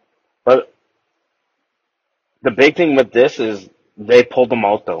 But the big thing with this is they pulled them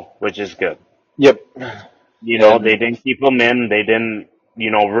out though, which is good. yep. You know, And they didn't keep them in. They didn't,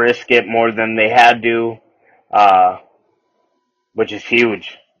 risk it more than they had to, uh, which is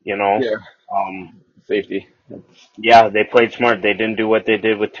huge. You know, yeah, um, safety. yeah, they played smart. They didn't do what they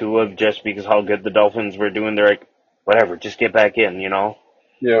did with Tua just because how good the Dolphins were doing. They're like, whatever, just get back in. You know,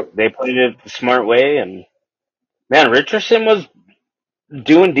 Yep. they played it the smart way, and man, Richardson was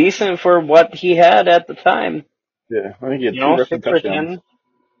doing decent for what he had at the time. Yeah. I think he had two rushing Six for touchdowns 10.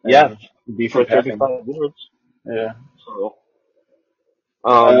 Yeah, and for decent passing. 35 yards. Yeah. So,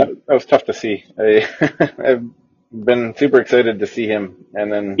 That was tough to see. I've been super excited to see him,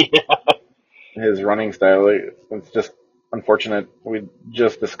 and then yeah, his running style. It's just unfortunate. We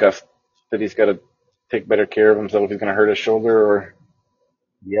just discussed that he's got to take better care of himself. He's going to hurt his shoulder or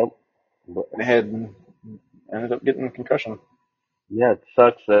yep. But, head, and ended up getting a concussion. yeah, it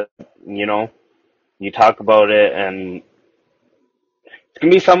sucks that, you talk about it and it's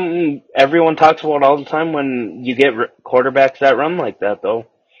gonna be something everyone talks about all the time when you get quarterbacks that run like that, though.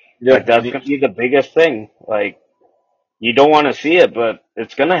 Yeah, Like that's gonna be the biggest thing. Like you don't want to see it, but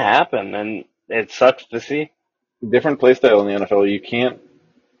it's gonna happen, and it sucks to see. different play style in the NFL. You can't,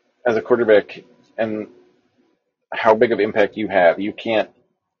 as a quarterback, and how big of impact you have, you can't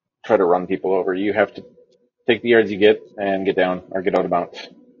try to run people over. You have to take the yards you get and get down or get out of bounds.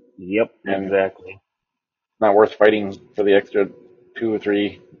 Yep, And exactly. it's not worth fighting for the extra 2 or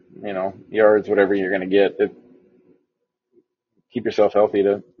 3, yards, whatever you're going to get. Keep yourself healthy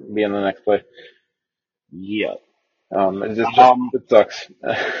to be in the next play. Yep. It just Um, it sucks.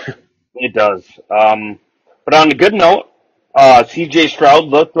 it does. But on a good note, C.J. Stroud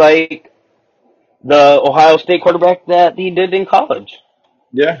looked like the Ohio State quarterback that he did in college.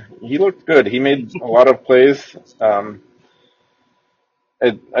 Yeah, he looked good. He made a lot of plays. I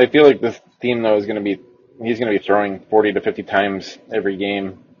feel like this team though is going to be he's going to be throwing 40 to 50 times every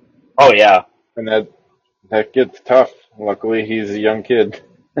game, Oh yeah, and that gets tough. Luckily, he's a young kid.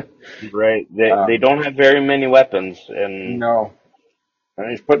 right. They Um, don't have very many weapons, and no, and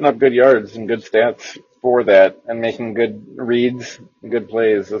he's putting up good yards and good stats for that, and making good reads, and good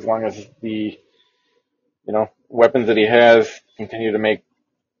plays. As long as the weapons that he has continue to make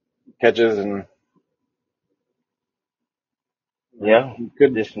catches, and yeah, he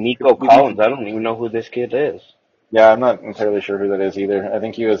could this Nico be decent. Collins, I don't even know who this kid is. Yeah, I'm not entirely sure who that is either. I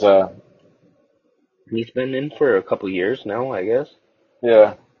think he was He's been in for a couple years now, I guess.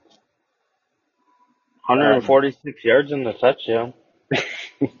 yeah. Um, 146 yards in the touchdown.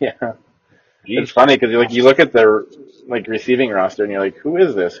 yeah. It's Jeez. funny because you look at their like receiving roster and you're like, who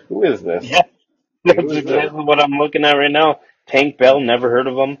is this? Who is this? Yeah, Like, who that's is this? exactly what I'm looking at right now. Tank Bell, never heard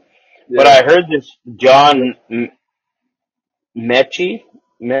of him. But Yeah. I heard this John Mechie.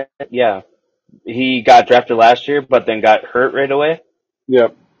 Yeah, he got drafted last year, but then got hurt right away.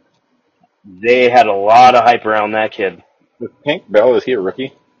 Yep. They had a lot of hype around that kid. With Tank Bell, is he a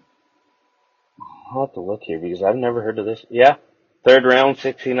rookie? I'll have to look here because I've never heard of this. Yeah, third round,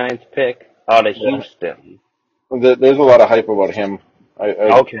 69th pick out of Yeah. Houston. There's a lot of hype about him.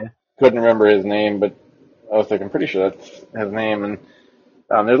 I Okay. couldn't remember his name, but I was like, I'm pretty sure that's his name. And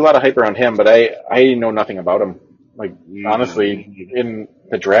there's a lot of hype around him, but I know nothing about him. Like honestly, Mm, in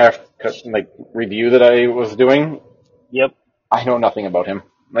the draft like review that I was doing, yep. I know nothing about him.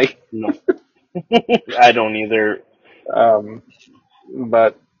 Like, No, I don't either. um,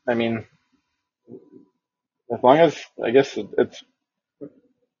 but I mean, as long as I guess it's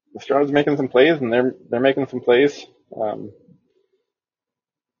the Stroud's making some plays and they're making some plays. Um,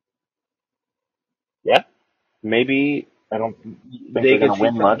 Yeah, maybe I don't think they they're going could to see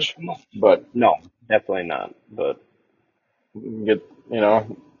win something. much, but No, definitely not. But get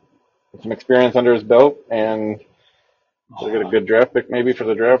some experience under his belt, and they'll get a good draft pick maybe for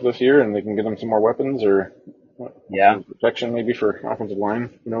the draft this year, and they can get him some more weapons or yeah, some protection maybe for offensive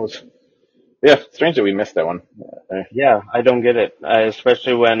line. Who knows? Yeah, strange that we missed that one. yeah, I don't get it.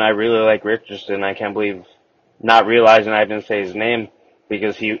 Especially when I really like Richardson. I can't believe not realizing I didn't say his name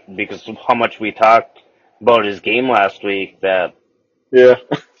because of how much we talked about his game last week. That Yeah,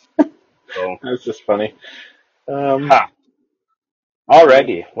 so. that's just funny. Um, Ha.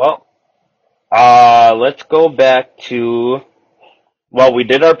 Alrighty. Well, let's go back to, well, we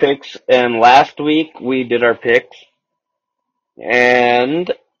did our picks, and last week we did our picks,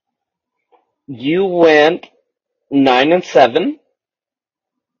 and you went 9-7,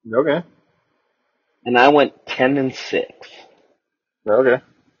 okay, and I went 10-6. okay.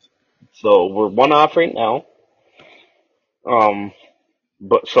 So we're one off right now. Um,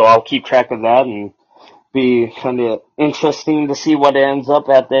 but so I'll keep track of that and be kind of interesting to see what ends up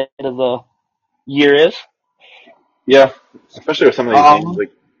at the end of the year is. Yeah, especially with some of these names, Um,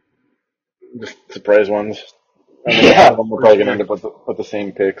 like just surprise ones. I mean, a lot of yeah, them are for probably going to sure. end up with the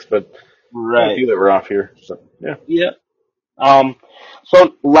same picks, but quite a Right. few that were off here. So yeah, Yeah.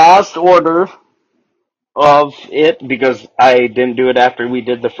 So last order of it, because I didn't do it after we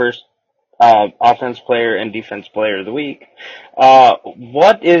did the first offense player and defense player of the week.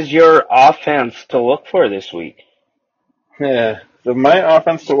 What is your offense to look for this week? yeah. So my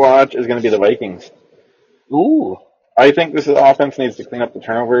offense to watch is going to be the Vikings. Ooh, I think this offense needs to clean up the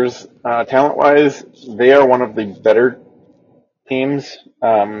turnovers. Talent wise, they are one of the better teams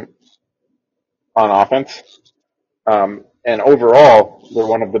on offense. And overall, they're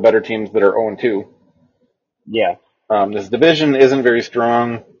one of the better teams that are 0-2. yeah. This division isn't very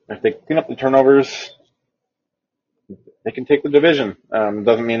strong. If they clean up the turnovers, they can take the division.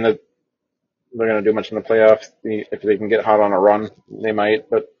 Doesn't mean that they're going to do much in the playoffs. If they can get hot on a run, they might.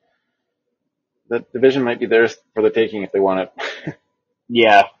 But the division might be theirs for the taking if they want it.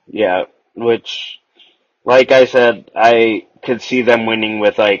 Yeah, yeah. Which, like I said, I could see them winning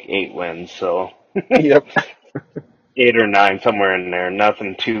with like 8 wins, so Yep. 8 or 9, somewhere in there.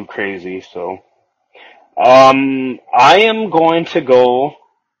 Nothing too crazy. So, I am going to go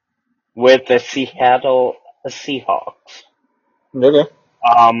with the Seattle Seahawks. Okay.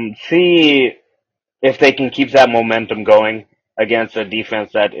 See if they can keep that momentum going against a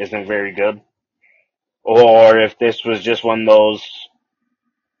defense that isn't very good, or if this was just one of those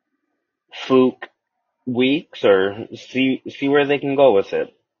fluke weeks, or see where they can go with it.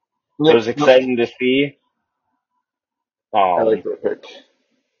 It Yep. was Nope. exciting to see. I like Um, that pick.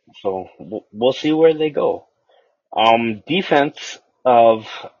 so we'll see where they go. Defense of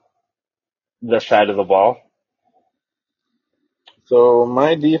the side of the ball. So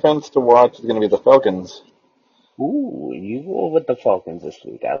my defense to watch is going to be the Falcons. Ooh, you go with the Falcons this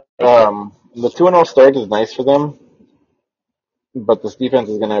week. I like it. The 2-0 start is nice for them, but this defense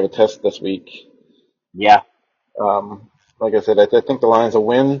is going to have a test this week. Yeah, Um, like I said, I think the Lions will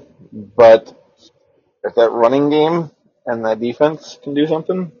win, but if that running game and that defense can do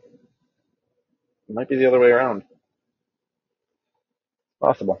something, it might be the other way around.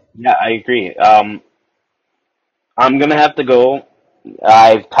 Possible. yeah, I agree. I'm gonna have to go.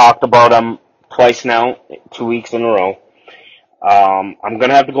 I've talked about them twice now, 2 weeks in a row. I'm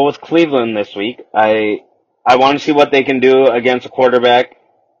gonna have to go with Cleveland this week. I want to see what they can do against a quarterback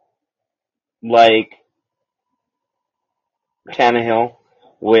like Tannehill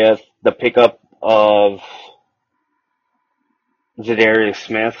with the pickup of Zadarius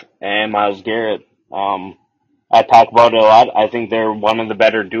Smith and Myles Garrett. I talk about it a lot. I think they're one of the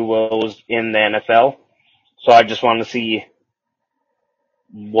better duos in the NFL. So I just want to see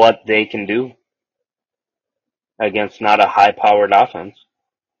what they can do against not a high-powered offense.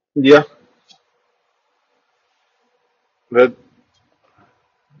 Yeah, but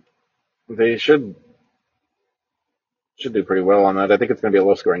they should do pretty well on that. I think it's going to be a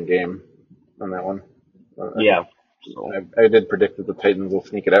low scoring game on that one. I think Yeah. So, I did predict that the Titans will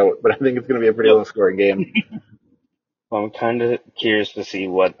sneak it out, but I think it's going to be a pretty yep. low scoring game. I'm kind of curious to see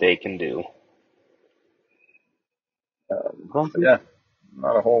what they can do. Well, But yeah,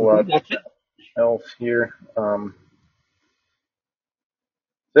 not a whole lot that's it. else here.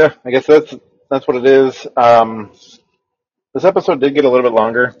 Yeah, I guess that's what it is. This episode did get a little bit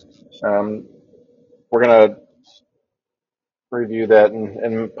longer. Um, we're gonna review that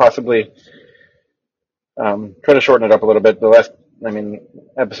and possibly try to shorten it up a little bit.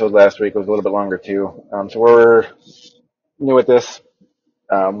 Episode last week was a little bit longer too. So we're new at this,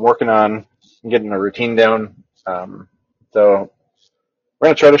 working on getting a routine down. So we're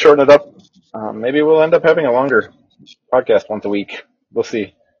gonna try to shorten it up. Maybe we'll end up having a longer podcast once a week. We'll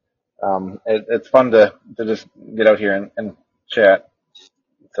see. It's fun to just get out here and chat.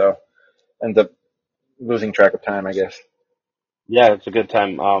 So ends up losing track of time, I guess. Yeah, it's a good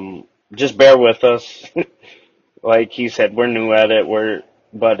time. Just bear with us. Like he said, we're new at it.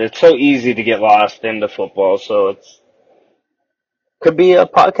 But it's so easy to get lost into football. So could be a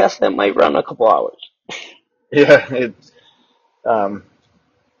podcast that might run a couple hours. Yeah, um,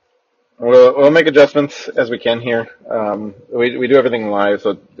 we'll make adjustments as we can here. We do everything live,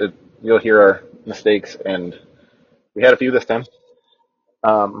 so you'll hear our mistakes, and we had a few this time.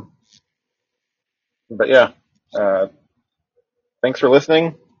 Um, but yeah, uh, thanks for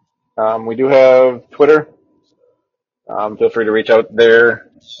listening. We do have Twitter. Feel free to reach out there,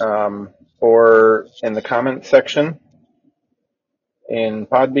 or in the comment section in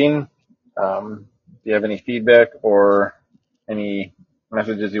Podbean. If you have any feedback or any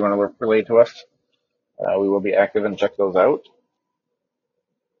messages you want to relay to us, we will be active and check those out.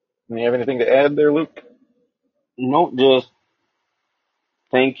 Do you have anything to add there, Luke? No, just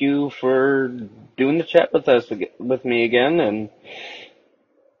thank you for doing the chat with me again, and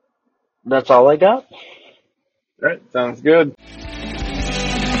that's all I got. All right, sounds good.